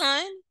little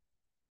son?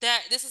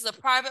 That this is a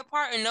private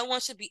part and no one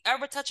should be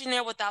ever touching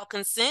there without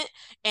consent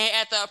and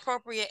at the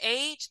appropriate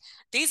age.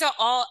 These are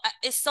all,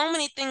 it's so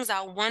many things I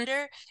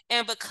wonder.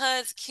 And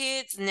because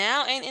kids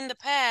now and in the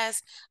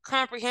past,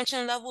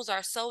 comprehension levels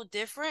are so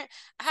different.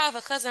 I have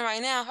a cousin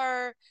right now,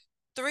 her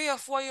 3 or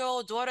 4 year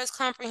old daughter's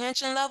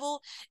comprehension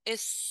level is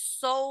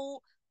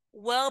so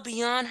well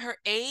beyond her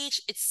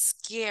age. It's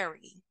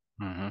scary.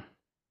 Mm-hmm.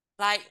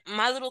 Like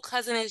my little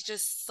cousin is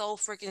just so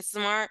freaking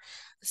smart,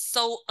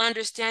 so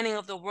understanding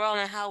of the world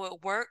and how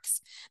it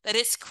works that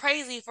it's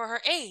crazy for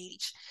her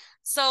age.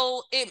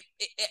 So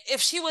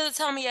if she was to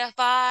tell me at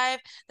 5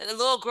 that the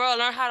little girl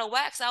learned how to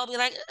wax, I would be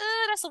like,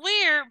 that's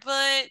weird,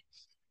 but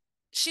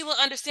she will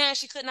understand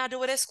she could not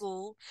do it at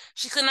school.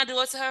 She could not do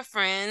it to her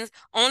friends,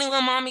 only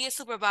when mommy is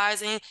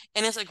supervising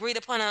and it's agreed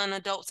upon an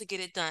adult to get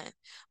it done.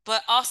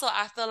 But also,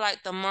 I feel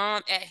like the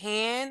mom at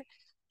hand,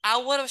 I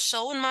would have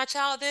shown my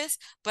child this,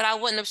 but I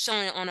wouldn't have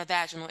shown it on a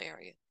vaginal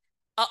area,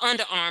 a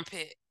under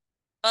armpit,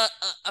 a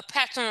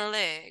patch on a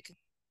leg,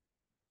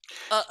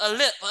 a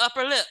lip, a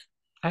upper lip,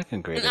 I can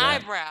agree an to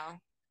that. eyebrow.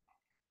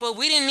 But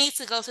we didn't need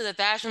to go to the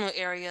vaginal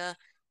area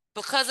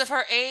because of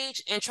her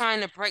age and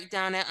trying to break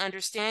down that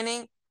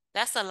understanding.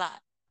 That's a lot.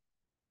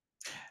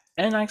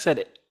 And like I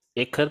said,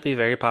 it could be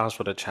very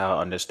possible the child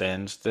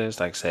understands this.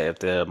 Like I said, if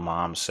the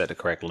mom set the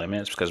correct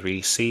limits, because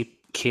we see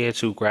kids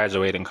who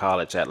graduate in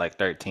college at like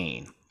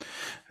 13.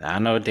 Now, I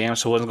know damn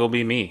sure wasn't gonna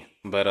be me,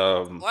 but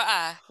Or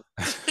I.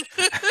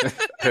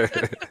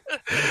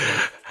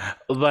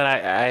 but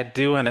I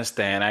do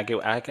understand. I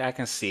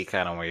can see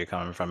kind of where you're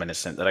coming from in the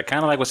sense that I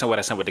kind of like what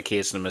I said with the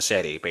kids in the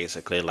machete.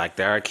 Basically, like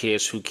there are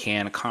kids who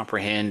can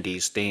comprehend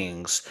these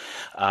things.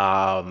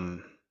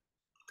 Um,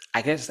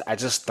 I guess I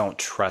just don't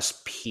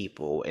trust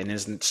people, and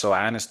isn't so.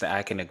 I understand.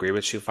 I can agree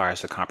with you as far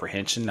as the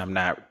comprehension. I'm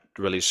not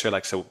really sure.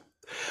 Like so,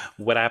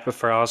 what I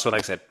prefer also,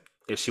 like I said,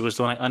 if she was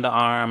doing like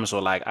underarms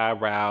or like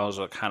eyebrows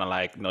or kind of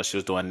like she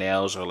was doing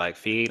nails or like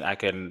feet, I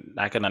can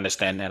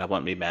understand that. I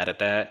wouldn't be mad at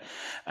that.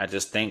 I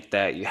just think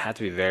that you have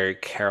to be very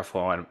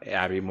careful, and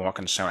I'd be more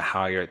concerned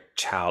how your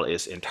child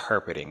is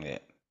interpreting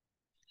it.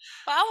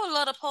 But I would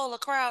love to poll a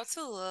crowd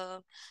too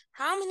of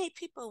how many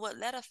people would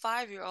let a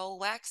 5-year-old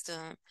wax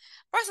them?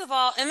 First of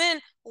all, and then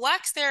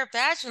wax their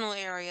vaginal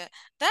area.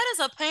 That is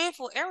a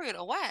painful area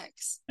to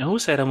wax. And who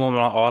said them women,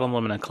 all them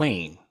women are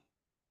clean?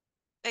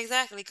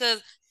 Exactly,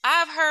 because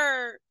I've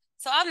heard,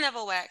 so I've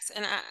never waxed,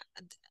 and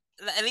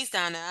at least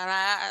down there,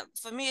 and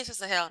for me, it's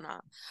just a hell no.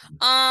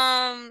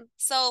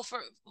 So for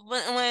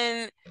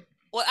when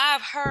what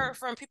I've heard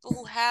from people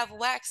who have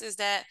wax is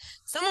that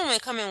some women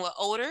come in with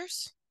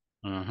odors,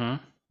 Mm-hmm.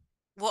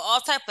 with all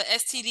type of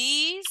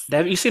STDs.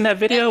 That you seen that That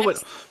video with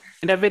ex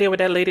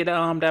that lady,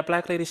 that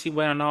black lady, she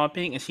wearing all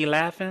pink and she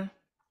laughing.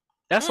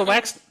 That's a Mm-mm.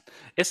 wax.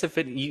 It's a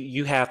fit.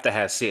 You have to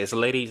have see. It's a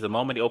lady. The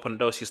moment you open the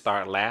door, she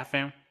start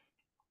laughing.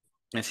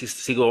 And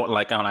she go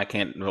like I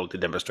can't really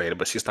demonstrate it,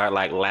 but she started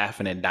like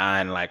laughing and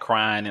dying, like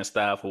crying and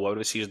stuff, or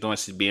whatever she's doing.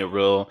 She's being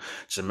real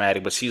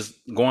dramatic, but she's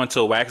going to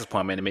a wax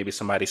appointment and maybe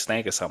somebody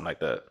stank or something like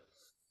that.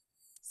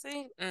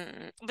 See,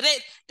 but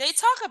they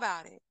talk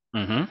about it.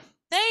 Mm-hmm.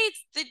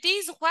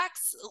 These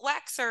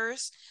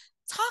waxers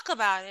talk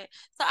about it.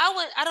 So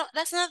I don't.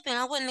 That's another thing.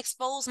 I wouldn't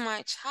expose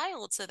my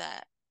child to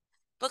that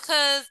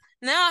because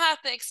now I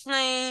have to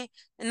explain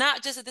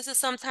not just that this is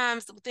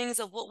sometimes the things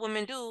of what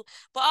women do,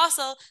 but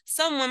also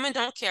some women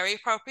don't carry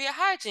appropriate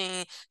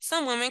hygiene.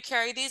 Some women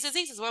carry these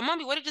diseases. Well,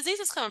 mommy, where did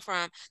diseases come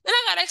from? Then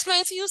I gotta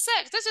explain to you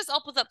sex. This just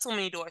opens up too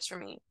many doors for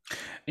me.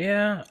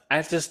 Yeah,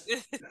 I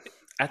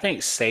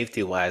think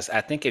safety wise,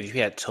 I think if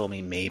you had told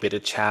me maybe the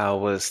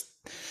child was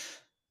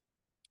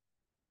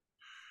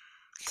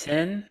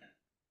 10,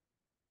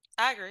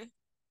 I agree.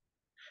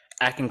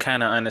 I can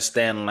kind of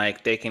understand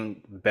like they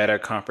can better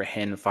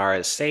comprehend as far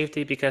as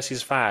safety because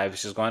she's 5.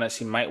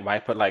 She might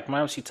wipe it like,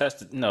 mom, she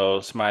touched,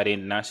 somebody,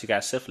 now she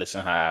got syphilis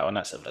in her eye, or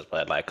not syphilis,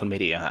 but like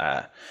chlamydia in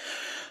her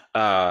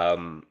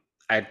eye.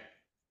 I, like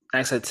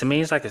I said, to me,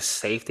 it's like a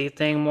safety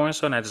thing more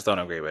so, and I just don't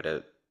agree with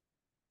it.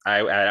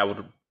 I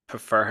would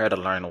prefer her to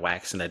learn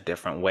wax in a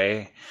different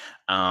way.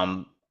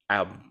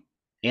 I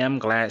am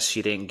glad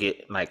she didn't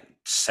get like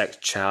sex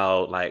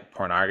child like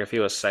pornography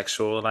or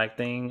sexual like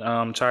thing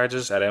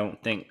charges. I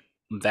don't think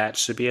that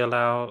should be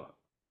allowed.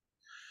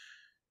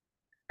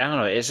 I don't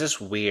know. It's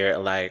just weird,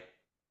 like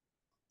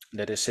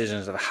the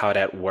decisions of how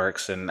that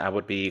works, and I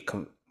would be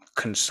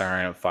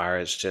concerned as far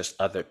as just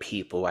other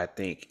people. I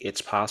think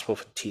it's possible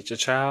to teach a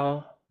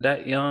child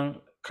that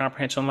young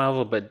comprehension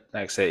level, but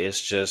like I said,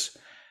 it's just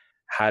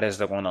how does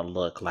that want to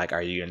look? Like,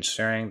 are you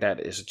ensuring that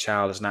is a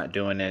child is not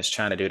doing this,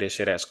 trying to do this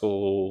shit at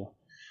school?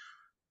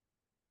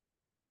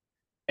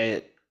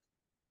 It,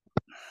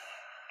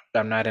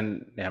 I'm not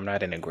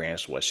in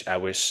agreement with I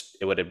wish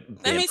it would have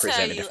Let been me tell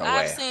presented a you, different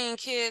I've way. seen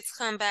kids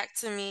come back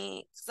to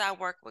me because I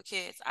work with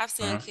kids. I've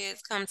seen Hmm.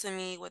 kids come to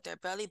me with their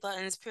belly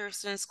buttons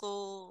pierced in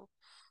school,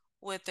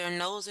 with their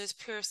noses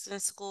pierced in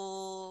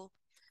school,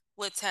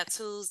 with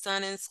tattoos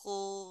done in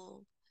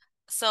school.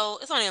 So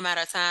it's only a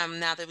matter of time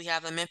now that we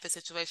have a Memphis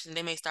situation.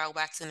 They may start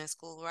waxing in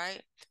school,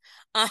 right?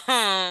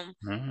 Um,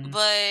 Hmm.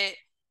 but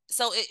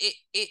so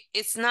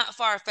it's not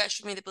far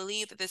fetched for me to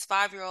believe that this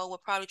 5-year-old will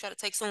probably try to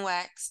take some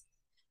wax,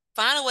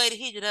 find a way to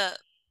heat it up,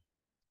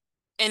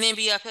 and then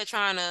be up here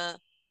trying to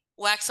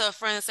wax her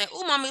friend and say,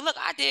 "Oh, mommy, look,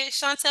 I did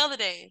Chantel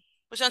today,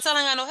 but Chantel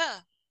ain't got no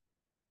hair.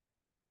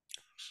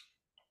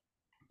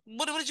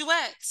 What did you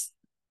wax?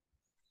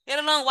 Let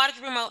alone why did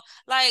you remote?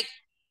 Like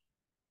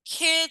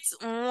kids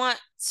want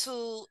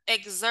to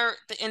exert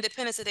the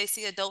independence that they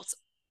see adults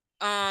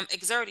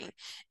exerting,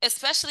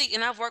 especially,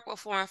 and I've worked with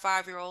 4 and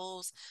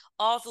 5-year-olds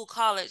all through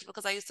college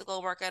because I used to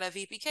go work at a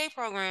VPK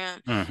program.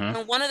 Hmm.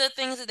 And one of the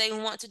things that they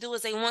want to do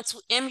is they want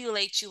to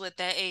emulate you at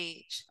that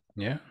age.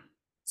 Yeah.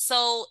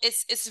 So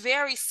it's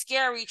very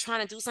scary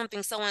trying to do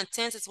something so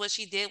intense as what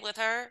she did with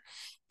her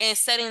and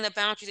setting the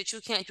boundary that you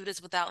can't do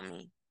this without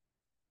me.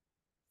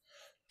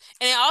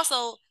 And it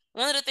also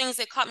one of the things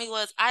that caught me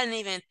was I didn't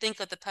even think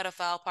of the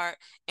pedophile part.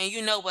 And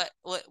you know what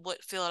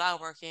field I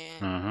work in.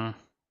 Hmm.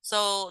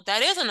 So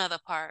that is another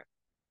part.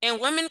 And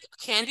women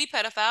can be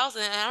pedophiles,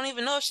 and I don't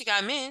even know if she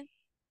got men,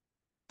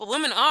 but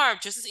women are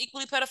just as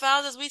equally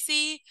pedophiles as we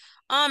see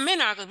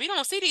men are, because we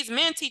don't see these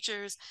men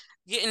teachers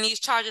getting these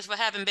charges for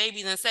having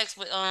babies and sex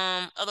with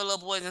other little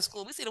boys in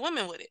school. We see the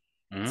women with it.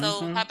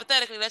 So Hmm.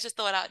 hypothetically, let's just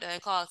throw it out there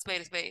and call it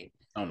spade a spade.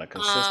 On a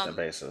consistent Um,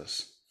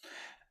 basis.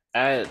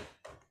 I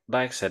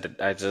like I said,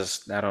 I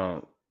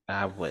don't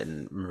I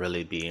wouldn't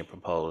really be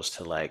proposed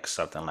to like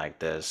something like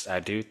this. I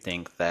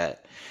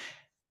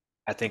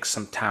think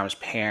sometimes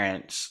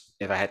parents,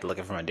 if I had to look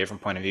at it from a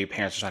different point of view,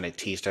 parents are trying to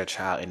teach their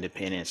child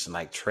independence and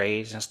like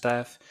trades and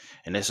stuff.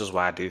 And this is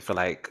why I do feel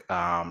like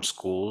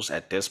schools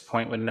at this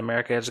point within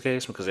America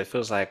education, because it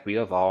feels like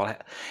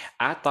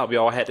I thought we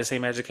all had the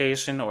same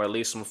education or at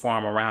least some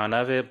form around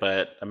of it,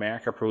 but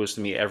America proves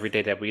to me every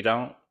day that we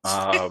don't.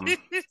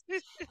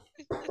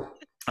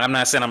 I'm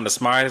not saying I'm the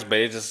smartest, but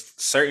it just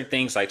certain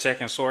things like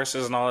checking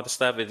sources and all of the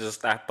stuff.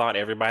 I thought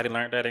everybody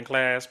learned that in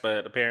class,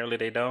 but apparently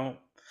they don't.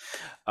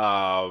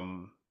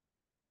 Um,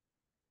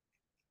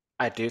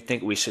 I do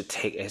think we should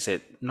take, is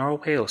it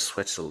Norway or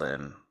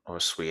Switzerland or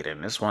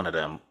Sweden? It's one of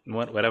them,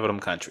 whatever them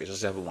countries,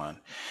 it's ever one.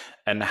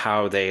 And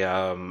how they,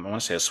 I want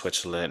to say it's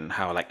Switzerland,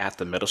 how like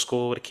after middle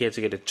school, the kids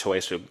get a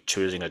choice of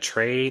choosing a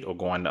trade or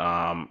going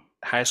to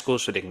high school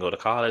so they can go to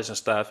college and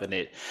stuff. And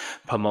it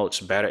promotes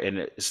better,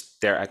 and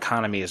their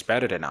economy is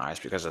better than ours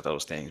because of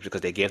those things, because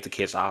they give the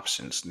kids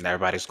options and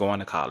everybody's going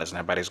to college and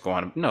everybody's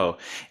going, no,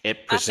 it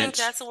I think presents.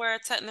 that's where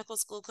technical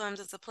school comes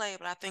into play,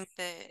 but I think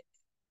that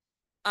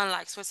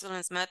unlike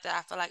Switzerland's method,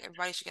 I feel like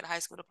everybody should get a high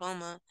school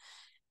diploma,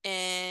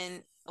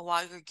 and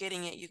while you're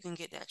getting it, you can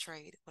get that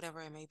trade,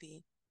 whatever it may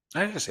be.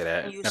 I can say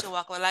And that. you should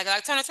walk away like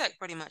Turner Tech,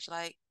 pretty much.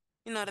 Like,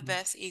 the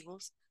best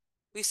Eagles.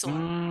 We soar.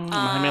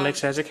 Miami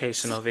Lakes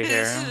Education over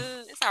here.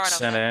 It's all right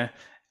over there. Center.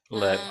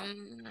 Look,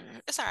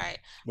 It's all right.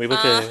 we were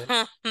good.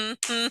 Um,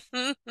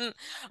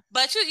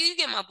 but you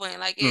get my point.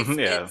 Like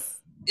Yeah.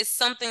 it's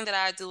something that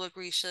I do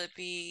agree should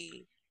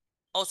be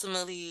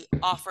ultimately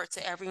offered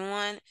to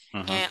everyone.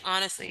 Hmm. And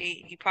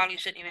honestly, you probably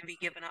shouldn't even be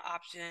given an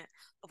option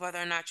of whether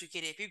or not you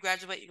get it. If you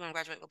graduate, you're gonna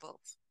graduate with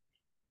both.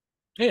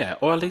 Yeah,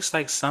 or at least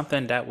like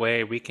something that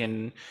way we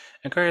can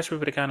encourage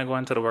people to kind of go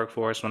into the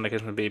workforce when the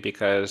kids would be,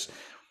 because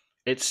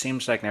it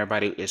seems like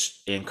everybody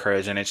is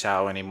encouraging a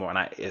child anymore,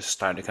 and it's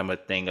starting to become a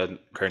thing of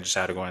encouraging a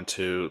child to go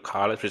into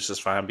college, which is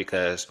fine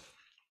because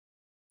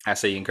I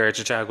say you encourage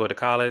a child to go to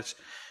college.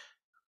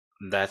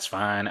 That's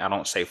fine. I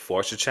don't say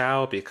force a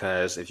child,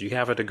 because if you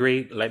have a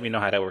degree, let me know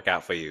how that work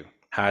out for you.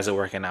 How is it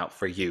working out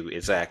for you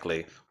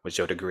exactly with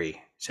your degree,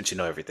 since you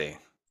know everything?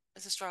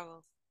 It's a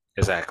struggle.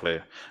 Exactly.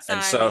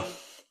 And Sign so, me.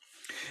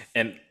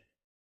 and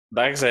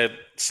like I said,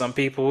 some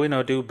people,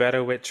 do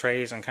better with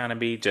trades and kind of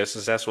be just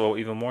as successful or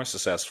even more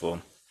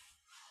successful.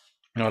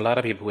 A lot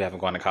of people who haven't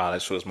gone to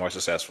college who is more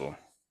successful.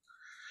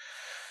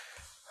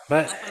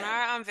 But Well,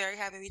 Panara, I'm very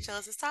happy we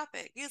chose this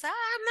topic. He was like,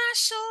 I'm not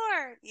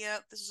sure.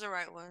 Yep, this is the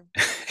right one.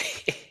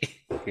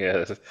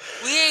 yes.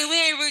 We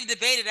ain't really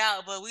debated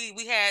out, but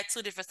we had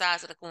two different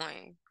sides of the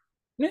coin.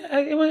 Yeah,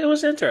 it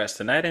was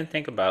interesting. I didn't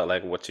think about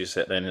like what you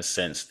said in a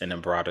sense, in a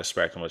broader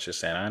spectrum, what you're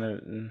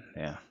saying.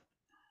 Yeah.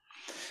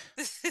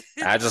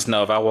 I just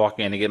know if I walk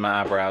in and get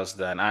my eyebrows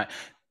done, I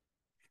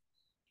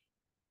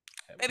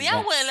Maybe I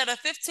won't. wouldn't let a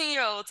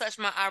 15-year-old touch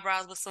my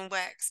eyebrows with some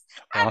wax.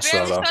 I Also,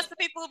 barely though, trust the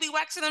people who be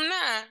waxing them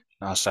now.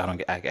 also I don't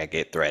get, I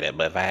get threaded,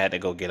 but if I had to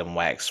go get them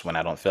waxed when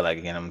I don't feel like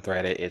getting them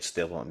threaded, it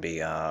still won't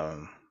be.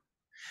 I'm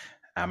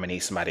gonna need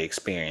somebody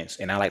experienced,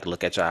 and I like to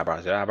look at your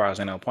eyebrows. Your eyebrows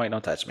ain't on point.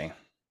 Don't touch me.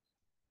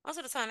 Most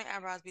of the time, the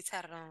eyebrows be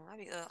tatted on. I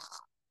be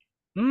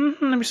ugh.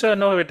 Let me sure I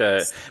know it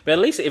does. But at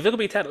least if it'll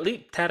be tatted, at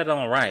least tatted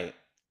on right.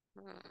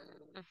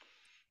 Mm.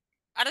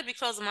 I just be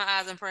closing my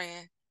eyes and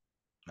praying.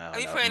 I I don't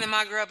be know. praying that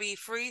my girl be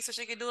free so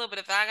she can do it. But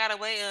if I gotta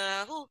wait,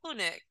 who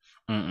next?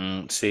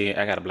 Mm-mm. See,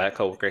 I got a black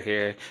coworker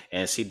here,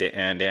 and she did,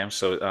 and damn,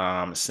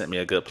 so sent me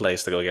a good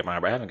place to go get my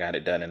eyebrow. I haven't got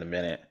it done in a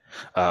minute.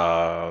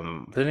 But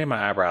then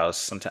my eyebrows,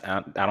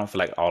 sometimes I don't feel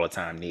like all the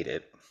time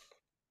needed.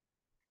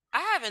 I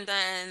haven't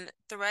done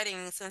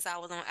threading since I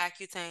was on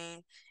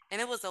Accutane,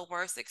 and it was the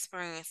worst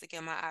experience to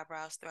get my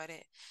eyebrows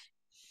threaded.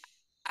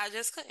 I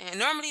just couldn't.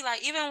 Normally,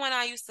 like even when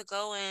I used to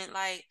go in,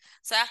 like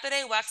so after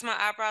they wax my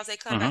eyebrows, they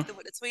come Mm-hmm. back through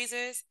with the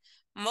tweezers.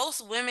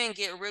 Most women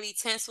get really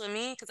tense with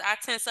me because I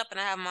tense up and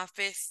I have my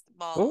fist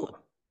balled. Oh,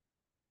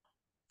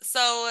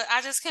 So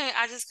I just can't.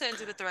 I just couldn't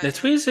do the the threading.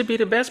 tweeze would be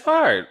the best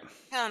part.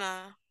 Hell no.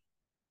 I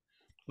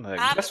Like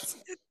have to. that's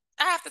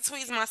I have to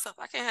tweeze myself.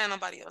 I can't have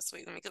nobody else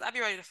tweezing me because I be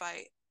ready to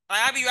fight.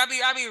 Like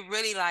I be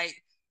really like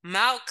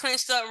mouth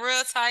clenched up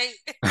real tight,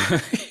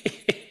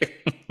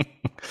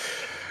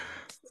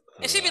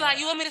 and she be like,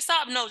 "You want me to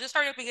stop? No, just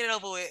hurry up and get it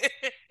over with."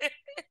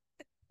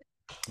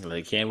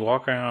 like can't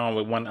walk around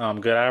with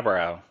one good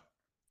eyebrow.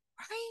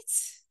 Right?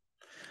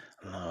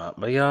 No,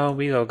 but y'all,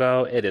 we gonna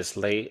go. It is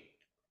late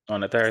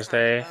on a It's time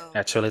to Thursday. I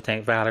go. truly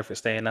thank Valerie for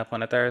staying up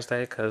on a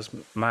Thursday because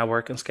my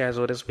working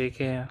schedule this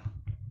weekend.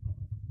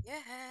 Yeah.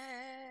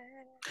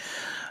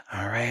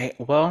 All right.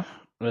 Well,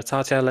 we'll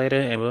talk to you later,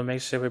 and we'll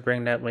make sure we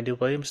bring that Wendy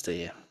Williams to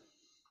you.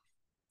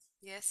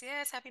 Yes,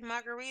 yes. Happy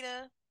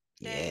Margarita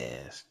Day.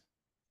 Yes.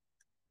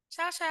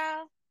 Ciao,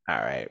 ciao.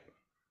 All right.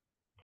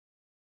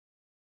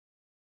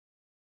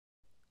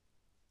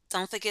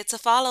 Don't forget to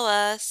follow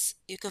us.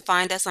 You can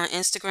find us on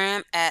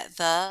Instagram at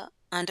the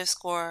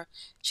underscore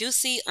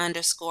juicy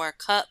underscore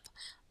cup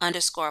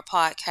underscore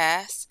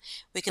podcast.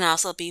 We can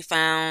also be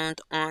found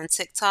on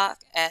TikTok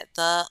at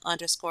the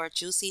underscore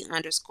juicy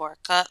underscore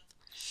cup.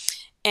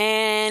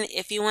 And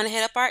if you want to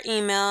hit up our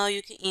email,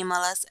 you can email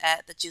us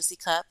at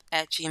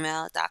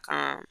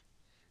thejuicycup@gmail.com.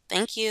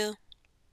 Thank you.